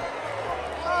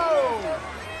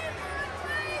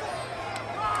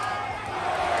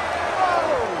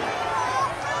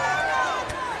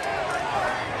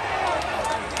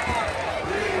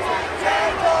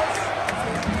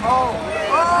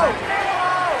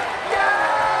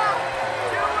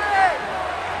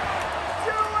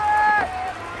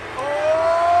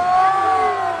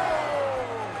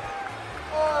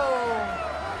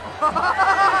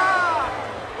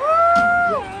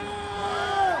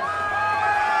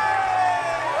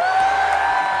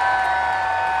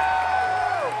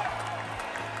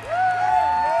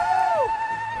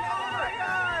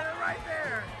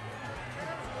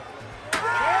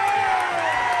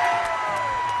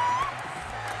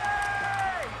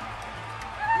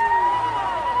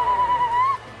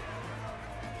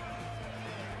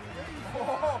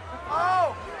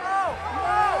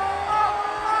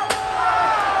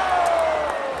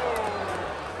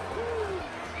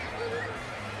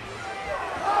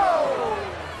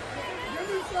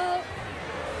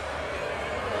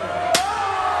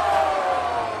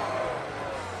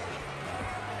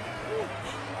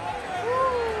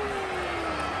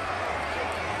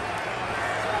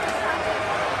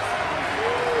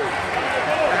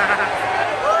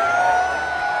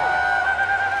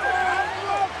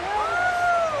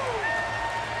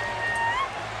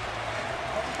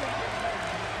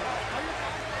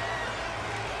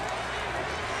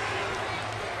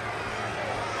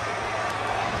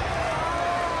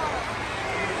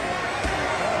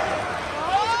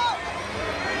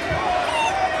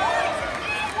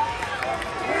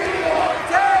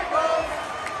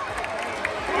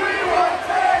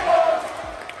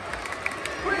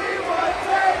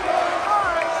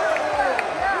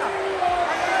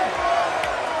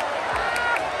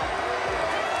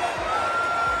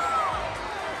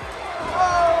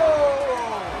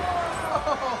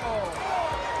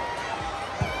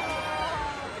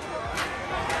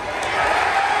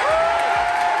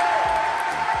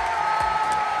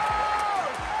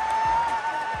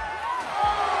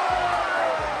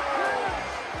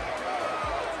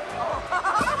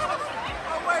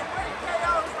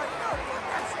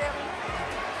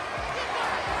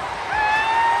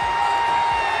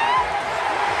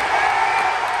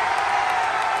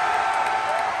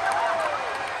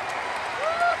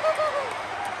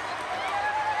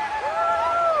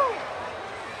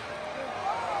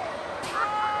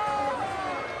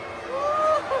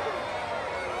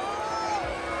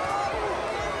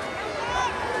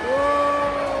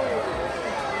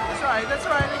 right. That's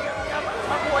right.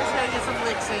 My boys gotta get some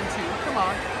licks in too. Come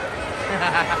on.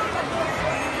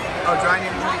 Oh, do I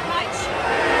need to drink? Not much.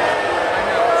 I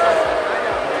know. Trust me. I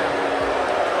know.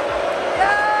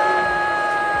 Yeah!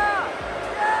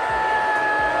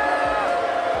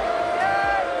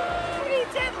 Pretty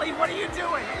deadly. What are you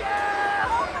doing? Yeah!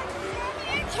 Oh my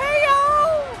God! KO!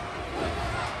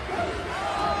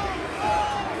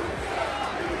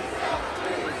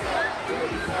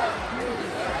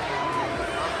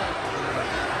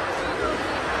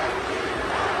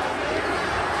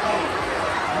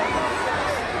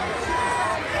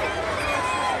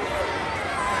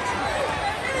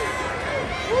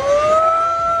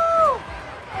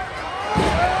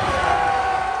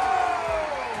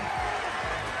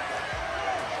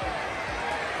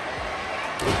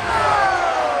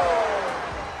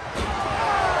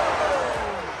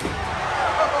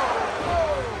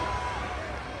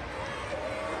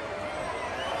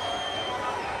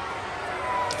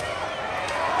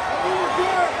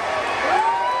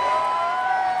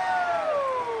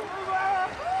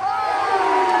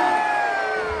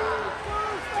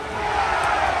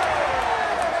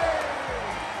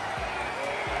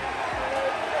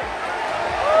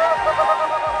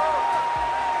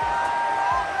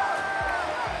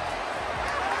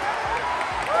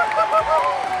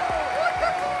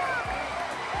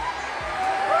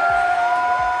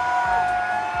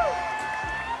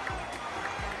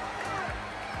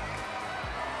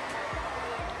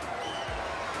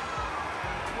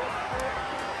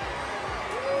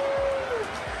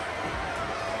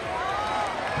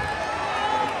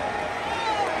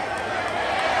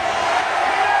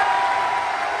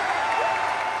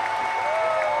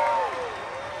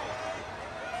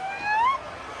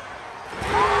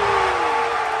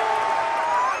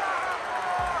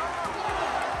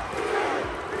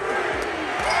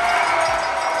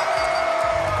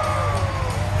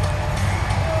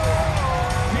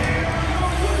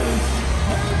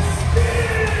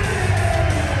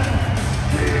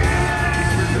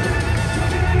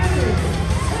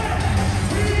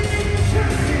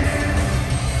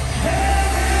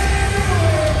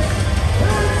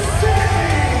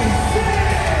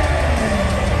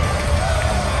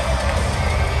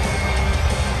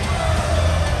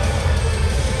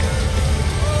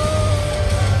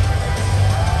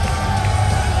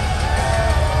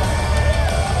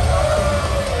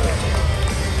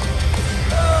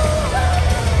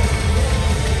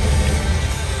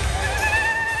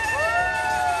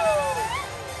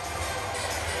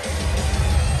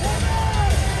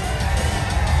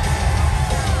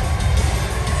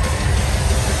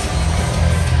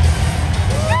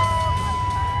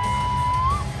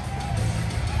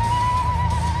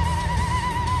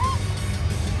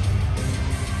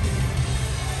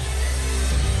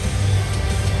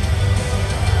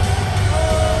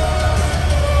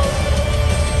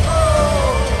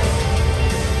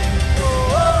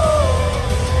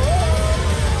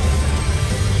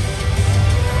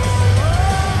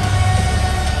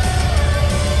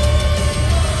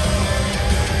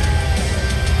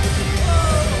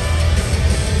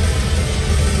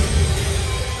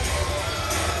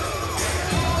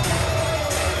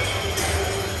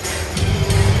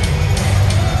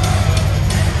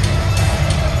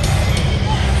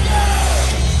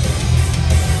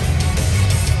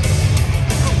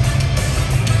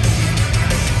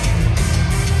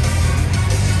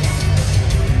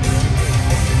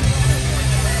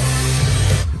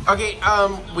 Okay,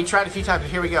 we tried a few times,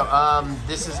 but here we go.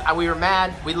 This is, we were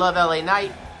mad. We love LA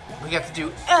Night. We got to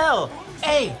do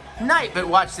LA Night, but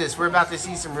watch this. We're about to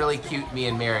see some really cute me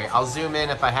and Mary. I'll zoom in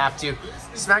if I have to.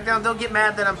 Smackdown, don't get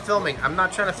mad that I'm filming. I'm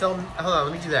not trying to film. Hold on,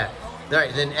 let me do that. All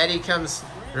right, then Eddie comes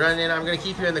running in. I'm going to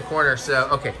keep you in the corner, so,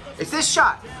 okay. It's this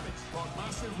shot.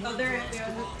 Oh, they're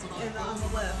on the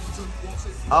left.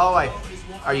 Oh,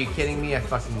 are you kidding me? I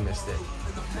fucking missed it.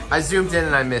 I zoomed in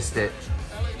and I missed it.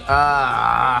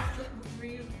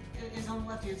 It's on the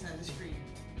left-hand side of the screen,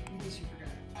 in case you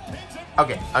forgot.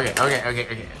 Okay.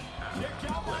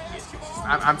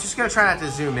 I'm just gonna try not to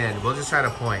zoom in. We'll just try to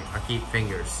point. I'll keep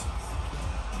fingers.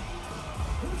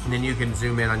 And then you can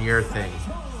zoom in on your thing.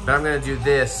 But I'm gonna do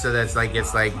this so that's like,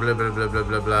 it's like blah, blah, blah, blah,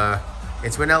 blah, blah.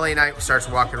 It's when LA Knight starts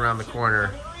walking around the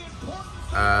corner.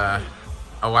 Oh,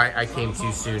 I came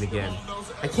too soon again.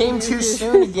 I came too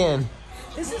soon again.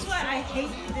 This is why I hate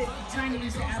trying to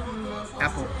use the Apple remote.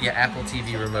 Apple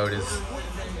TV remote is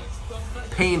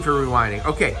pain for rewinding.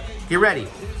 Okay, get ready.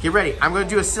 Get ready. I'm going to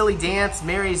do a silly dance.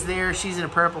 Mary's there. She's in a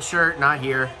purple shirt. Not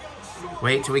here.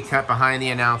 Wait till we cut behind the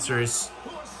announcers.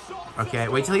 Okay,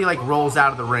 wait till he like rolls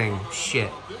out of the ring.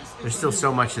 Shit. There's still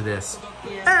so much of this.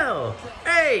 LA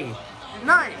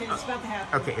Nice. Okay, it's about to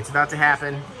happen. Okay, it's about to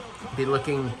happen. Be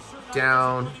looking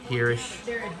down here-ish.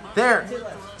 There.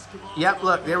 Yep,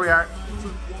 look, there we are.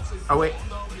 Oh, wait.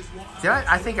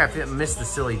 I think I missed the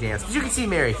silly dance. But you can see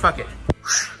Mary. Fuck it.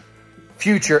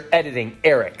 Future editing,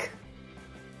 Eric.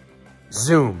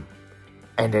 Zoom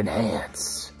and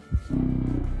enhance.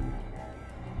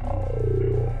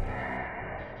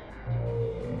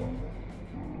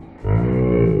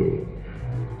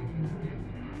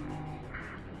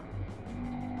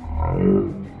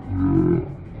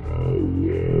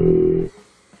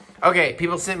 Okay,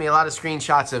 people sent me a lot of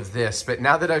screenshots of this, but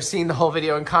now that I've seen the whole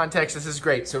video in context, this is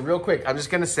great. So real quick, I'm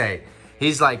just gonna say,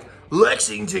 he's like,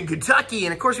 Lexington, Kentucky,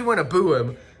 and of course we wanna boo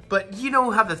him, but you know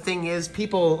how the thing is,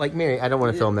 people, like Mary, I don't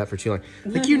wanna film that for too long.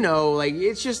 Like, you know, like,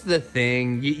 it's just the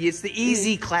thing. It's the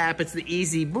easy clap, it's the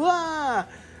easy blah.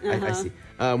 I see.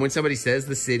 When somebody says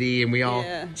the city and we all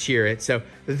cheer it. So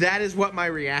that is what my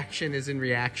reaction is in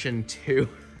reaction to.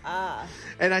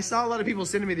 And I saw a lot of people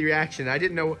sending me the reaction. I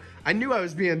didn't know, I knew I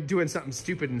was doing something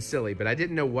stupid and silly, but I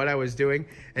didn't know what I was doing.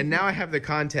 And now I have the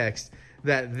context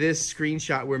that this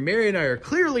screenshot where Mary and I are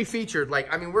clearly featured,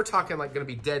 like, I mean, we're talking like gonna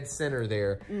be dead center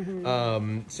there.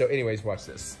 So anyways, watch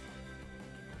this.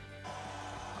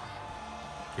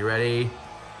 You ready?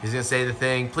 He's gonna say the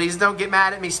thing. Please don't get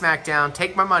mad at me, Smackdown.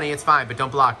 Take my money, it's fine, but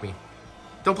don't block me.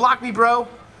 Don't block me, bro. All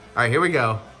right, here we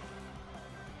go.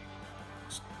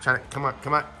 Trying to, come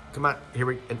on. Here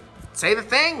we, and say the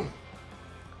thing.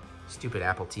 Stupid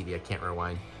Apple TV, I can't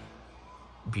rewind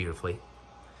beautifully.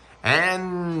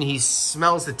 And he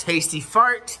smells the tasty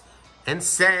fart and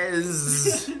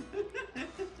says,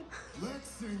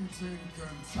 Lexington,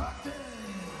 Kentucky.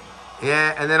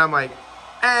 yeah, and then I'm like,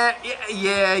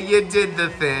 yeah, you did the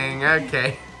thing,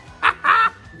 okay.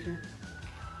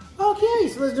 Okay,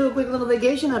 so let's do a quick little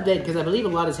vacation update because I believe a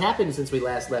lot has happened since we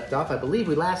last left off. I believe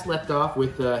we last left off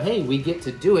with, hey, we get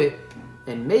to do it,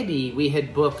 and maybe we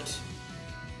had booked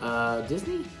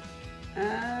Disney?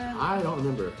 I don't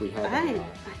remember if we had that. I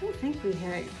don't think we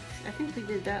had. I think we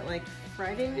did that like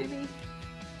Friday maybe?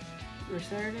 Or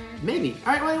Saturday? Maybe.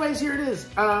 All right, well, anyways, here it is.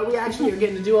 We actually are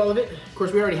getting to do all of it. Of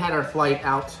course, we already had our flight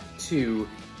out to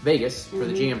Vegas for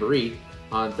the Jamboree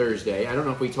on Thursday. I don't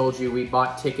know if we told you we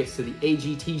bought tickets to the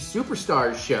AGT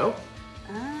Superstars show.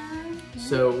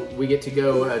 So we get to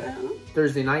go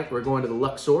Thursday night. We're going to the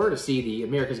Luxor to see the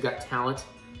America's Got Talent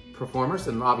performers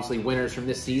and obviously winners from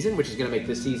this season, which is going to make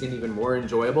this season even more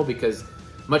enjoyable because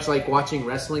much like watching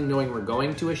wrestling, knowing we're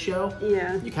going to a show,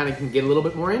 you kind of can get a little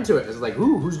bit more into it. It's like,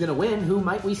 ooh, who's going to win? Who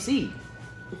might we see?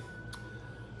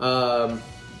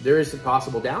 There is some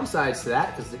possible downsides to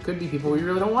that because there could be people we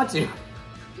really don't want to.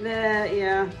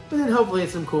 Yeah. But then hopefully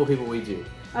it's some cool people we do.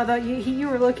 Although you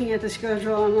were looking at the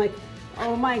schedule, I'm like,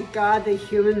 oh my God, the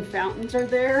human fountains are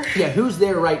there. Yeah, who's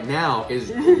there right now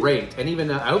is great. And even,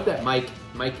 I hope that Mike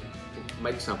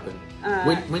something.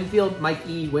 Mike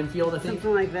E. Winfield, I think.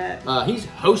 Something like that. He's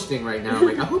hosting right now.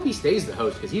 Like, I hope he stays the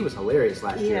host because he was hilarious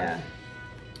last year.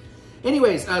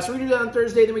 Anyways, so we do that on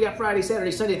Thursday, then we got Friday,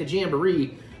 Saturday, Sunday at the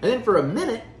Jamboree. And then for a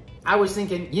minute, I was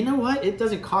thinking, you know what? It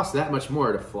doesn't cost that much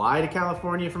more to fly to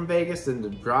California from Vegas than to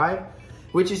drive.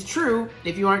 Which is true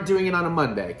if you aren't doing it on a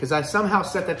Monday. Because I somehow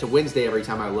set that to Wednesday every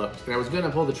time I looked. And I was going to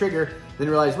pull the trigger, then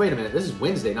realized, wait a minute, this is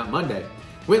Wednesday, not Monday.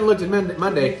 Went and looked at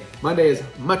Monday. Monday is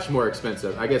much more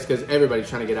expensive. I guess because everybody's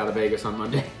trying to get out of Vegas on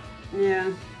Monday.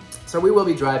 Yeah. So we will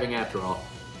be driving after all.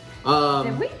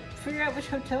 Did we figure out which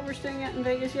hotel we're staying at in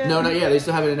Vegas yet? No, not yet. They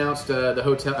still haven't announced the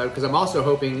hotel. Because I'm also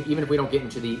hoping, even if we don't get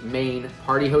into the main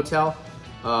party hotel,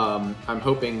 I'm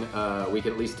hoping we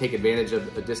can at least take advantage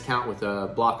of a discount with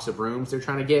blocks of rooms they're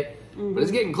trying to get. But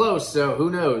it's getting close, so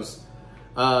who knows.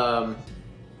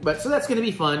 But so that's going to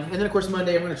be fun. And then, of course,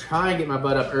 Monday, I'm going to try and get my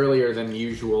butt up earlier than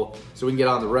usual so we can get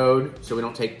on the road so we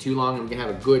don't take too long and we can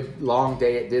have a good, long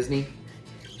day at Disney.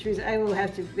 Which means I will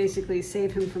have to basically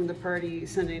save him from the party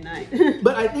Sunday night.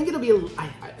 But I think it'll be,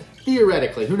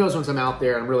 theoretically, who knows once I'm out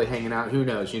there and I'm really hanging out, who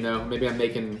knows, you know? Maybe I'm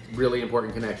making really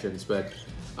important connections, but,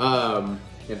 and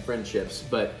friendships.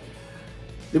 But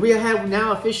we have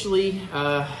now officially,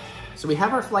 so we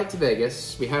have our flight to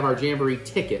Vegas. We have our Jamboree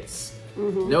tickets.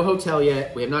 No hotel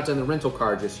yet. We have not done the rental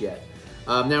car just yet.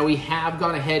 Now we have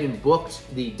gone ahead and booked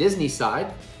the Disney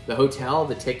side, the hotel,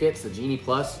 the tickets, the Genie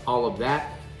Plus, all of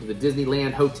that. The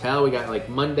Disneyland hotel, we got like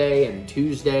Monday and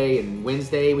Tuesday and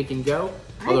Wednesday we can go.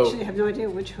 I actually have no idea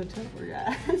which hotel we're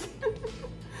at.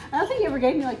 I don't think you ever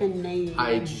gave me like a name.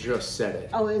 I just said it.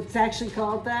 Oh, it's actually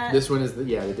called that? This one is the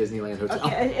Disneyland hotel.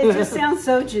 Okay, it just sounds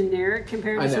so generic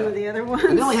compared to some of the other ones.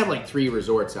 And they only have like 3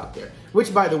 resorts out there.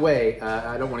 Which, by the way,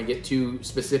 I don't want to get too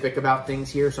specific about things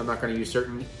here, so I'm not going to use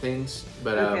certain things.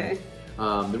 But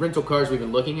The rental cars we've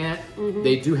been looking at,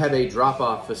 they do have a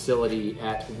drop-off facility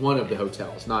at one of the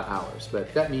hotels, not ours.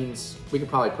 But that means we can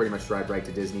probably pretty much drive right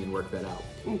to Disney and work that out.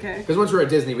 Okay. Because once we're at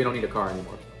Disney, we don't need a car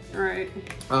anymore. All right.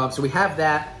 So we have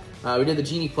that. We did the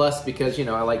Genie Plus because, you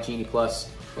know, I like Genie Plus,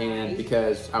 and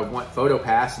because I want Photo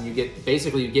Pass, and you get,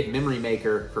 basically you get Memory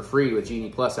Maker for free with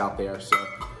Genie Plus out there.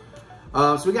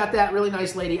 So we got that really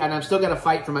nice lady, and I'm still got to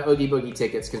fight for my Oogie Boogie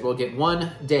tickets because we'll get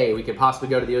one day we could possibly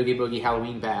go to the Oogie Boogie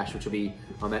Halloween Bash, which will be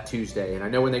on that Tuesday. And I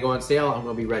know when they go on sale, I'm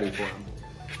going to be ready for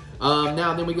them.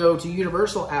 Now, then we go to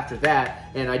Universal after that,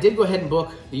 and I did go ahead and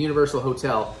book the Universal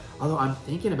Hotel, although I'm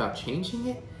thinking about changing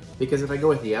it because if I go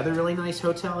with the other really nice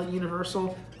hotel at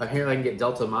Universal, apparently I can get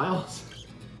Delta miles.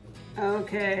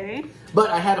 Okay. But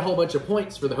I had a whole bunch of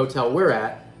points for the hotel we're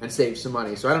at and saved some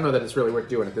money, so I don't know that it's really worth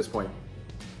doing at this point.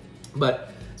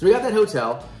 But, so we got that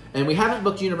hotel, and we haven't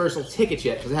booked Universal tickets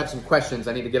yet because I have some questions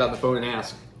I need to get on the phone and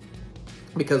ask.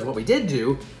 Because what we did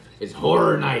do is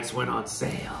Horror Nights went on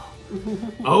sale.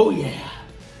 Oh yeah.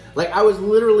 Like, I was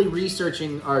literally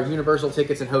researching our Universal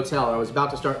tickets and hotel, and I was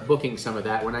about to start booking some of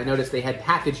that when I noticed they had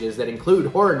packages that include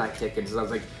Horror Night tickets. And I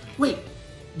was like, wait,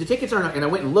 the tickets are not, and I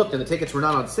went and looked and the tickets were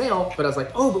not on sale, but I was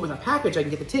like, oh, but with a package I can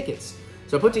get the tickets.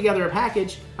 So I put together a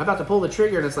package, I'm about to pull the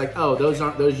trigger, and it's like, oh, those,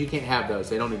 you can't have those,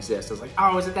 they don't exist. I was like,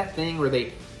 oh, is it that thing where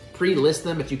they pre-list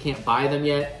them but you can't buy them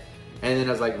yet? And then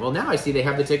I was like, well, now I see they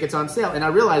have the tickets on sale. And I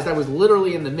realized I was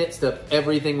literally in the midst of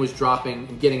everything was dropping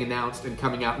and getting announced and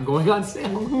coming out and going on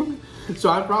sale.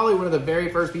 So I'm probably one of the very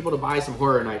first people to buy some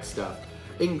Horror Night stuff,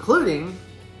 including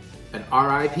an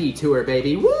RIP tour,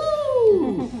 baby.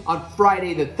 Woo! On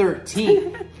Friday the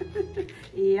 13th.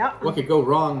 Yep. What could go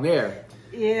wrong there?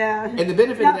 Yeah. And the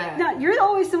benefit of that... Now, you're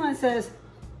always someone that says,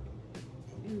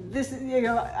 this, you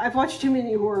know, I've watched too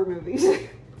many horror movies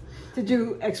to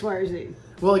do X, Y, or Z.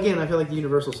 Well, again, I feel like the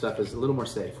Universal stuff is a little more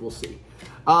safe. We'll see.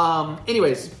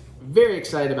 Anyways, very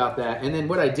excited about that. And then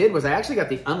what I did was I actually got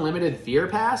the unlimited Fear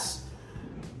Pass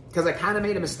because I kind of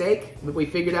made a mistake, but we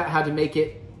figured out how to make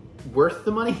it worth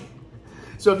the money.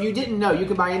 So if you didn't know, you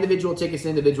can buy individual tickets to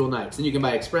individual nights. Then you can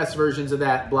buy express versions of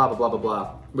that, blah, blah, blah, blah,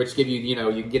 blah, which give you, you know,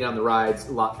 you can get on the rides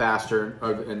a lot faster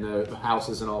and the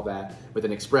houses and all that with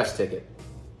an express ticket.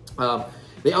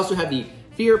 They also have the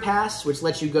Fear Pass, which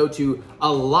lets you go to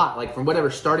a lot, like from whatever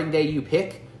starting day you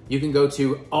pick, you can go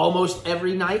to almost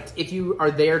every night if you are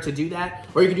there to do that.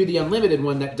 Or you can do the unlimited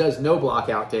one that does no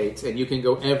blockout dates, and you can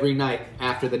go every night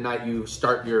after the night you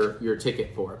start your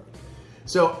ticket for.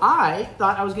 So I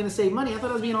thought I was going to save money. I thought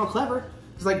I was being all clever.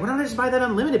 It's like, why don't I just buy that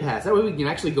unlimited pass? That way we can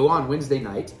actually go on Wednesday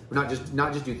night. Not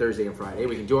just do Thursday and Friday.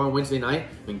 We can do it on Wednesday night.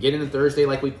 We can get in on Thursday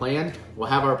like we planned. We'll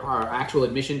have our actual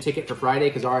admission ticket for Friday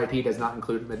because RIP does not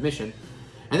include admission.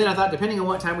 And then I thought, depending on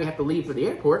what time we have to leave for the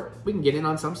airport, we can get in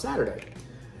on some Saturday.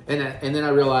 And then I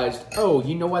realized, oh,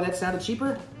 you know why that sounded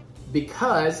cheaper?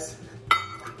 Because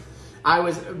I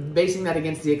was basing that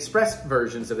against the express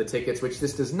versions of the tickets, which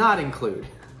this does not include.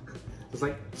 It's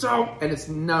like, so, and it's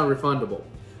non-refundable.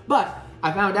 But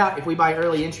I found out if we buy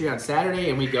early entry on Saturday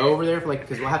and we go over there for like,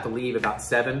 because we'll have to leave about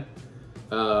 7.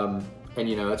 And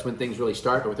you know, that's when things really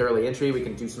start. But with early entry, we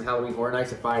can do some Halloween Horror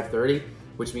Nights at 5:30,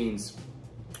 which means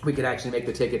we could actually make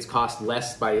the tickets cost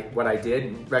less by what I did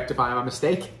and rectify my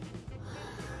mistake.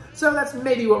 So that's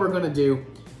maybe what we're gonna do.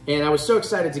 And I was so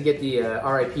excited to get the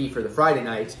RIP for the Friday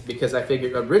night because I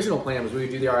figured original plan was we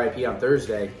would do the RIP on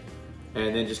Thursday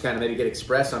and then just kind of maybe get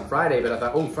express on Friday. But I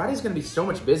thought, oh, Friday's gonna be so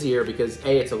much busier because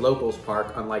A, it's a locals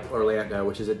park, unlike Orlando,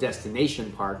 which is a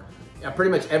destination park. Pretty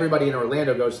much everybody in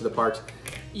Orlando goes to the parks.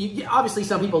 Obviously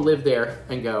some people live there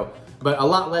and go, but a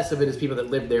lot less of it is people that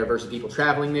live there versus people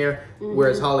traveling there.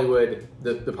 Whereas Hollywood,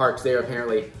 the parks there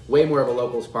apparently way more of a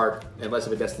locals park and less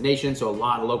of a destination. So a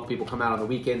lot of local people come out on the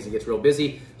weekends and it gets real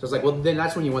busy. So it's like, well, then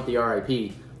that's when you want the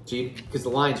RIP, because the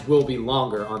lines will be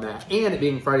longer on that. And it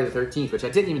being Friday the 13th, which I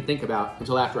didn't even think about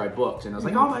until after I booked. And I was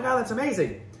like, oh my God, that's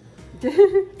amazing.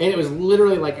 And it was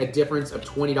literally like a difference of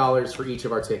 $20 for each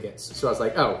of our tickets. So I was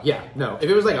like, oh yeah, no. If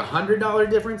it was like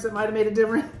 $100 difference, it might've made a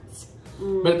difference.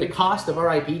 But at the cost of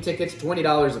RIP tickets,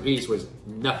 $20 a piece was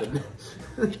nothing.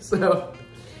 So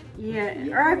yeah,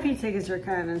 RIP tickets are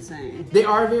kind of insane. They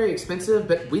are very expensive,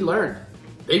 but we learned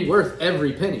they worth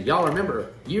every penny. Y'all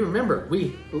remember,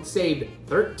 we saved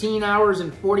 13 hours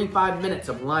and 45 minutes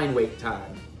of line wait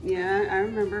time. Yeah, I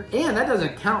remember. And that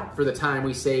doesn't count for the time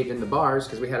we saved in the bars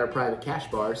because we had our private cash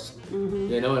bars,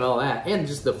 you know, and all that. And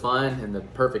just the fun and the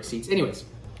perfect seats. Anyways,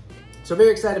 so very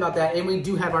excited about that. And we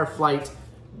do have our flight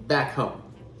back home.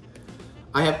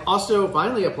 I have also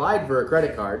finally applied for a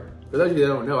credit card. For those of you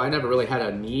that don't know, I never really had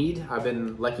a need. I've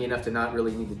been lucky enough to not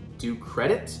really need to do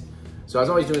credit. So I was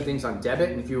always doing things on debit,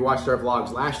 and if you watched our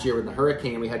vlogs last year with the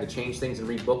hurricane, we had to change things and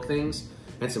rebook things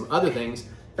and some other things.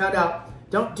 Found out,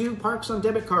 don't do parks on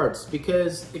debit cards,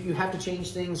 because if you have to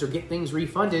change things or get things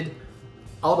refunded,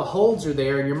 all the holds are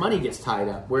there and your money gets tied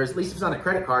up. Whereas at least if it's on a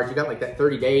credit card, you got like that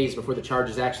 30 days before the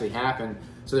charges actually happen.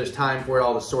 So there's time for it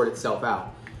all to sort itself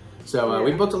out. So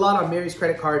we booked a lot on Mary's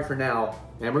credit card for now,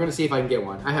 and we're gonna see if I can get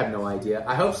one. I have no idea.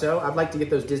 I hope so. I'd like to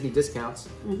get those Disney discounts.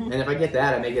 And if I get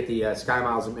that, I may get the Sky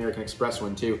Miles American Express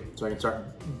one too, so I can start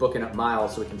booking up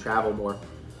miles so we can travel more.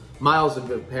 Miles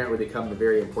have apparently become the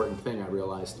very important thing, I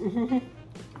realized.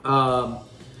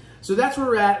 So that's where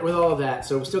we're at with all of that.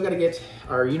 So we still got to get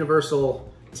our Universal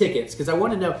tickets, because I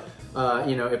want to know,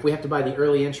 you know, if we have to buy the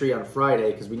early entry on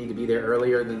Friday, because we need to be there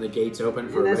earlier than the gates open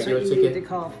for a regular ticket. That's what you need to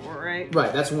call for, right?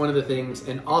 Right, that's one of the things.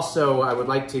 And also, I would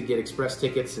like to get express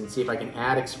tickets and see if I can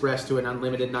add express to an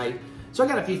unlimited night. So I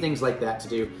got a few things like that to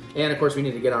do. And of course, we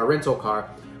need to get our rental car.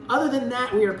 Other than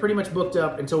that, we are pretty much booked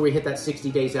up until we hit that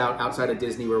 60 days out outside of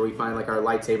Disney, where we find like our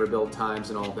lightsaber build times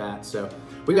and all of that. So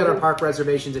we got our park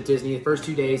reservations at Disney. The first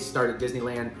 2 days start at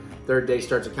Disneyland. Third day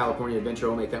starts at California Adventure.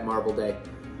 We'll make that Marble Day.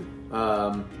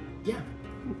 Yeah.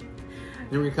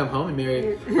 Then we're gonna come home and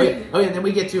marry. Oh yeah, and then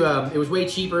we get to, it was way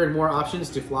cheaper and more options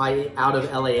to fly out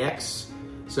of LAX.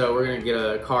 So we're gonna get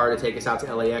a car to take us out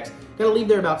to LAX. Gotta leave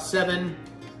there about 7.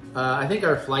 I think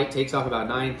our flight takes off about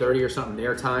 9:30 or something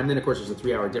their time. Then of course there's a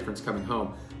 3-hour difference coming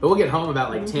home. But we'll get home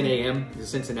about like 10 a.m. to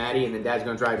Cincinnati, and then Dad's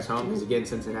gonna drive us home, because again,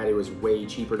 Cincinnati was way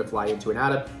cheaper to fly into and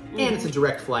out of, and it's a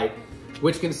direct flight,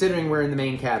 which, considering we're in the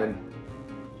main cabin,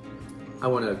 I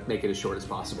want to make it as short as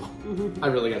possible. I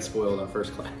really got spoiled on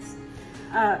first class.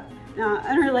 Now,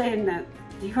 unrelated to that,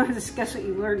 do you want to discuss what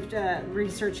you learned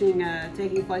researching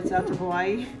taking flights out to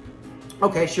Hawaii?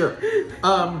 Okay, sure.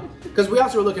 Because we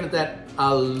also were looking at that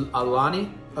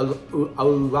Aulani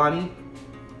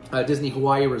Disney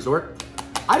Hawaii Resort.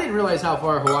 I didn't realize how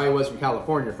far Hawaii was from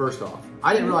California, first off.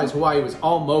 I didn't realize Hawaii was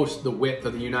almost the width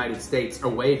of the United States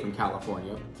away from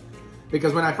California.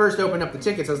 Because when I first opened up the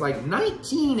tickets, I was like,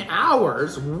 19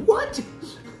 hours? What?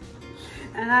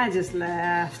 And I just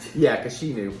laughed. Yeah, because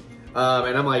she knew.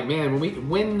 And I'm like, man,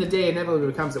 when the day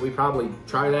inevitably comes that we probably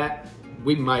try that,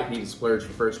 we might need to splurge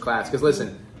for first class. Because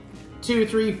listen, 2,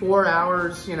 3, 4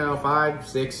 hours, you know, 5,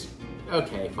 6,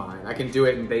 okay, fine. I can do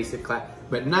it in basic class.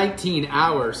 But 19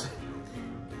 hours.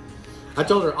 I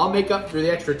told her, I'll make up for the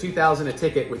extra $2,000 a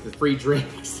ticket with the free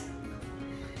drinks.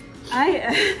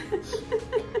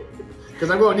 Because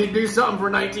I'm going to need to do something for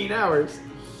 19 hours.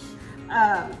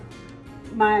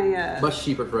 Much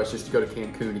cheaper for us just to go to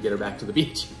Cancun to get her back to the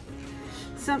beach.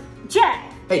 So,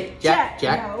 Jack! Hey, Jack.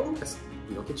 No.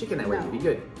 You don't get chicken that way, you'll be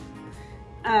good.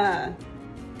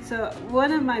 So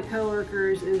one of my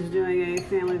coworkers is doing a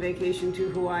family vacation to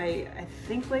Hawaii, I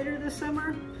think later this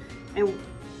summer. And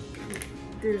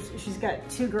she's got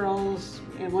 2 girls,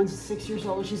 and one's 6 years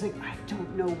old. She's like, I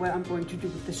don't know what I'm going to do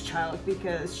with this child,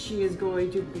 because she is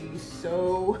going to be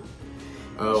so...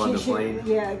 Oh, on the plane?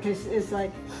 Yeah, because it's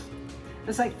like,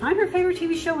 find her favorite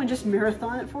TV show and just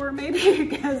marathon it for her, maybe,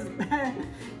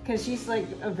 because she's like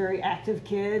a very active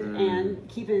kid, and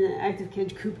keeping an active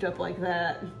kid cooped up like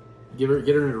that. Get her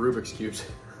into Rubik's Cubes.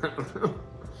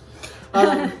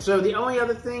 So the only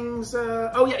other things,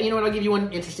 oh yeah, you know what, I'll give you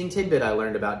one interesting tidbit I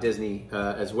learned about Disney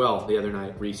as well the other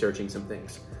night, researching some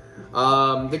things.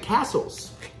 The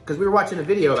castles, because we were watching a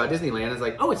video about Disneyland, and it's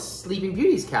like, oh, it's Sleeping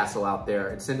Beauty's castle out there,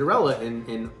 it's Cinderella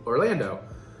in Orlando.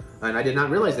 And I did not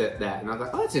realize that, and I was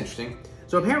like, oh, that's interesting.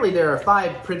 So apparently there are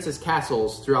 5 princess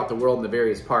castles throughout the world in the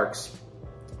various parks.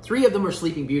 3 of them are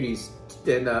Sleeping Beauties,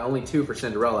 and only 2 for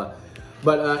Cinderella.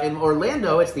 But in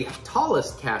Orlando, it's the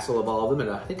tallest castle of all of them,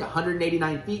 at I think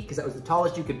 189 feet, because that was the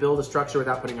tallest you could build a structure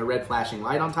without putting a red flashing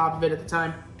light on top of it at the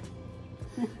time.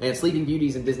 And Sleeping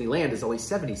Beauties in Disneyland is only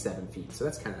 77 feet, so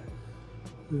that's kind of,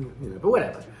 you know, but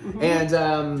whatever. And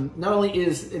not only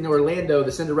is in Orlando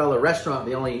the Cinderella restaurant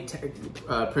the only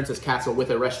princess castle with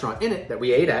a restaurant in it that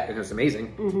we ate at, and it was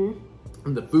amazing.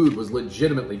 And the food was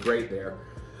legitimately great there.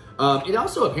 It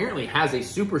also apparently has a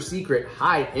super secret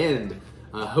high-end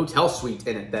hotel suite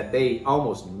in it that they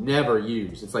almost never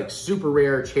use. It's like super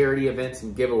rare charity events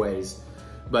and giveaways.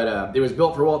 But it was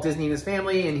built for Walt Disney and his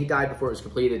family, and he died before it was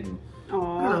completed. And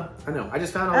I know. I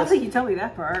just found all I don't think you told me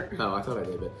that part. No, I thought I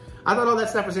did, but I thought all that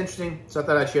stuff was interesting, so I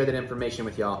thought I'd share that information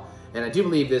with y'all. And I do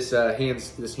believe this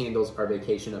handles our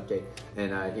vacation update.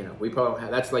 And you know, we probably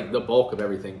that's like the bulk of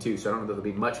everything too. So I don't know if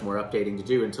there'll be much more updating to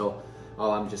do until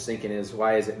all I'm just thinking is,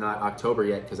 why is it not October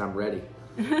yet? Because I'm ready.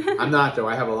 I'm not though.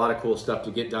 I have a lot of cool stuff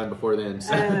to get done before then.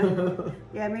 So.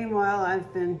 Yeah. Meanwhile,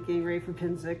 I've been getting ready for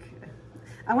Pinsick.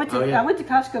 I went to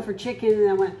Costco for chicken, and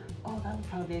I went, oh, that would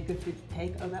probably be a good food to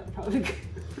take. Oh, that would probably be good.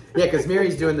 Yeah, because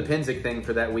Mary's doing the Pinsick thing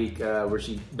for that week, where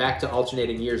she back to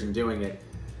alternating years and doing it.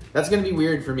 That's going to be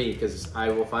weird for me, because I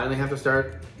will finally have to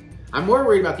start. I'm more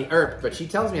worried about the ERP, but she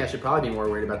tells me I should probably be more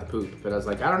worried about the poop. But I was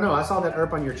like, I don't know. I saw that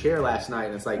ERP on your chair last night,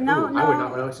 and it's like, no, I would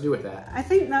not know what to do with that. I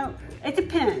think, no, it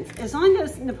depends. As long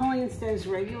as Napoleon stays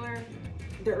regular,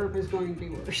 the ERP is going to be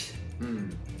worse.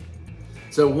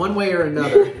 So one way or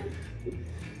another,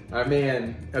 our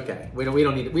man. Okay, we don't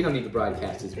need to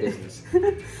broadcast his business.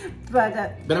 But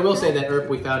I will say that ERP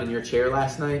we found in your chair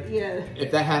last night. Yeah.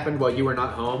 If that happened while you were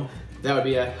not home, that would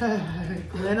be a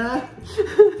Glenna.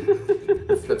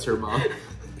 That's her mom.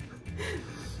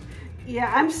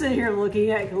 Yeah, I'm sitting here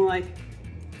looking at it going like,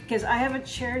 because I have a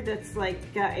chair that's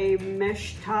like got a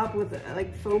mesh top with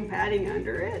like foam padding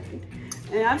under it,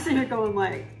 and I'm sitting here going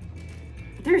like,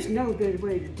 there's no good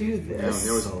way to do this. No,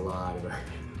 there was a lot of it.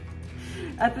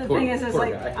 The thing is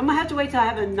like, guy. I'm gonna have to wait till I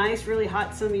have a nice, really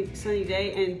hot, sunny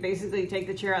day, and basically take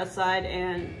the chair outside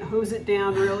and hose it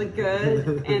down really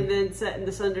good, and then set in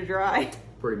the sun to dry.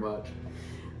 Pretty much.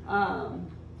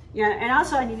 Yeah, and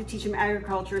also I need to teach him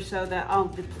agriculture so that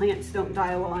the plants don't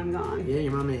die while I'm gone. Yeah,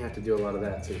 your mom may have to do a lot of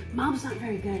that too. Mom's not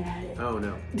very good at it. Oh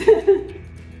no.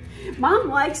 Mom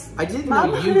likes... I didn't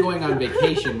know you going on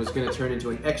vacation was going to turn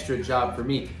into an extra job for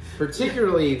me.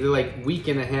 Particularly the like week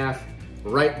and a half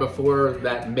right before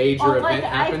that major event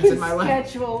happens in my life.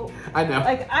 Schedule, I know.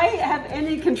 Like I have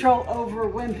any control over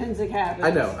when Pinsick happens.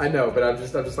 I know, but I'm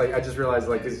just like, I just realized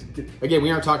like, 'cause, again, we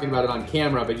aren't talking about it on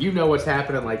camera, but you know what's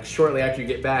happening like shortly after you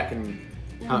get back and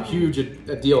how huge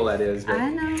a deal that is. But I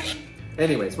know.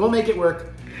 anyways, we'll make it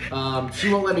work. She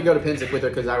won't let me go to Pinsick with her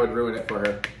because I would ruin it for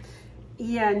her.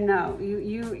 Yeah, no,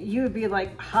 you would be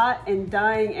like hot and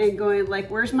dying and going like,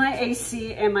 where's my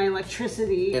AC and my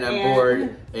electricity? And I'm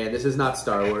bored, and this is not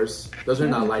Star Wars. Those are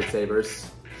not lightsabers.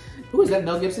 Who is that,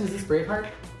 Mel Gibson? Is this Braveheart?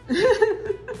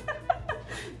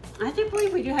 I do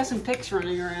believe we do have some pics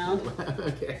running around.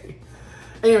 Okay.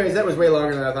 Anyways, that was way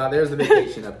longer than I thought. There's the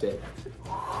vacation update.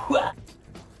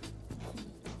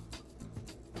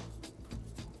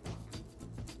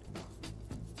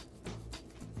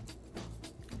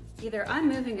 Either I'm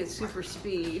moving at super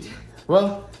speed.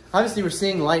 Well, obviously we're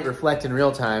seeing light reflect in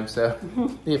real time, so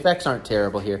the effects aren't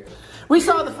terrible here. We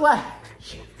saw the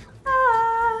Flash.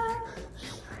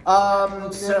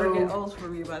 Never get old for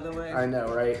me, by the way. I know,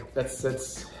 right?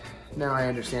 That's. Now I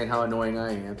understand how annoying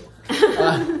I am.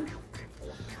 Okay.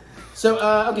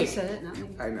 You said it, not me.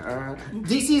 I know.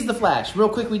 DC's The Flash. Real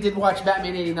quick, we did watch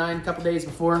Batman '89 a couple days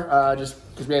before, just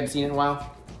because we hadn't seen it in a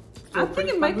while. I think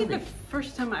it might be the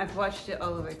first time I've watched it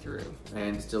all the way through.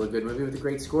 And still a good movie with a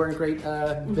great score and great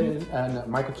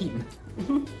Michael Keaton.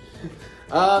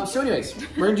 So anyways,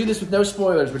 we're going to do this with no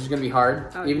spoilers, which is going to be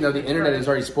hard. Even though the internet has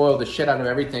already spoiled the shit out of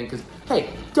everything. Because, hey,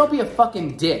 don't be a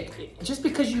fucking dick. Just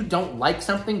because you don't like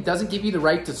something doesn't give you the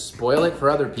right to spoil it for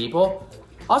other people.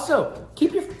 Also,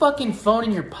 keep your fucking phone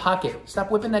in your pocket. Stop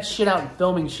whipping that shit out and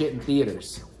filming shit in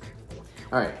theaters.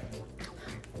 Alright.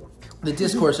 The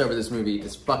discourse over this movie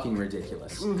is fucking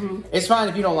ridiculous. It's fine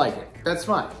if you don't like it. That's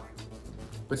fine.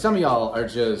 But some of y'all are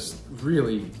just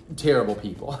really terrible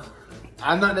people.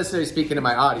 I'm not necessarily speaking to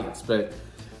my audience, but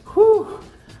whew.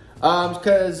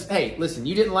 Because, hey, listen,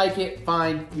 you didn't like it,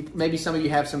 fine. Maybe some of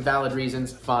you have some valid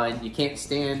reasons, fine. You can't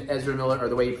stand Ezra Miller or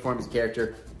the way he performed his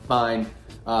character, fine.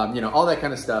 You know, all that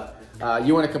kind of stuff.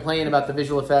 You want to complain about the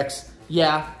visual effects?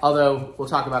 Yeah, although we'll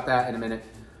talk about that in a minute.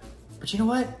 But you know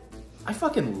what? I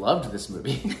fucking loved this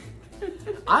movie.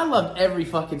 I loved every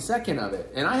fucking second of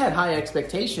it. And I had high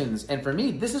expectations. And for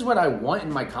me, this is what I want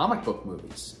in my comic book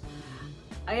movies.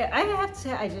 I have to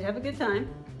say, I did have a good time.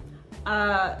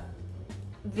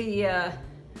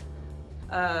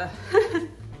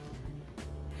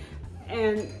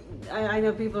 And I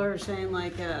know people are saying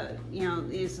like, you know,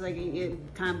 it's like it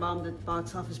kind of bombed at the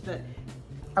box office, but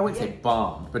I wouldn't say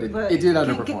bombed, but it did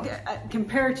underperform.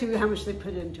 Compared to how much they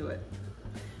put into it.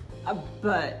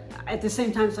 But at the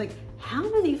same time, it's like, how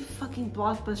many fucking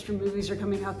blockbuster movies are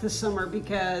coming out this summer?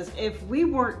 Because if we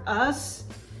weren't us,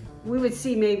 we would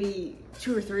see maybe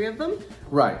 2 or 3 of them.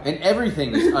 Right, and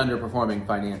everything is underperforming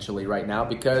financially right now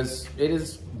because it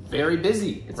is very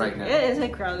busy right now. It is a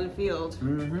crowded field.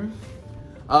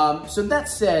 So that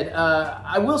said,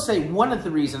 I will say one of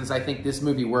the reasons I think this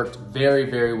movie worked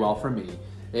very, very well for me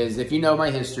is if you know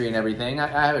my history and everything, I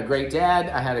have a great dad,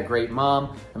 I had a great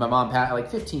mom, and my mom passed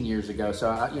like 15 years ago,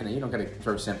 so you know, you don't gotta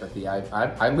throw sympathy,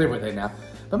 I live with it now.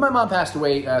 But my mom passed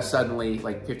away suddenly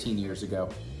like 15 years ago.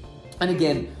 And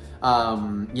again,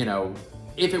 you know,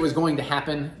 if it was going to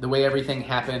happen, the way everything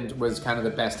happened was kind of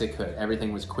the best it could.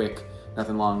 Everything was quick,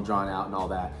 nothing long drawn out and all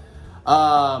that.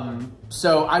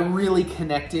 So I really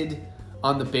connected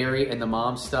on the Barry and the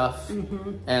mom stuff,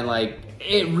 and like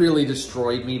it really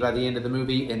destroyed me by the end of the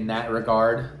movie in that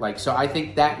regard. Like, so I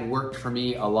think that worked for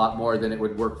me a lot more than it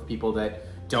would work for people that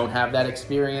don't have that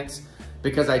experience,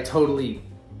 because I didn't.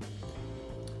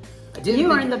 You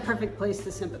were in the perfect place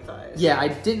to sympathize. Yeah, I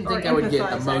didn't think I would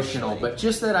get emotional, actually. but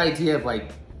just that idea of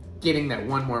like getting that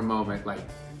one more moment, like,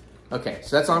 okay,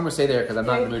 so that's all I'm gonna say there, because I'm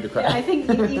not in the mood to cry. I think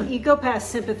you go past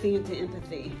sympathy into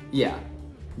empathy. Yeah,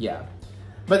 yeah.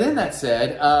 But then that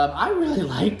said, I really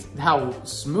liked how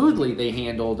smoothly they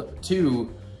handled 2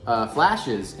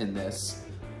 flashes in this.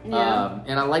 Yeah.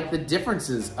 And I like the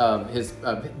differences of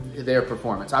their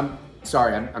performance. I'm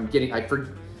sorry, I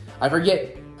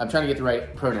forget, I'm trying to get the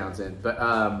right pronouns in, but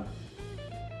I'm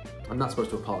not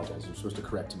supposed to apologize. I'm supposed to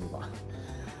correct and move on.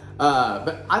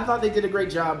 But I thought they did a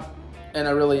great job, and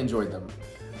I really enjoyed them.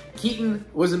 Keaton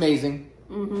was amazing.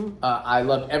 I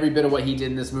loved every bit of what he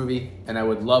did in this movie, and I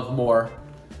would love more.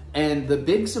 And the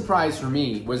big surprise for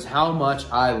me was how much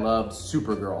I loved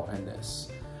Supergirl in this.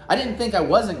 I didn't think I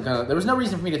wasn't gonna, there was no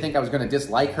reason for me to think I was gonna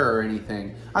dislike her or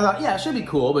anything. I thought, yeah, it should be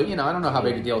cool, but you know, I don't know how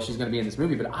big a deal she's gonna be in this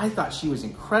movie, but I thought she was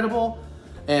incredible.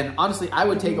 And honestly, I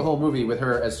would take a whole movie with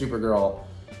her as Supergirl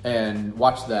and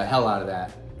watch the hell out of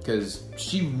that, because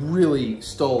she really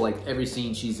stole like every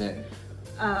scene she's in.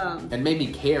 And made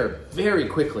me care very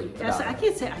quickly about her. I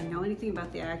can't say I know anything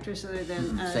about the actress other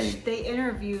than they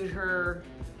interviewed her.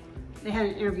 They had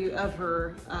an interview of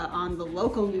her on the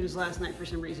local news last night for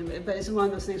some reason, but it's one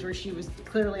of those things where she was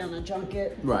clearly on a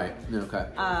junket. Right, okay.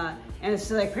 And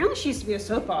it's like, apparently she used to be a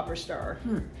soap opera star.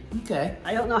 Okay.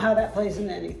 I don't know how that plays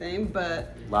into anything,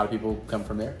 but... A lot of people come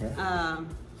from there, yeah.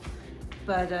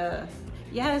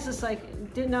 Yeah, it's just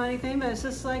like, didn't know anything, but it's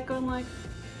just like going like,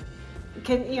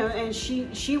 and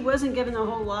she wasn't given a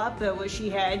whole lot, but what she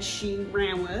had, she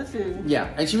ran with. And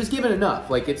yeah, and she was given enough.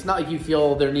 Like, it's not like you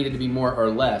feel there needed to be more or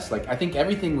less. Like, I think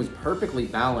everything was perfectly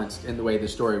balanced in the way the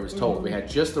story was told. We had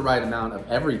just the right amount of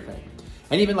everything.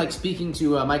 And even like speaking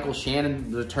to Michael Shannon,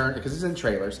 return, because it's in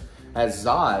trailers, as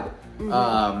Zod,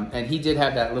 and he did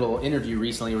have that little interview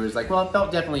recently where he was like, well, it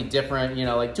felt definitely different, you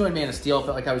know, like doing Man of Steel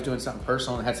felt like I was doing something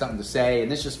personal and had something to say, and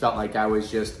this just felt like I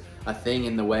was just a thing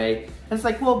in the way. And it's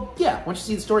like, well, yeah, once you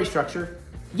see the story structure,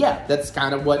 yeah, that's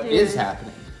kind of what is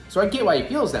happening. So I get why he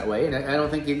feels that way, and I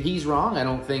don't think he's wrong. I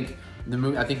don't think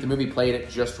I think the movie played it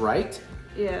just right.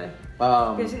 Yeah.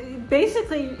 Because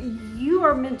basically, you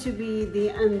are meant to be the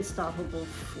unstoppable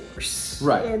force.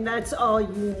 Right. And that's all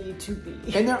you need to be.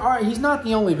 And he's not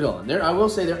the only villain. I will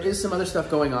say there is some other stuff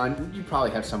going on. You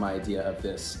probably have some idea of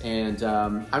this. And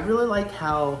I really like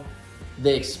how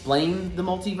they explain the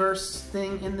multiverse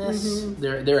thing in this.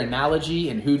 Their analogy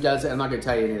and who does it. I'm not going to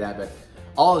tell you any of that, but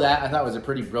all of that I thought was a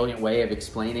pretty brilliant way of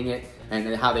explaining it,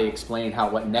 and how they explain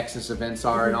what Nexus events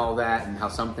are and all that, and how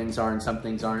some things are and some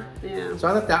things aren't. Yeah. So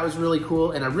I thought that was really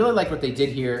cool, and I really like what they did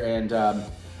here. And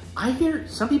I hear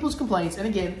some people's complaints, and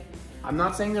again, I'm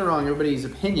not saying they're wrong. Everybody's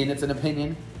opinion, it's an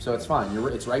opinion, so it's fine.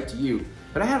 It's right to you.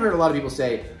 But I have heard a lot of people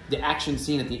say the action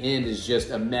scene at the end is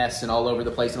just a mess and all over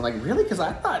the place. And I'm like, really? Because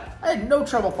I thought I had no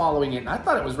trouble following it, and I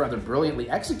thought it was rather brilliantly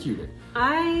executed.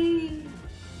 I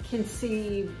can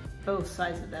see both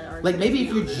sides of that argument. Like, maybe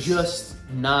if you're just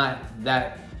not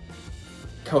that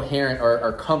coherent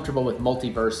or comfortable with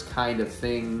multiverse kind of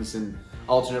things and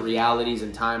alternate realities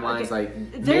and timelines, like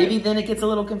maybe then it gets a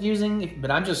little confusing. But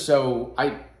I'm just so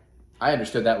I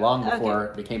understood that long before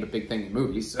it became a big thing in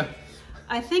movies. So.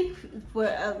 I think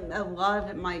what a lot of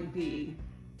it might be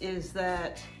is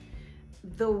that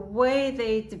the way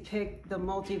they depict the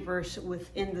multiverse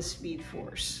within the Speed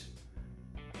Force.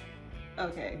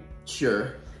 Okay.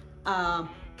 Sure.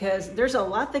 Because there's a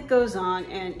lot that goes on,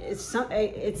 and it's stuff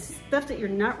that you're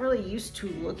not really used to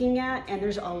looking at, and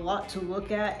there's a lot to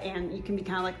look at, and you can be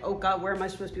kind of like, oh God, where am I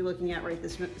supposed to be looking at right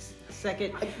this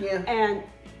second? Yeah. And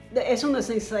it's one of those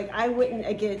things like I wouldn't,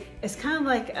 again, it's kind of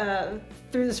like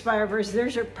through the Spider-Verse,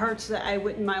 there's parts that I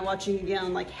wouldn't mind watching again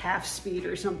on like half speed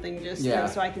or something, just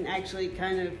so I can actually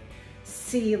kind of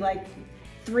see like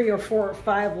 3 or 4 or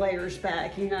 5 layers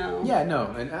back, you know? Yeah, no,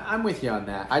 and I'm with you on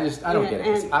that. I don't get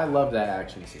it. I love that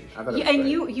action scene. I thought it was and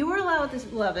great. you are allowed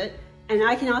to love it, and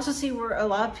I can also see where a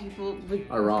lot of people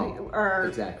are wrong.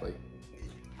 Exactly.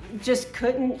 Just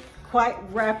couldn't quite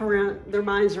wrap their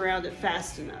minds around it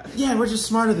fast enough. Yeah, we're just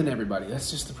smarter than everybody. That's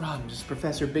just the problem. Just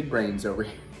Professor Big Brains over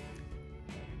here.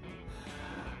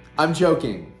 I'm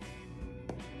joking.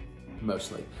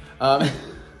 Mostly. But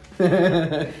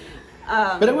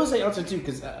I will say also too,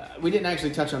 because we didn't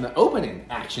actually touch on the opening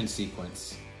action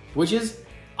sequence, which is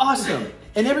awesome.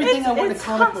 And everything I want in a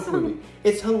comic book movie.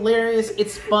 It's hilarious.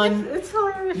 It's fun. It's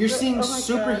hilarious. You're seeing God.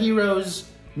 superheroes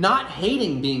not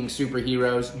hating being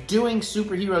superheroes, doing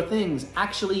superhero things,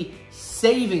 actually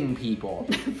saving people.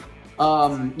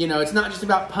 You know, it's not just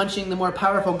about punching the more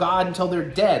powerful god until they're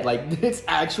dead. Like, it's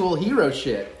actual hero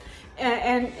shit.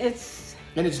 And it's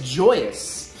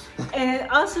joyous. And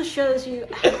it also shows you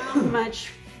how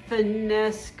much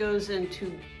finesse goes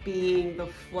into being the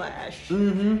Flash.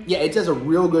 Mm-hmm. Yeah, it does a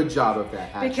real good job of that,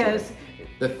 actually. Because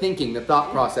the thinking, the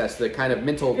thought process, the kind of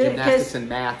mental gymnastics and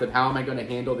math of how am I going to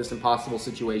handle this impossible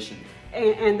situation.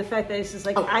 And the fact that it's just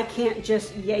like, I can't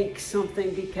just yank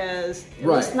something because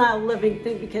Right. it's not a living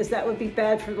thing, because that would be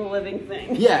bad for the living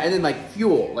thing. Yeah, and then like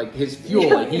fuel, like his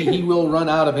fuel, like he will run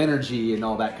out of energy and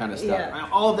all that kind of stuff. Yeah.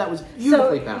 All of that was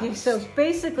beautifully balanced. So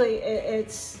basically,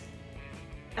 it's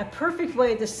a perfect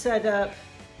way to set up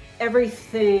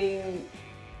everything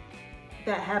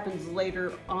that happens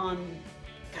later on.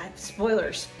 God,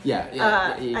 spoilers. Yeah,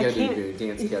 you gotta do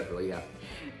dance carefully, yeah.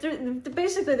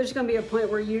 Basically, there's going to be a point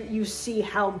where you see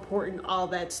how important all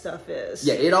that stuff is.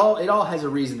 Yeah, it all has a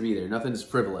reason to be there. Nothing's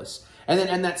frivolous. And then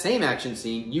in that same action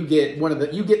scene, you get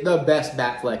the best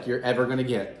Batfleck you're ever gonna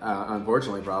get.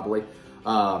 Unfortunately, probably.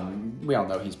 We all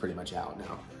know he's pretty much out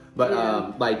now.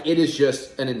 But like, it is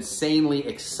just an insanely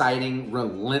exciting,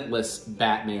 relentless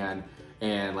Batman.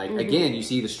 And like, again, you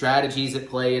see the strategies at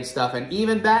play and stuff. And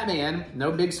even Batman,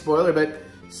 no big spoiler, but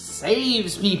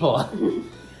saves people.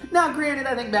 Now, granted,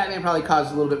 I think Batman probably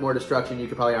caused a little bit more destruction. You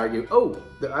could probably argue,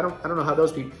 I don't know how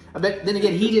those people. But then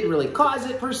again, he didn't really cause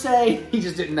it per se. He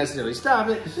just didn't necessarily stop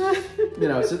it. You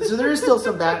know, so there is still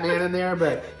some Batman in there,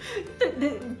 but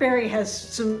Barry has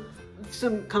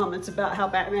some comments about how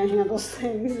Batman handles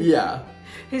things. Yeah,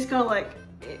 he's kind of like,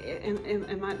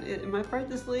 am I part of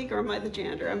this league, or am I the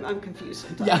janitor? I'm confused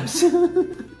sometimes. Yes.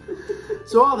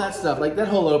 So all that stuff, like that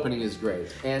whole opening is great.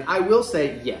 And I will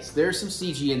say, yes, there's some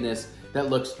CG in this that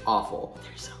looks awful.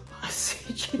 There's a lot of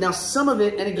CG. Now, some of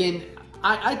it, and again,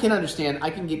 I can understand, I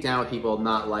can get down with people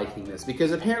not liking this,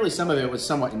 because apparently some of it was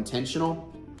somewhat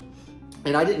intentional.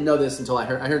 And I didn't know this until I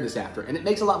heard this after. And it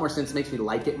makes a lot more sense, it makes me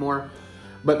like it more.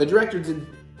 But the director did,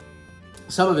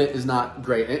 some of it is not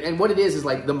great. And what it is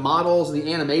like the models,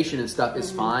 the animation and stuff is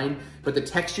fine, but the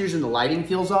textures and the lighting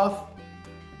feels off.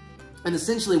 And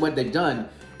essentially what they've done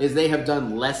is they have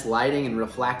done less lighting and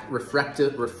reflective, well,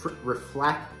 reflective, or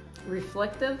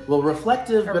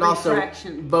but refraction.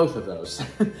 Also both of those.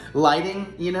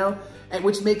 Lighting, you know, and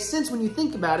which makes sense when you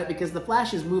think about it, because the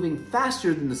Flash is moving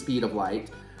faster than the speed of light.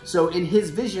 So in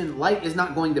his vision, light is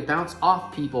not going to bounce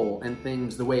off people and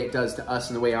things the way it does to us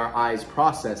and the way our eyes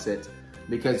process it,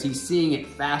 because he's seeing it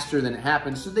faster than it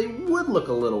happens. So they would look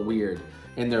a little weird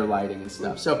in their lighting and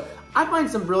stuff. So I find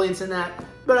some brilliance in that,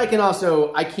 but I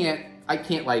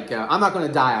can't like, I'm not going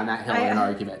to die on that hill in an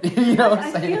argument. You know what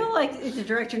I'm saying? I feel like the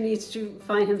director needs to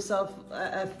find himself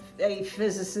a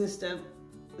physicist of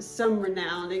some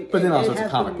renown. But then also it's a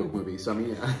comic book movie, so I mean,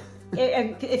 yeah.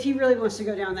 If he really wants to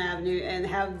go down the avenue and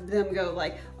have them go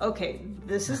like, okay,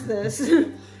 this is this.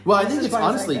 Well, I think it's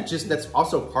honestly just, that's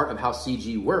also part of how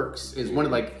CG works, is one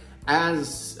of like,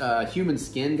 as human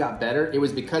skin got better, it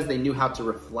was because they knew how to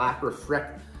refract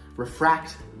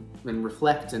and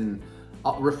reflect and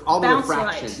all the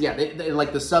refraction. Light. Yeah, they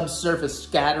like the subsurface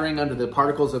scattering under the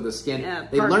particles of the skin. Yeah,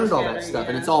 they learned all that stuff,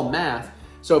 and it's all math.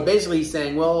 So basically he's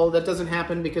saying, well, that doesn't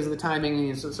happen because of the timing,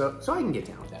 and so I can get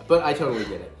down with that, but I totally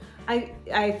get it.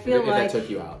 I feel like that took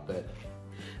you out,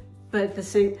 but the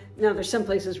same. No, there's some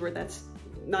places where that's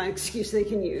not an excuse they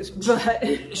can use.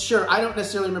 But sure, I don't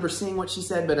necessarily remember seeing what she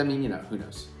said, but I mean, you know, who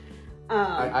knows?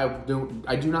 I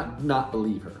do not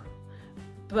believe her.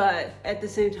 But at the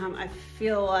same time, I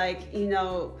feel like, you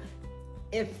know,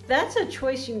 if that's a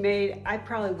choice you made, I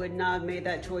probably would not have made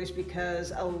that choice,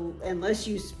 because unless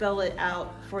you spell it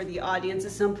out for the audience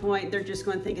at some point, they're just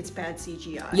going to think it's bad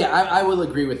CGI. Yeah, I will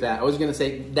agree with that. I was going to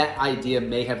say that idea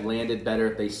may have landed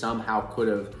better if they somehow could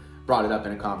have brought it up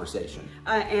in a conversation.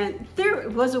 And there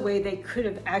was a way they could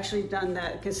have actually done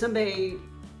that, because somebody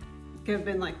could have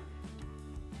been like,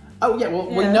 oh yeah, well,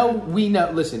 we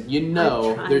know, listen, you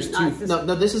know, there's two, no,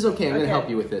 this is okay, I'm going to help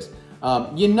you with this.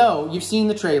 You know, you've seen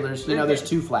the trailers, you know, there's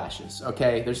two Flashes,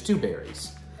 okay? There's two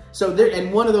berries. So there,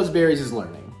 and one of those berries is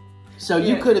learning. So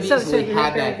you could have easily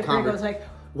had that conversation. Like,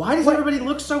 why does everybody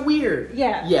look so weird?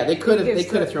 Yeah. Yeah, they could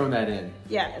have thrown that in.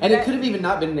 Yeah. And it could have even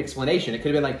not been an explanation. It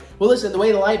could have been like, well, listen, the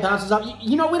way the light bounces off,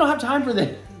 you know, we don't have time for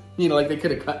this. You know, like they could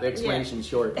have cut the explanation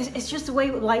short. It's just the way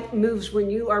light moves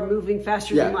when you are moving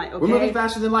faster than light, okay? We're moving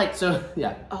faster than light, so,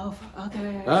 yeah. Oh,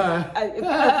 okay. Okay,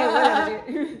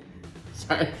 whatever.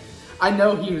 Sorry. I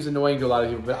know he was annoying to a lot of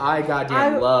people, but I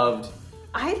goddamn loved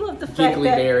I love the fact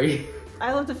Gigglyberry.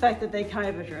 I love the fact that they kind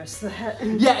of address that.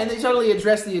 Yeah, and they totally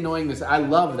address the annoyingness. I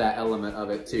love that element of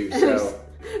it too. So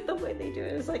the way they do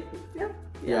it is like,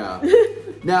 yeah.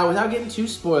 Now, without getting too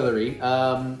spoilery,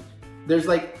 there's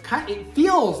like it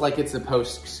feels like it's a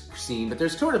post scene, but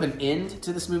there's sort of an end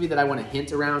to this movie that I want to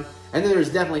hint around, and then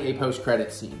there's definitely a post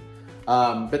credit scene.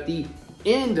 But the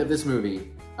end of this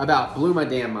movie about blew my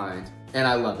damn mind, and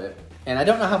I love it. And I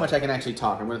don't know how much I can actually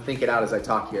talk. I'm going to think it out as I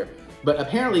talk here. But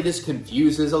apparently this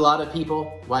confuses a lot of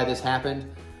people why this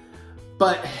happened.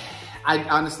 But I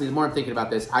honestly, the more I'm thinking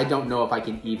about this, I don't know if I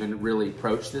can even really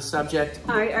approach this subject.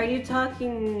 Are you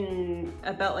talking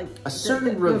about like a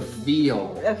certain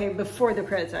reveal? Okay, before the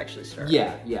credits actually start.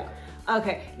 Yeah, yeah.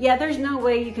 Okay, yeah. There's no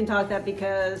way you can talk that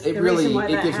because it really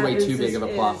gives way too big of a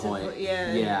plot point.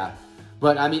 Yeah. Yeah.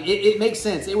 But I mean, it makes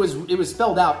sense. It was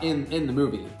spelled out in the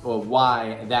movie, or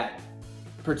why that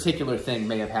particular thing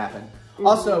may have happened. Mm-hmm.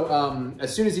 Also,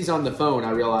 as soon as he's on the phone,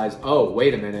 I realized, oh,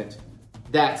 wait a minute,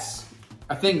 that's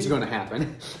a thing's going to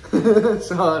happen.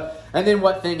 So, and then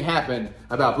what thing happened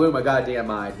about blew my goddamn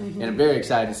mind, and I'm very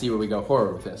excited to see where we go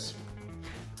forward with this.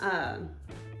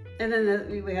 And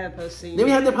then we had a post scene. Then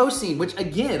we had the post scene, which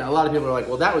again, a lot of people are like,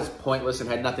 well, that was pointless and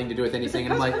had nothing to do with anything.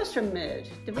 Was it and I'm like, post or mid?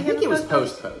 I think it was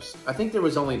post. I think there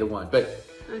was only the one. But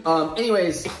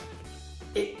anyways,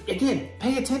 again,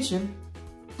 pay attention.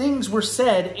 Things were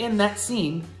said in that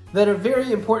scene that are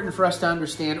very important for us to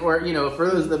understand, or, you know, for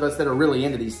those of us that are really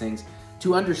into these things,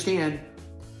 to understand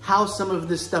how some of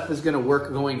this stuff is going to work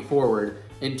going forward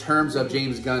in terms of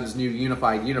James Gunn's new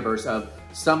unified universe of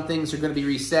some things are going to be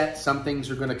reset, some things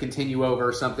are going to continue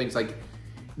over, some things like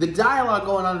the dialogue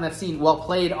going on in that scene, while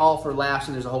played all for laughs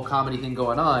and there's a whole comedy thing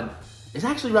going on, is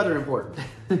actually rather important.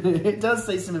 It does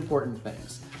say some important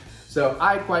things. So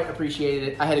I quite appreciated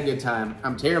it. I had a good time.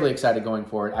 I'm terribly excited going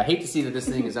forward. I hate to see that this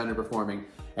thing is underperforming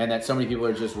and that so many people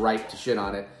are just ripe to shit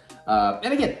on it.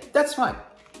 And again, that's fine.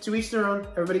 To each their own.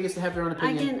 Everybody gets to have their own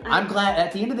opinion. I'm glad,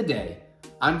 at the end of the day,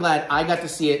 I'm glad I got to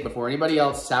see it before anybody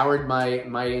else soured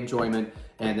my enjoyment,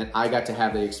 and that I got to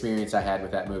have the experience I had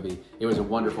with that movie. It was a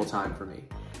wonderful time for me.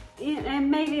 Yeah, and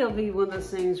maybe it'll be one of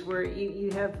those things where you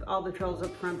have all the trolls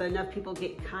up front, but enough people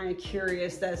get kind of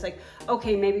curious that it's like,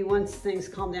 okay, maybe once things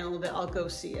calm down a little bit, I'll go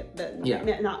see it, but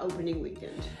not opening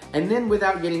weekend. And then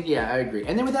without getting, I agree.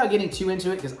 And then without getting too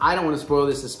into it, because I don't want to spoil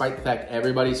this despite the fact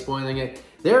everybody's spoiling it,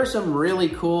 there are some really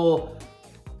cool,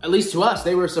 at least to us,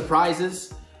 they were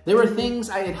surprises. There were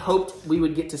things I had hoped we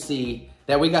would get to see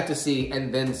that we got to see,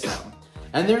 and then some.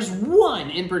 And there's one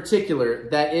in particular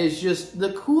that is just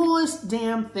the coolest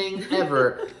damn thing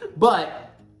ever.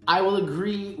 But I will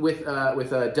agree with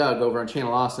Doug over on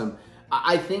Channel Awesome.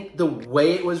 I think the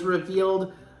way it was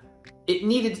revealed, it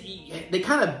needed to, they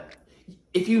kind of,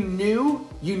 if you knew,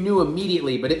 you knew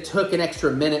immediately, but it took an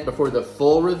extra minute before the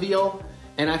full reveal.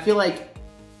 And I feel like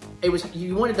it was,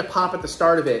 you wanted to pop at the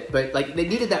start of it, but like they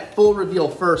needed that full reveal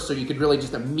first so you could really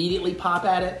just immediately pop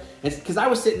at it. Because I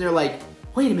was sitting there like,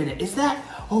 wait a minute, is that,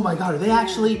 oh my God, are they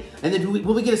actually, and then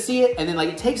will we get to see it? And then like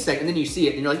it takes a second, and then you see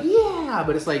it, and you're like, yeah,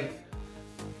 but it's like,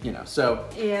 you know, so.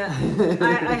 Yeah,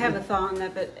 I have a thought on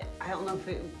that, but I don't know if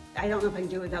I can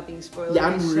do it without being spoiled. Yeah,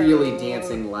 I'm really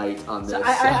dancing light on this. So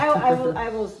I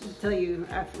will tell you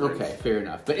afterwards. Okay, fair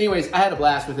enough. But anyways, I had a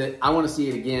blast with it. I want to see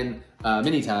it again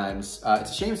many times.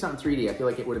 It's a shame it's not in 3D. I feel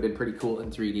like it would have been pretty cool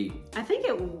in 3D. I think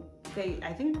there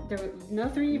were no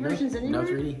 3D versions anywhere. No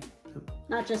 3D.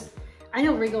 Not just. I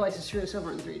know Regal likes to screw us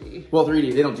over in 3D. Well,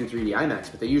 3D, they don't do 3D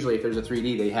IMAX, but they usually, if there's a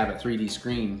 3D, they have a 3D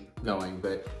screen going,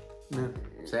 but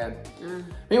sad.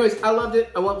 Anyways, I loved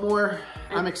it. I want more.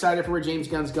 I'm excited for where James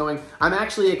Gunn's going. I'm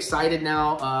actually excited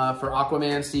now for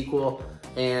Aquaman sequel,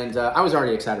 and I was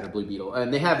already excited for Blue Beetle.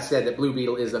 And they have said that Blue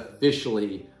Beetle is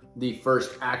officially the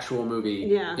first actual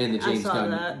movie in the James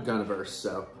Gunniverse,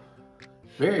 so.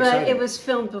 Very exciting. It was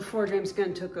filmed before James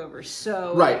Gunn took over,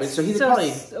 so right. But so he's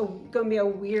probably going to be a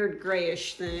weird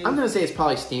grayish thing. I'm going to say it's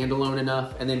probably standalone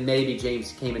enough, and then maybe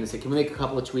James came in and said, "Can we make a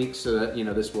couple of tweaks so that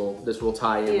this will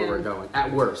tie in where we're going?"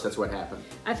 At worst, that's what happened.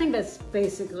 I think that's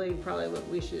basically probably what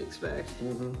we should expect.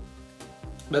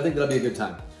 But I think that'll be a good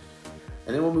time,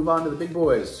 and then we'll move on to the big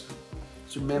boys.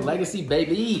 Superman Legacy,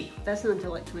 baby. That's not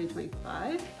until like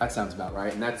 2025. That sounds about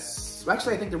right, and that's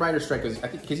actually I think the writer's strike is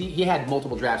because he had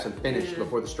multiple drafts unfinished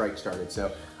before the strike started, so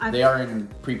they are in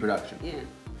pre-production. Yeah,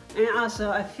 and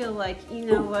also I feel like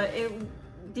what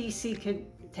DC could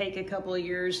take a couple of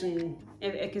years and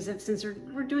because since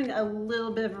we're doing a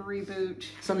little bit of a reboot.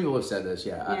 Some people have said this,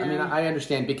 I mean I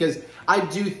understand because I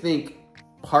do think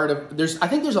I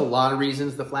think there's a lot of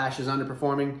reasons the Flash is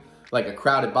underperforming. like a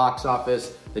crowded box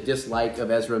office, the dislike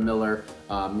of Ezra Miller,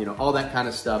 you know, all that kind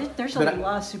of stuff. There's a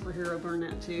lot of superhero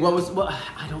burnout too. Well,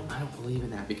 I don't believe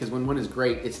in that, because when one is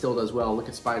great, it still does well. Look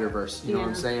at Spider-Verse, you know what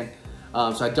I'm saying?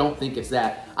 So I don't think it's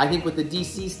that. I think with the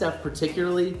DC stuff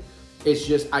particularly, it's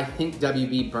just, I think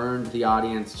WB burned the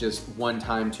audience just one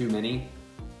time too many.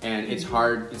 And it's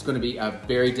hard, it's gonna be a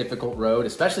very difficult road,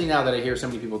 especially now that I hear so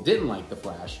many people didn't like The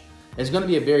Flash. It's gonna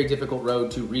be a very difficult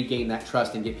road to regain that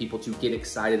trust and get people to get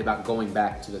excited about going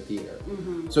back to the theater.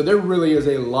 So there really is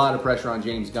a lot of pressure on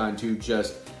James Gunn to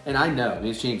just, and I know,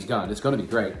 it's James Gunn, it's gonna be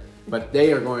great, but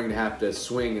they are going to have to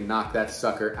swing and knock that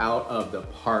sucker out of the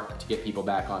park to get people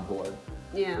back on board.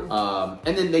 Yeah.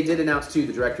 And then they did announce too,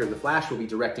 the director of The Flash will be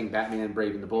directing Batman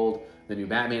Brave and the Bold, the new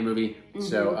Batman movie.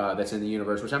 So that's in the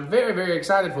universe, which I'm very, very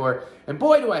excited for. And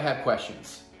boy, do I have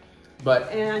questions.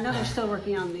 But and I know they're still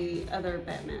working on the other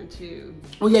Batman too.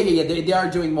 Well, yeah. They are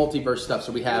doing multiverse stuff.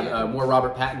 So we have more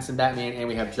Robert Pattinson Batman, and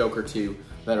we have Joker 2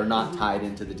 that are not tied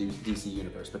into the DC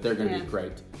universe, but they're going to be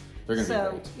great. They're going to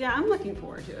be great. Yeah, I'm looking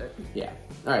forward to it. Yeah.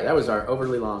 All right, that was our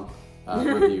overly long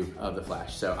review of The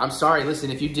Flash. So I'm sorry. Listen,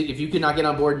 if you could not get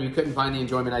on board and you couldn't find the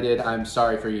enjoyment I did, I'm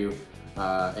sorry for you.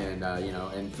 You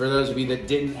know, and for those of you that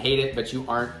didn't hate it, but you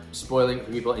aren't spoiling it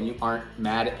for people and you aren't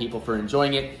mad at people for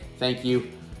enjoying it, thank you.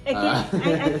 Again,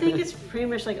 I think it's pretty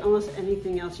much like almost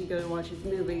anything else you go to watch with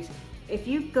movies. If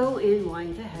you go in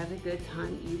wanting to have a good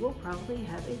time, you will probably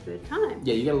have a good time.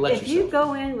 Yeah, you gotta let yourself. If you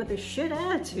go in with a shit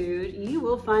attitude, you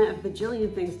will find a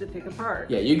bajillion things to pick apart.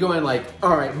 Yeah, you go in like,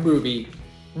 all right, movie,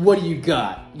 what do you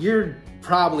got? You're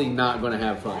probably not gonna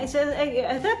have fun. So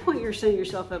at that point, you're setting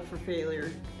yourself up for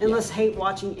failure, unless hate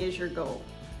watching is your goal.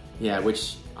 Yeah,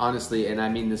 which honestly, and I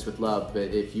mean this with love,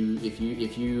 but if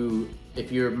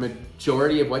your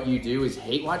majority of what you do is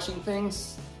hate watching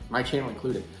things, my channel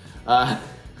included,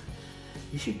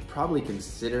 you should probably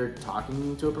consider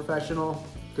talking to a professional,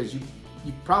 because you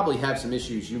probably have some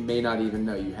issues you may not even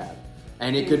know you have.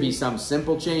 And it could be some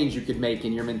simple change you could make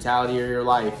in your mentality or your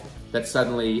life that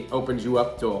suddenly opens you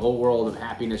up to a whole world of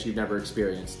happiness you've never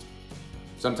experienced.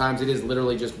 Sometimes it is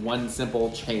literally just one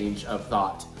simple change of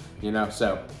thought, you know,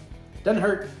 so doesn't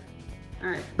hurt. All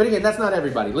right. But again, that's not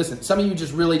everybody. Listen, some of you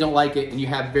just really don't like it, and you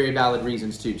have very valid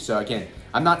reasons too. So again,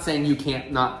 I'm not saying you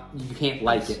can't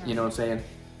like it, you know what I'm saying?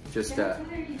 Just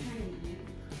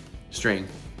string.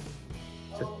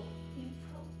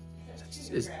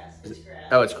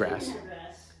 Oh, it's grass.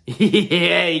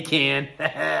 Yeah, you can.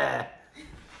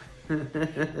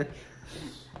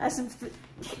 That's some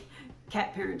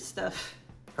cat parent stuff.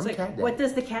 I'm like, cat dad. what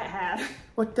does the cat have?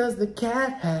 What does the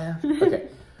cat have? Okay.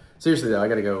 Seriously though, I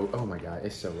gotta go. Oh my god,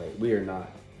 it's so late. We are not.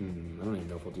 I don't even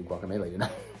know if we'll do guacamole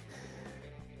tonight.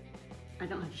 I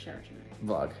don't have to shower tonight.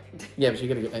 Vlog. Yeah, but you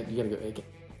gotta go. You gotta go. Okay.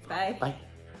 Bye. Bye.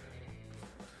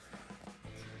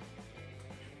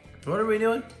 What are we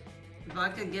doing?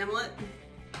 Vodka Gimlet.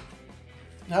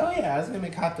 Oh yeah, I was gonna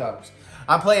make hot dogs.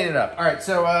 I'm playing it up. All right,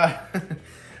 so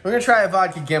we're gonna try a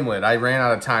vodka gimlet. I ran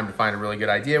out of time to find a really good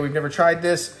idea. We've never tried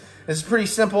this. This is pretty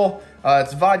simple.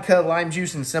 It's vodka, lime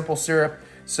juice, and simple syrup.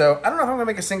 So I don't know if I'm gonna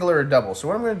make a single or a double. So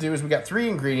what I'm gonna do is we got 3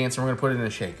 ingredients and we're gonna put it in a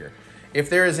shaker. If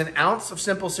there is an ounce of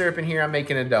simple syrup in here, I'm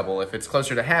making a double. If it's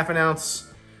closer to half an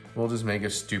ounce, we'll just make a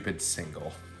stupid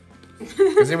single.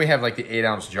 Because then we have like the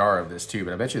 8-ounce jar of this too,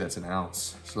 but I bet you that's an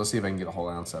ounce. So let's see if I can get a whole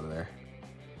ounce out of there.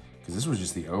 Because this was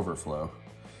just the overflow.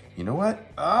 You know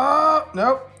what? Oh,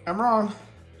 nope, I'm wrong.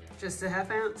 Just a half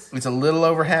ounce? It's a little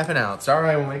over half an ounce. All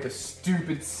right, we'll make a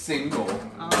stupid single.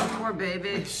 Oh, poor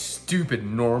baby. Stupid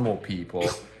normal people.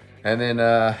 And then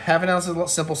half an ounce of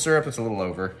simple syrup, it's a little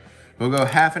over. We'll go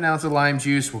half an ounce of lime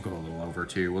juice. We'll go a little over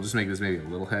too. We'll just make this maybe a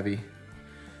little heavy.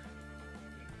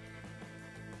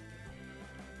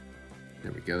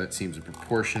 There we go, that seems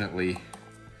proportionately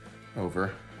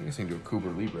over. I guess I can do a Cuba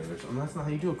Libre or something. That's not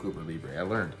how you do a Cuba Libre, I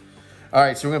learned. All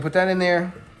right, so we're gonna put that in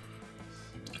there.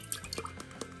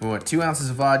 We want 2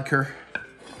 ounces of vodka.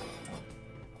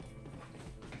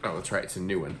 Oh, that's right, it's a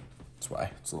new one. That's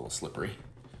why, it's a little slippery.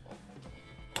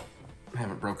 I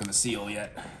haven't broken the seal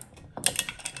yet.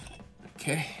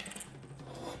 Okay.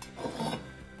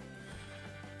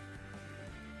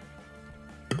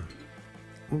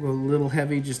 We'll go a little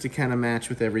heavy just to kind of match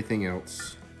with everything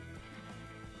else.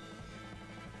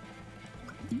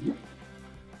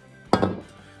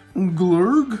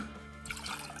 Glurg.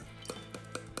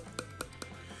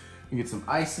 We get some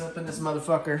ice up in this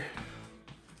motherfucker.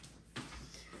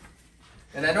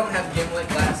 And I don't have gimlet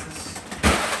glasses,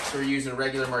 so we're using a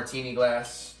regular martini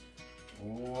glass.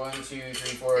 1, 2, 3,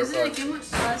 4, 5. Is it a gimlet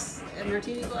glass, a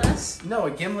martini glass? No,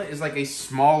 a gimlet is like a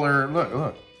smaller,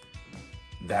 look.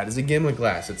 That is a gimlet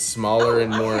glass. It's smaller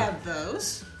and more. I have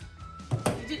those.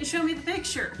 didn't show me the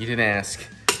picture. You didn't ask.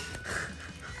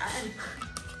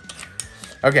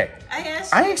 Okay.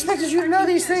 I expected you to know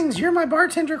these things. You're my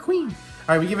bartender queen.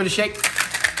 All right, we give it a shake. I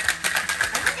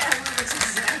think I know this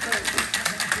exactly.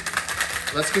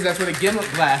 That's because that's what a gimlet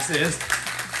glass is.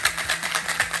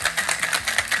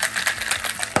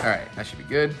 All right, that should be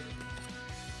good.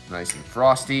 Nice and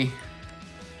frosty.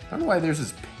 I don't know why theirs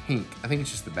is pink. I think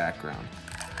it's just the background.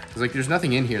 It's like there's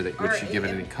nothing in here that would should give it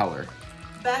any color.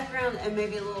 Background and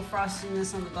maybe a little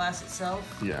frostiness on the glass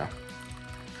itself. Yeah.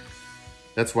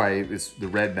 That's why it's the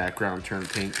red background turned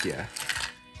pink, yeah.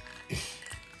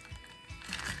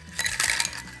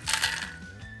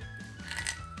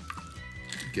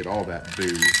 Get all that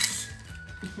booze.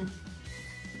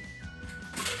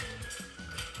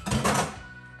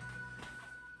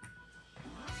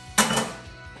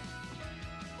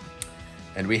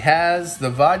 And we has the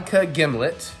Vodka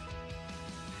Gimlet.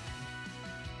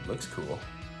 Looks cool.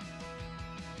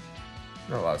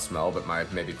 Not a lot of smell, but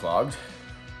might maybe clogged.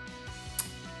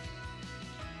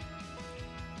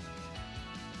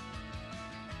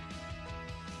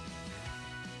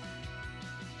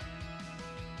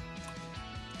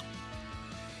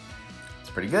 It's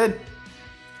pretty good.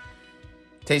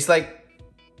 Tastes like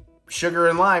sugar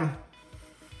and lime.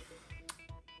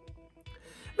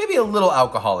 Maybe a little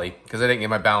alcohol-y, because I didn't get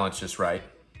my balance just right.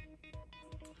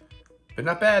 But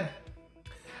not bad.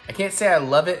 I can't say I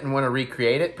love it and want to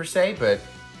recreate it per se, but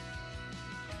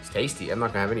it's tasty. I'm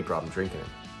not gonna have any problem drinking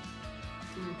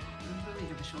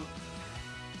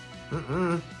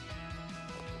it.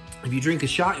 If you drink a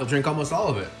shot, you'll drink almost all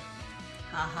of it.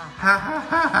 Ha ha ha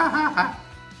ha ha ha.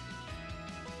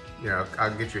 Yeah,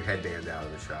 I'll get your headband out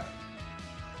of the shot.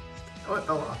 Oh, it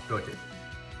fell off. Go ahead.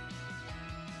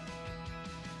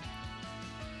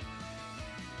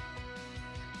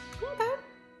 Okay.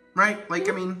 Right? Like,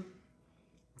 I mean,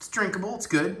 it's drinkable, it's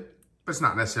good, but it's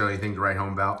not necessarily anything to write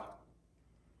home about.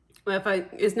 Well,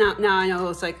 now I know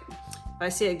it's like, if I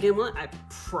see a gimlet, I'm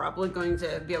probably going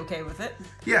to be okay with it.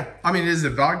 Yeah, I mean, it is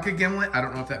a vodka gimlet. I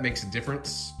don't know if that makes a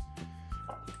difference.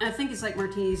 I think it's like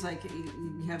martinis, like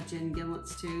you have gin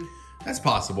gimlets too. That's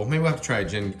possible. Maybe we'll have to try a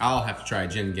gin. I'll have to try a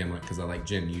gin gimlet because I like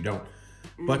gin. You don't.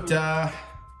 But, all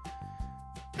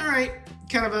right.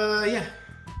 Kind of a, yeah.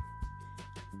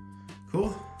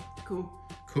 Cool. Cool.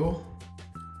 Cool.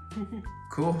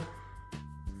 Cool.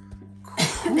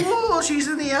 Cool. She's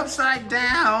in the upside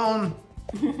down.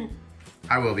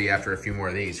 I will be after a few more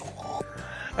of these. All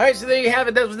right, so there you have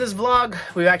it. That was this vlog.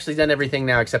 We've actually done everything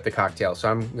now except the cocktail. So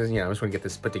I'm just want to get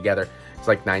this put together. It's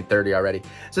like 9:30 already.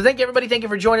 So thank you, everybody. Thank you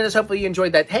for joining us. Hopefully you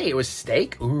enjoyed that. Hey, it was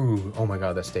steak. Ooh, oh my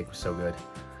God, that steak was so good.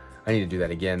 I need to do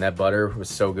that again. That butter was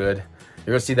so good. You're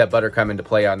gonna see that butter come into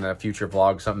play on a future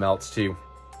vlog, something else too.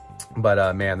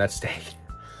 But man, that steak.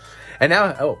 And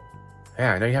now, oh,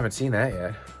 yeah, I know you haven't seen that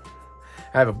yet.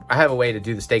 I have a way to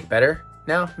do the steak better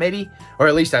now, maybe, or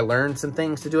at least I learned some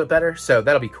things to do it better, so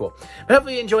that'll be cool. But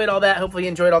hopefully you enjoyed all that. Hopefully you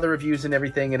enjoyed all the reviews and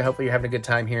everything, and hopefully you're having a good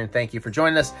time here, and thank you for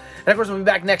joining us. And of course, we'll be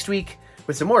back next week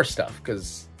with some more stuff,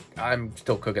 because I'm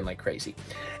still cooking like crazy.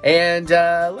 And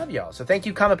love y'all. So thank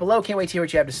you. Comment below. Can't wait to hear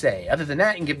what you have to say. Other than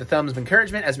that, you can give the thumbs of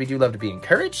encouragement, as we do love to be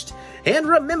encouraged. And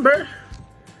remember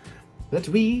that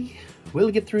we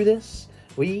will get through this.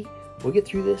 We will get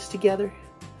through this together.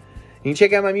 You can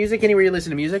check out my music anywhere you listen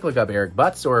to music. Look up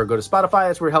EricButts or go to Spotify.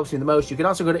 That's where it helps me the most. You can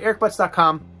also go to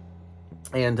ericbutts.com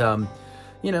and,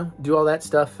 you know, do all that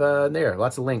stuff there.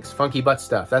 Lots of links. Funky butt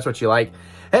stuff. That's what you like.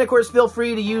 And, of course, feel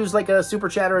free to use, like, a super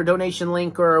chat or a donation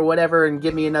link or whatever and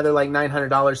give me another, like,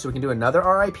 $900 so we can do another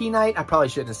RIP night. I probably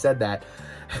shouldn't have said that.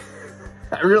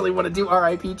 I really want to do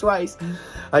RIP twice.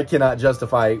 I cannot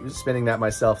justify spending that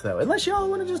myself, though. Unless y'all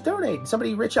want to just donate.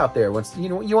 Somebody rich out there wants, you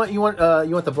know, you want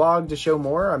the vlog to show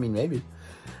more. I mean, maybe.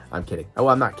 I'm kidding. Oh,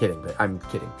 well, I'm not kidding, but I'm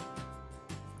kidding.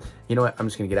 You know what? I'm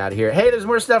just gonna get out of here. Hey, there's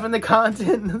more stuff in the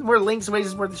content, more links, ways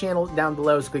to support the channel down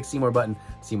below. So click see more button,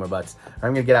 see more butts.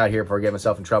 I'm gonna get out of here before I get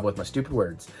myself in trouble with my stupid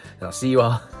words. And I'll see you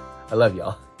all. I love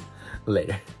y'all.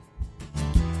 Later.